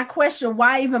that's my question.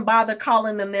 Why even bother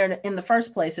calling them there in the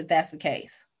first place if that's the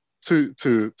case? To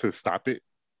stop it.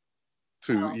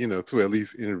 To at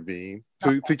least intervene.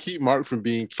 To keep Mark from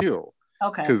being killed.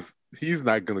 Okay. Because he's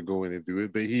not going to go in and do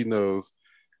it, but he knows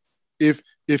if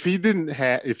he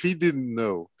didn't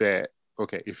know that,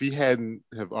 okay, if he hadn't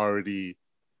have already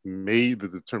made the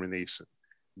determination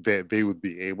that they would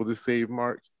be able to save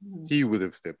Mark, he would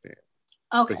have stepped in.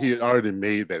 Okay. But he had already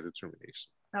made that determination.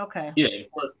 Okay. Yeah.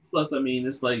 Plus, I mean,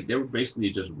 it's like they were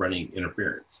basically just running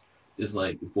interference. It's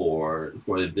like for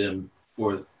them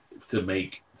to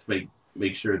make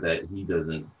sure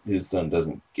that his son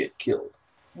doesn't get killed.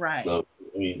 Right. So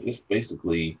I mean, it's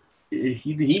basically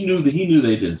he knew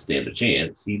they didn't stand a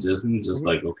chance. He was just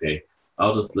like, okay,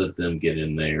 I'll just let them get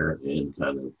in there and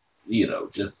kind of,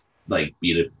 just like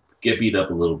get beat up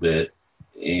a little bit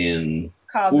and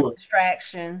cause a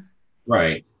distraction.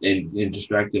 Right. And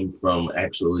distract him from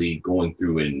actually going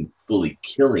through and fully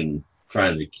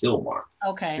trying to kill Mark.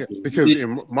 Okay. Yeah, because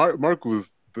Mark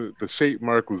was the shape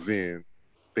Mark was in,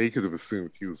 they could have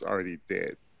assumed he was already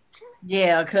dead.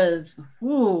 Yeah, because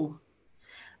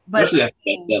but especially after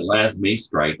that last Mace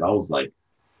strike, I was like,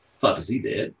 fuck, is he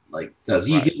dead? Like, because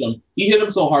he hit him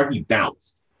so hard he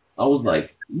bounced. I was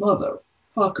like,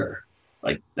 motherfucker.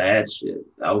 Like that shit.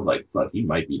 I was like, fuck, he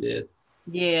might be dead.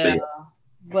 Yeah.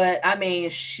 But I mean,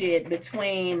 shit,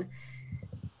 between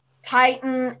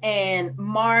Titan and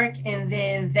Mark, and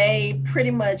then they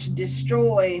pretty much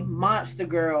destroy Monster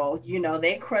Girl.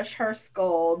 They crush her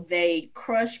skull. They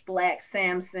crush Black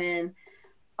Samson.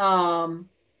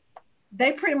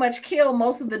 They pretty much kill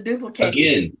most of the duplicates.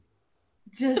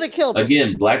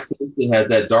 Again, Black Samson had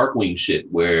that Darkwing shit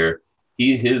where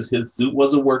his suit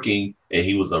wasn't working and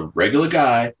he was a regular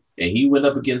guy and he went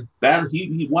up against battle.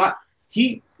 He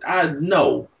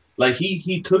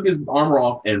took his armor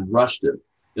off and rushed him.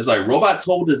 It's like Robot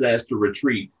told his ass to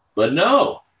retreat, but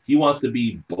no, he wants to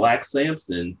be Black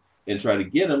Samson and try to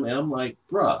get him. And I'm like,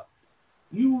 bruh,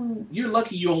 you're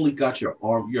lucky you only got your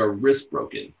wrist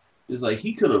broken. It's like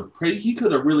he could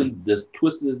have really just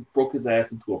broke his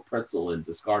ass into a pretzel and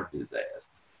discarded his ass.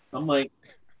 I'm like,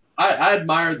 I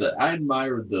admire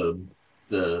the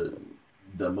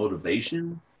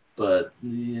motivation, but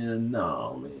yeah,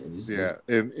 no, man. Yeah,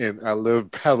 and I love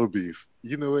Battle Beast.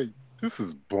 You know what? This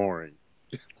is boring.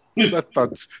 I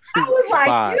thought I was like,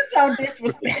 bye. you're so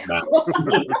disrespectful.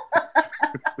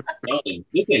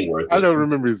 This ain't worth it. I don't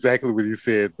remember exactly what he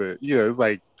said, but it's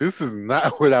like this is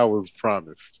not what I was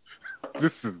promised.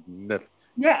 This is nothing.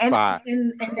 Yeah,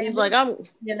 and he's like, I'm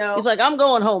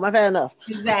going home. I've had enough.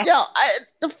 Exactly.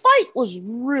 The fight was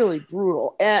really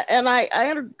brutal, and I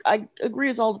agree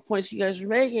with all the points you guys are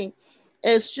making.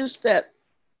 It's just that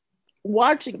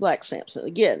watching Black Samson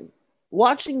again,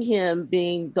 watching him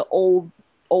being the old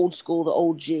school, the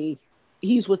OG,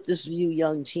 he's with this new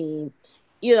young team.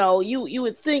 You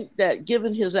would think that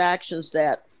given his actions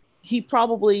that he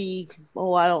probably,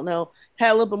 I don't know,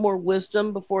 had a little bit more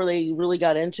wisdom before they really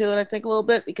got into it, I think a little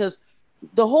bit, because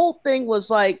the whole thing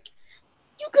was like,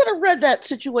 you could have read that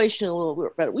situation a little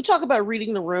bit better. We talk about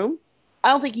reading the room. I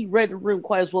don't think he read the room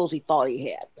quite as well as he thought he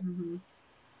had.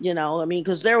 Mm-hmm.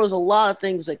 Because there was a lot of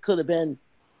things that could have been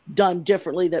done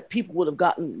differently that people would have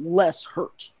gotten less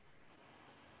hurt.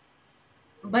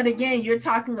 But again, you're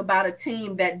talking about a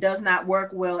team that does not work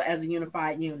well as a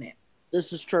unified unit.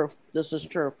 This is true. So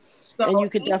and you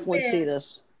could definitely see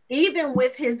this. Even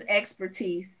with his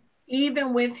expertise,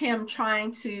 even with him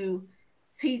trying to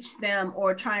teach them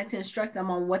or trying to instruct them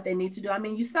on what they need to do. I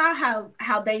mean, you saw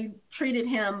how they treated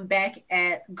him back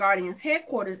at Guardians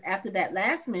headquarters after that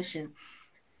last mission.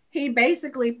 He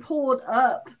basically pulled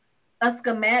up a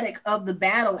schematic of the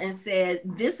battle and said,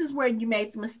 this is where you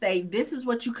made the mistake. This is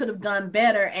what you could have done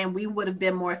better. And we would have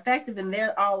been more effective. And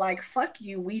they're all like, fuck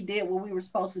you. We did what we were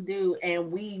supposed to do.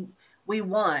 And we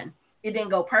won. It didn't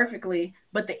go perfectly,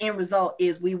 but the end result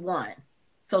is we won.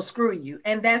 So screw you.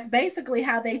 And that's basically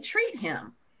how they treat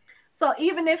him. So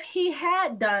even if he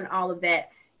had done all of that,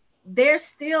 they're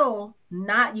still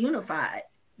not unified.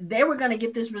 They were going to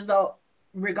get this result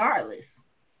regardless,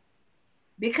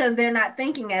 because they're not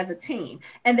thinking as a team.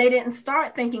 And they didn't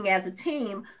start thinking as a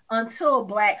team until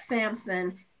Black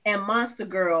Samson and Monster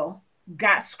Girl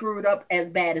got screwed up as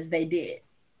bad as they did.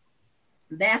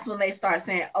 That's when they start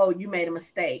saying, oh, you made a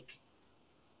mistake.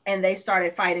 And they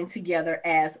started fighting together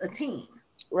as a team.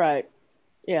 Right.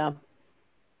 Yeah.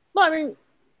 Well, I mean,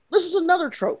 this is another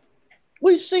trope.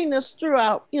 We've seen this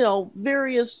throughout,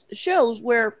 various shows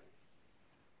where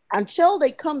until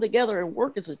they come together and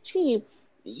work as a team,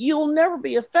 you'll never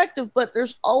be effective, but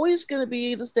there's always going to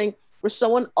be the thing where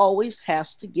someone always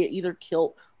has to get either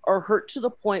killed or hurt to the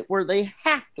point where they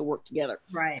have to work together.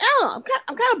 Right. I don't know.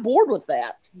 I'm kind of bored with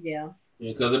that. Yeah.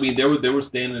 Because I mean, they were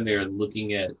standing there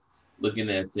looking at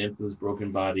Samson's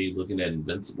broken body, looking at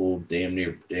Invincible damn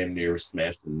near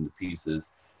smashed into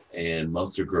pieces, and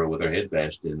Monster Girl with her head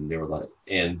bashed in. And they were like,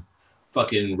 and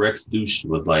fucking Rex Douche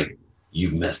was like,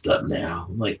 "You've messed up now."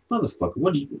 I'm like, motherfucker,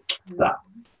 what do you stop?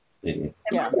 Yeah. And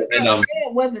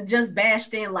it wasn't just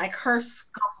bashed in, like her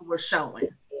skull was showing.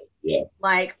 Yeah.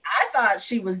 Like I thought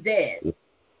she was dead.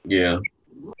 Yeah.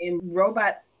 And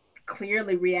Robot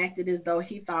clearly reacted as though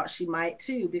he thought she might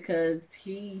too, because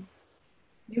he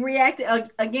reacted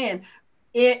again.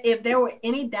 If there were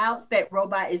any doubts that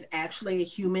Robot is actually a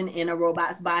human in a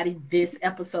robot's body, this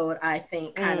episode, I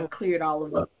think, kind of cleared all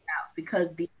of those doubts,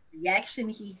 because the reaction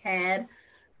he had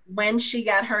when she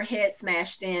got her head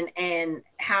smashed in and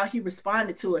how he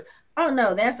responded to it. Oh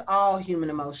no, that's all human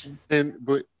emotion.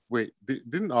 But wait,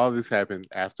 didn't all this happen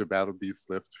after Battle Beast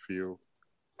left the field?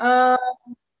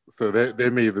 So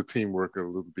that made the teamwork a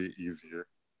little bit easier.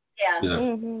 Yeah.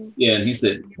 Mm-hmm. Yeah, and he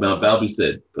said, Battle Beast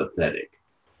said, pathetic.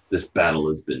 This battle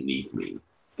is beneath me.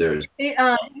 There's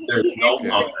no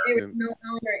honor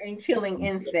in killing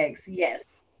insects. Yes.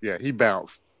 Yeah, he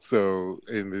bounced. So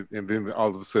and then all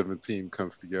of a sudden the team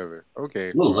comes together. Okay.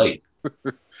 A little late.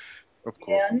 Of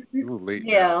course. Yeah. A little late.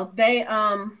 Yeah. Now. They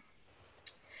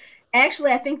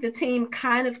actually I think the team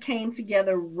kind of came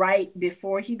together right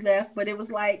before he left, but it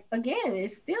was like, again,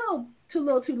 it's still too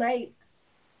little too late.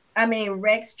 I mean,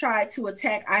 Rex tried to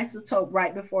attack Isotope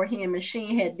right before he and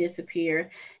Machine Head disappeared.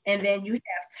 And then you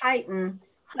have Titan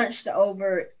hunched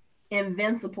over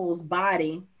Invincible's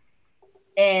body.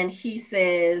 And he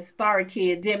says, sorry,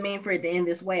 kid, didn't mean for it to end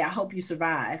this way. I hope you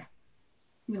survive.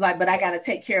 He was like, but I got to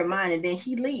take care of mine. And then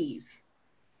he leaves.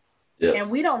 Yes.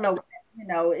 And we don't know,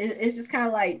 it's just kind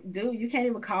of like, dude, you can't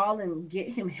even call and get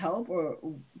him help or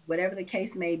whatever the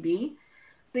case may be.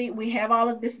 See, we have all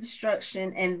of this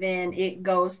destruction, and then it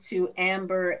goes to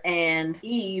Amber and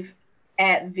Eve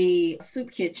at the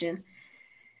soup kitchen.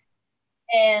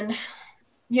 And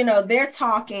they're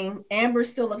talking. Amber's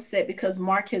still upset because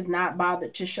Mark has not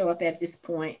bothered to show up at this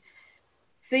point.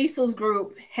 Cecil's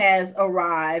group has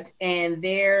arrived and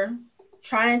they're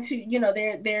trying to,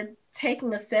 they're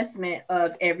taking assessment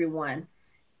of everyone.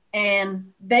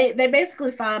 And they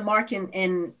basically find Mark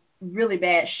in really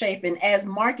bad shape. And as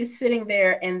Mark is sitting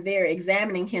there and they're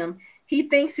examining him, he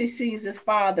thinks he sees his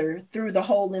father through the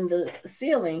hole in the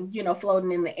ceiling,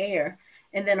 floating in the air.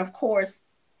 And then, of course,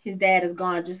 his dad is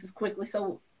gone just as quickly.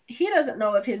 So he doesn't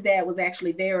know if his dad was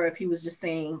actually there or if he was just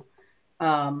seeing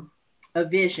a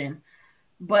vision.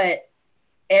 But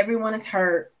everyone is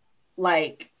hurt.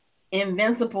 Like,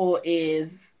 Invincible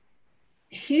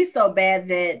he's so bad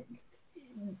that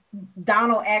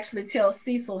Donald actually tells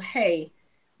Cecil, hey,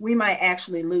 we might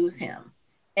actually lose him.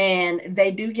 And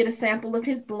they do get a sample of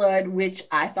his blood, which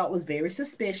I thought was very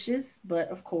suspicious, but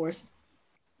of course,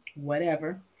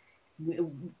 whatever.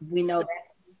 We know that.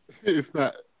 It's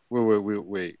not.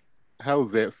 Wait. How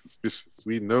is that suspicious?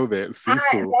 We know that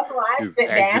Cecil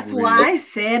That's why I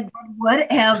said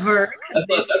whatever.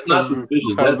 That's not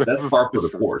suspicious. That's par for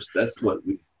the course. That's what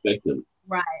we expect him.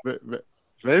 Right. That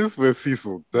is what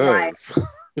Cecil does.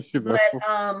 Right.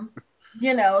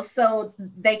 But so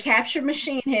they capture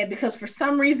Machine Head because for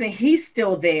some reason he's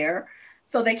still there.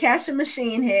 So they capture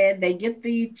Machine Head, they get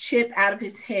the chip out of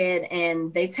his head,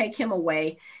 and they take him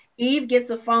away. Eve gets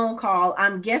a phone call,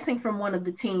 I'm guessing from one of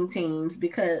the teams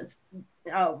because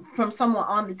from someone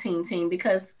on the team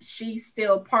because she's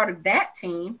still part of that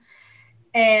team.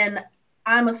 And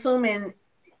I'm assuming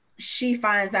she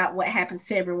finds out what happens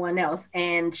to everyone else.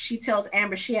 And she tells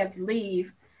Amber she has to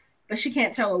leave, but she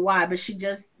can't tell her why. But she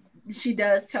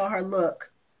does tell her,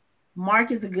 look,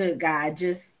 Mark is a good guy.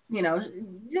 Just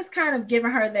kind of giving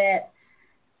her that,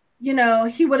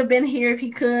 he would have been here if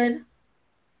he could.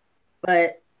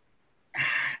 But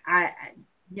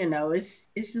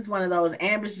it's just one of those.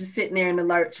 Amber's just sitting there in the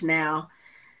lurch now.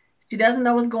 She doesn't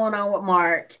know what's going on with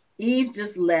Mark. Eve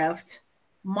just left.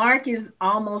 Mark is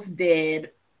almost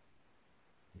dead.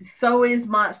 So is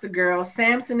Monster Girl.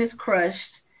 Samson is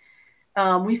crushed.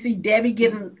 We see Debbie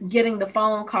getting the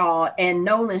phone call, and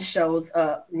Nolan shows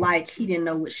up like he didn't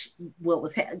know what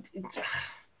was happening. You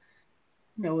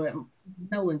know what?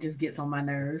 Nolan just gets on my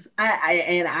nerves.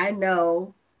 I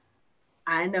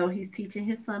know he's teaching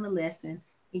his son a lesson.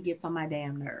 He gets on my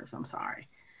damn nerves. I'm sorry.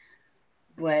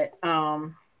 But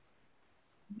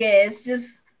it's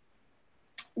just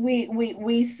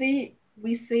we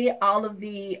see all of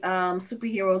the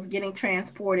superheroes getting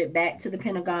transported back to the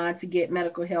Pentagon to get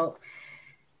medical help.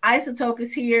 Isotope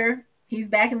is here. He's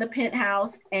back in the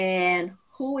penthouse, and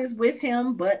who is with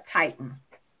him but Titan,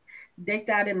 decked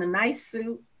out in a nice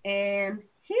suit, and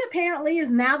he apparently is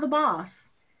now the boss.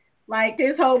 Like,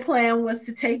 his whole plan was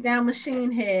to take down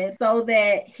Machine Head so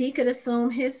that he could assume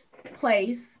his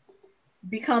place,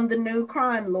 become the new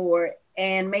crime lord,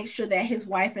 and make sure that his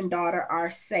wife and daughter are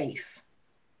safe.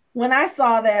 When I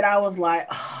saw that, I was like,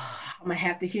 oh, I'm going to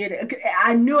have to hear that.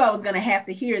 I knew I was going to have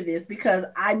to hear this because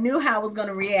I knew how I was going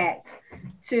to react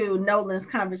to Nolan's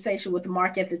conversation with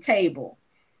Mark at the table.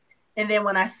 And then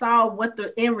when I saw what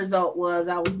the end result was,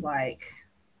 I was like,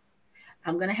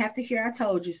 I'm going to have to hear I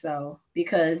told you so,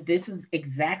 because this is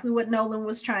exactly what Nolan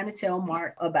was trying to tell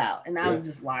Mark about. And I was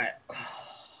just like, oh.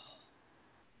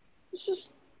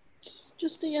 It's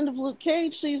just the end of Luke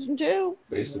Cage season 2.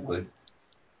 Basically.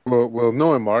 Well,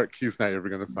 knowing Mark, he's not ever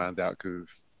going to find out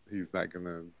because he's not going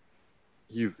to,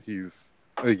 he's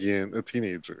again, a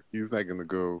teenager. He's not going to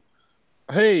go,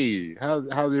 hey, how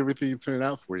did everything turn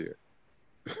out for you?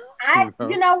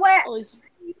 You know what? Well, he's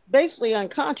basically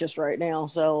unconscious right now,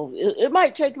 so it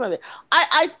might take him a bit.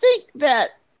 I think that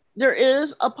there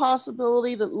is a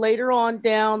possibility that later on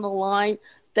down the line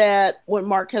that when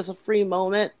Mark has a free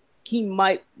moment, he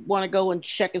might want to go and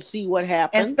check and see what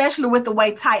happened. Especially with the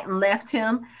way Titan left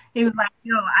him. He was like,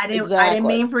 I didn't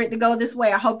mean for it to go this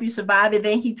way. I hope you survive it.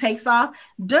 Then he takes off.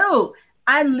 Dude,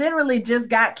 I literally just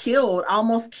got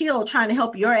almost killed trying to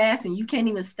help your ass, and you can't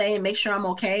even stay and make sure I'm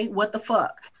okay. What the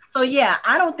fuck? So yeah,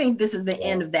 I don't think this is the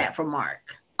end of that for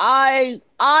Mark. I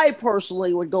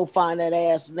personally would go find that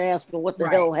ass and ask him what the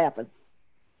hell happened.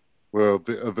 Well,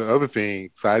 the other thing,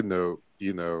 side note,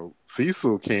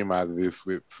 Cecil came out of this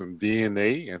with some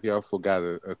DNA, and he also got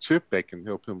a chip that can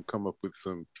help him come up with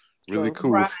some really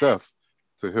cool stuff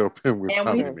to help him with.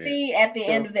 And we see at the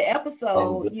end of the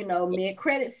episode,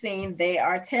 mid-credit scene, they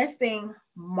are testing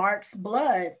Mark's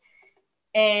blood,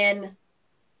 and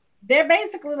they're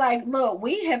basically like, look,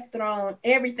 we have thrown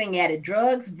everything at it.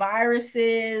 Drugs,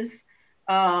 viruses,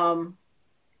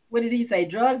 what did he say?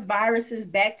 Drugs, viruses,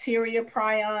 bacteria,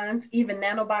 prions, even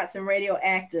nanobots and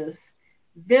radioactives.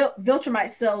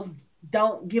 Viltrumite cells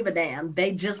don't give a damn.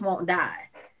 They just won't die.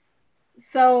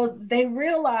 So they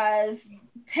realize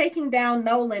taking down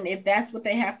Nolan, if that's what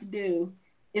they have to do,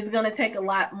 is going to take a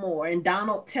lot more. And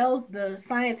Donald tells the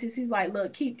scientists, he's like,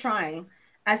 look, keep trying.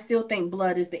 I still think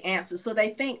blood is the answer. So they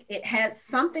think it has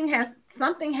something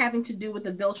having to do with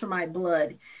the Viltrumite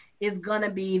blood is going to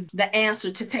be the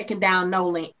answer to taking down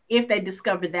Nolan if they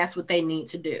discover that's what they need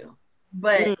to do.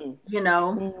 But, you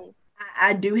know,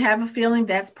 I do have a feeling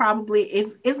that's probably,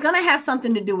 it's going to have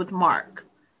something to do with Mark.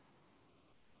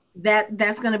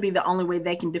 That's going to be the only way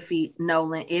they can defeat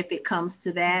Nolan if it comes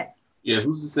to that. Yeah,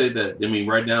 who's to say that? I mean,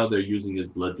 right now they're using his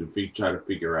blood to try to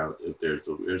figure out if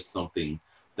there's something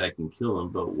that can kill him.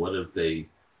 But what if they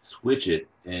switch it,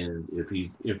 and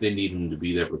if they need him to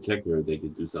be their protector, they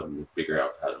could do something to figure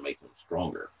out how to make him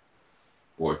stronger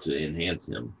or to enhance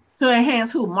him. To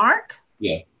enhance who? Mark?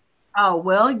 Yeah. Oh,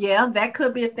 well, yeah, that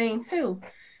could be a thing too.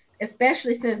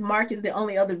 Especially since Mark is the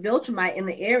only other Viltrumite in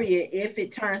the area. If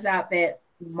it turns out that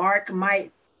Mark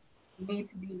might need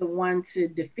to be the one to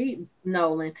defeat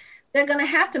Nolan, they're going to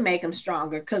have to make him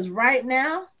stronger. Because right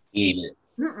now,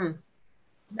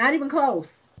 not even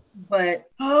close. But,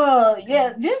 oh,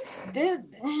 yeah, this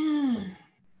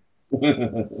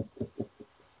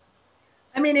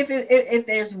I mean, if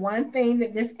there's one thing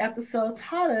that this episode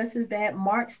taught us is that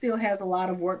Mark still has a lot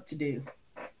of work to do.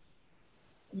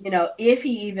 You know, if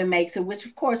he even makes it, which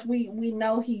of course we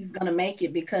know he's gonna make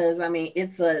it, because I mean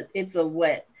it's a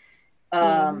what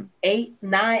 8-9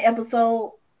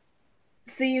 episode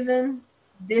season.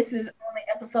 This is only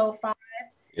episode 5.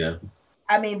 Yeah.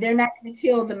 I mean, they're not going to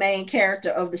kill the main character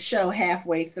of the show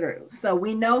halfway through. So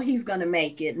we know he's going to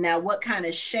make it. Now, what kind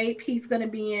of shape he's going to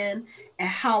be in and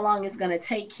how long it's going to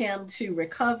take him to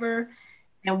recover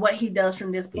and what he does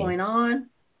from this point on,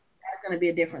 that's going to be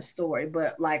a different story.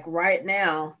 But like right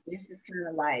now, this is kind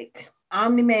of like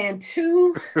Omni-Man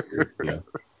 2,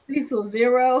 Cecil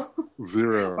 0,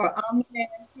 or Omni-Man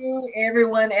 2,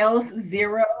 everyone else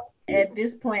 0. At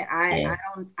this point, I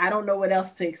don't know what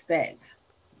else to expect.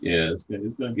 Yeah, it's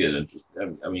gonna get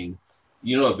interesting. I mean,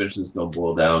 you know, eventually it's gonna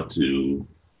boil down to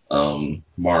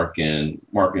Mark and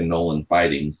Nolan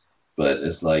fighting, but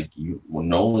it's like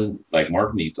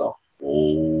Mark needs a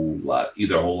whole lot,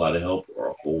 either a whole lot of help or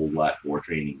a whole lot more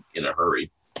training in a hurry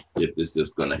if this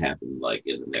is gonna happen like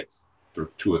in the next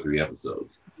 2 or 3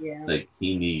 episodes. Yeah, like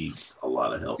he needs a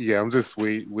lot of help. Yeah, I'm just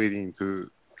waiting to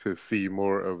see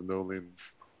more of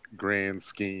Nolan's grand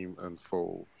scheme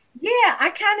unfold. Yeah,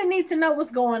 I kind of need to know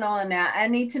what's going on now. I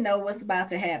need to know what's about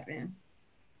to happen.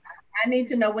 I need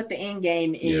to know what the end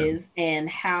game is and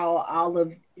how all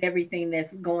of everything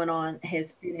that's going on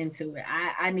has fit into it.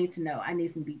 I need to know. I need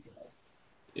some details.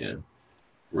 Yeah.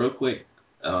 Real quick.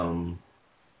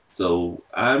 So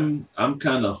I'm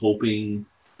kind of hoping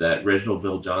that Reginald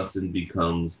VelJohnson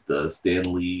becomes the Stan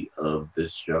Lee of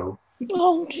this show.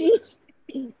 Oh, jeez.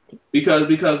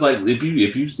 Because like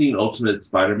if you've seen Ultimate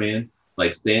Spider-Man,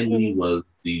 like Stan Lee was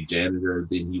the janitor,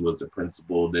 then he was the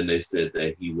principal, then they said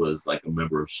that he was like a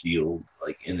member of S.H.I.E.L.D.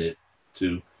 like in it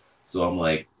too. So I'm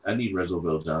like, I need Reginald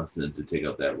VelJohnson to take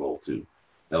up that role too.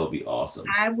 That would be awesome.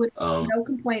 I would no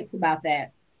complaints about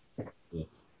that.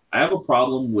 I have a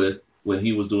problem with when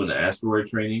he was doing the asteroid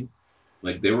training.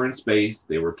 Like they were in space,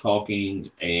 they were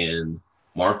talking, and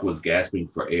Mark was gasping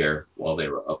for air while they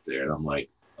were up there, and I'm like,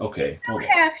 okay, he's still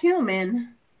half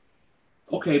human.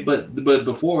 Okay, but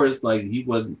before it's like he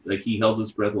wasn't, like he held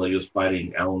his breath while he was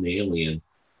fighting Alan the alien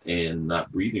and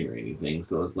not breathing or anything.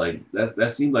 So it's like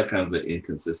that seemed like kind of an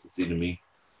inconsistency to me.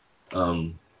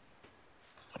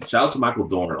 Shout out to Michael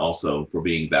Dorn also for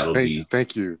being Battle B.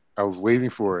 Thank you. I was waiting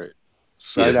for it.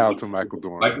 Shout out to Michael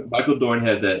Dorn. Michael Dorn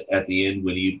had that at the end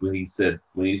when he said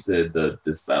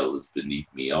this battle is beneath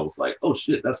me. I was like, oh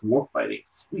shit, that's war fighting.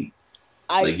 Sweet.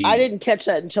 I didn't catch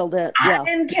that until then. Yeah. I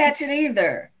didn't catch it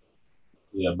either.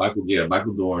 Yeah,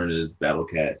 Michael Dorn is Battle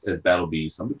B.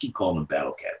 So I'm gonna keep calling him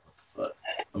Battle Cat. But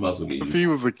I'm also getting he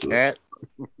was a cat.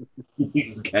 He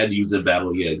was a cat using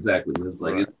Battle. Yeah, exactly. It's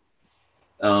like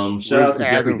shout out to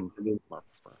Adam.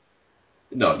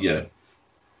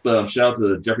 Shout out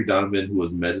to Jeffrey Donovan, who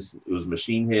was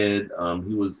Machine Head.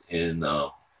 He was in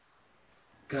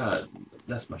God,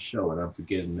 that's my show, and I'm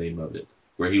forgetting the name of it.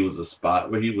 Where he was a spy,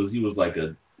 where he was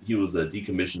a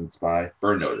decommissioned spy.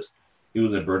 Burn Notice. He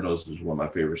was in Burn Notice, which is one of my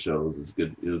favorite shows. It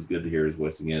was good to hear his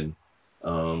voice again.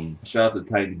 Shout out to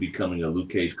Titan becoming a Luke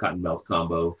Cage Cottonmouth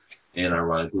combo, and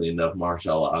ironically enough,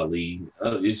 Marshall Ali.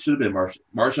 It should have been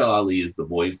Marshall Ali is the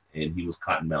voice, and he was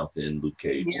Cottonmouth in Luke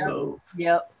Cage. Yep. So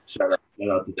shout out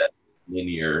to that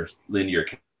linear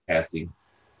casting.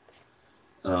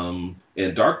 And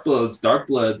Dark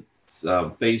Blood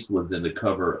face was in the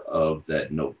cover of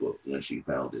that notebook when she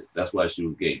found it. That's why she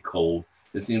was getting cold.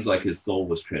 It seems like his soul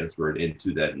was transferred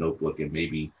into that notebook, and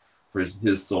maybe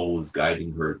his soul is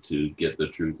guiding her to get the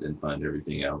truth and find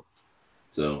everything out.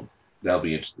 So that'll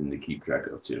be interesting to keep track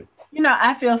of too. You know,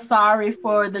 I feel sorry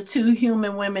for the two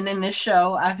human women in this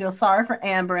show. I feel sorry for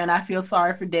Amber and I feel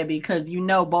sorry for Debbie because you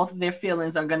know both of their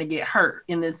feelings are going to get hurt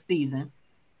in this season.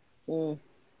 Oh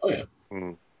yeah.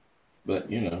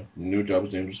 But you know, the new job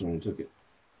was dangerous when you took it.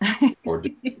 Or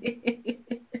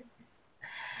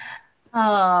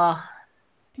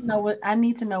you know what? I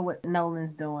need to know what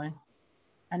Nolan's doing.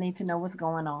 I need to know what's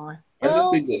going on. I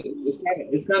just think that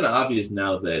it's kind of obvious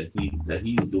now that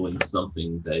he's doing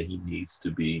something that he needs to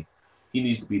be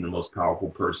the most powerful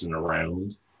person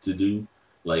around to do.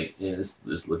 Like, and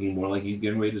it's looking more like he's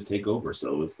getting ready to take over.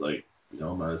 So it's like, you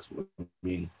know,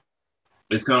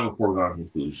 it's kind of a foregone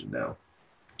conclusion now.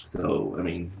 So I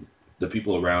mean, the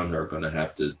people around are going to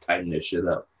have to tighten their shit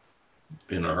up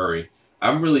in a hurry.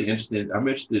 I'm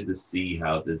interested to see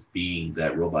how this being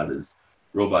that robot is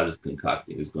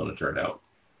concocting is going to turn out.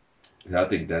 I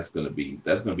think that's going to be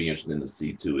interesting to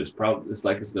see too. It's going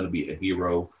to be a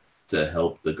hero to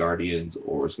help the Guardians,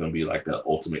 or it's going to be like an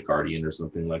ultimate guardian or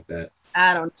something like that.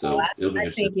 I don't know. So I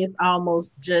think it's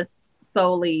almost just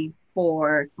solely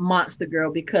for Monster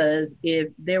Girl, because if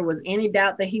there was any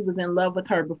doubt that he was in love with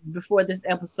her before this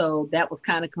episode, that was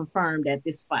kind of confirmed at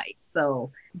this fight.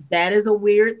 So that is a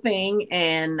weird thing,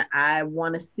 and I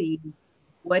want to see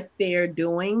what they're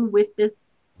doing with this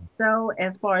show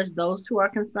as far as those two are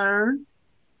concerned.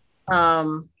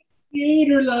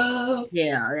 Theater love.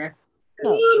 Yeah, that's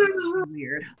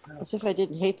weird. As if I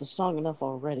didn't hate the song enough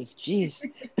already. Jeez.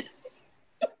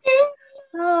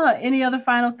 Any other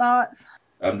final thoughts?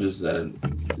 I'm just the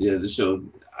show.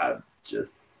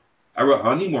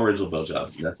 I need more Original Bell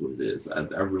Johnson. That's what it is. I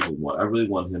really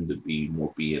want him to be in it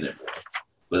more.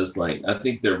 But it's like, I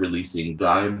think they're releasing the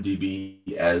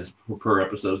IMDb as per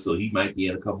episode, so he might be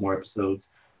in a couple more episodes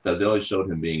because they only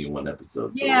showed him being in one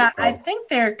episode. So yeah, I think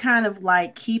they're kind of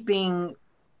like keeping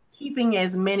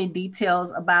as many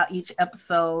details about each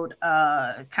episode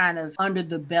kind of under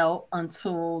the belt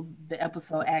until the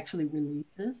episode actually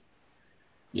releases.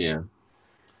 Yeah.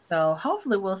 So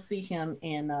hopefully we'll see him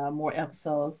in more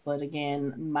episodes. But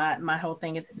again, my whole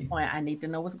thing at this point, I need to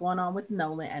know what's going on with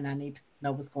Nolan, and I need to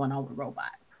know what's going on with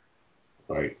Robot.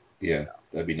 Right. Yeah,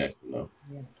 that'd be nice to know.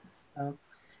 Yeah. So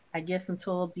I guess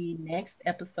until the next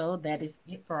episode, that is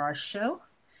it for our show.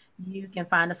 You can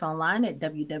find us online at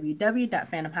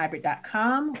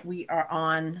www.fandomhybrid.com. We are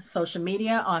on social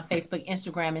media on Facebook,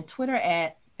 Instagram, and Twitter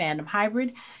at Fandom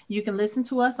Hybrid. You can listen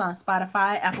to us on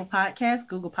Spotify, Apple Podcasts,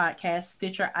 Google Podcasts,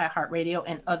 Stitcher, iHeartRadio,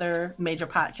 and other major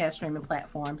podcast streaming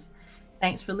platforms.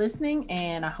 Thanks for listening,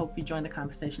 and I hope you join the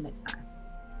conversation next time.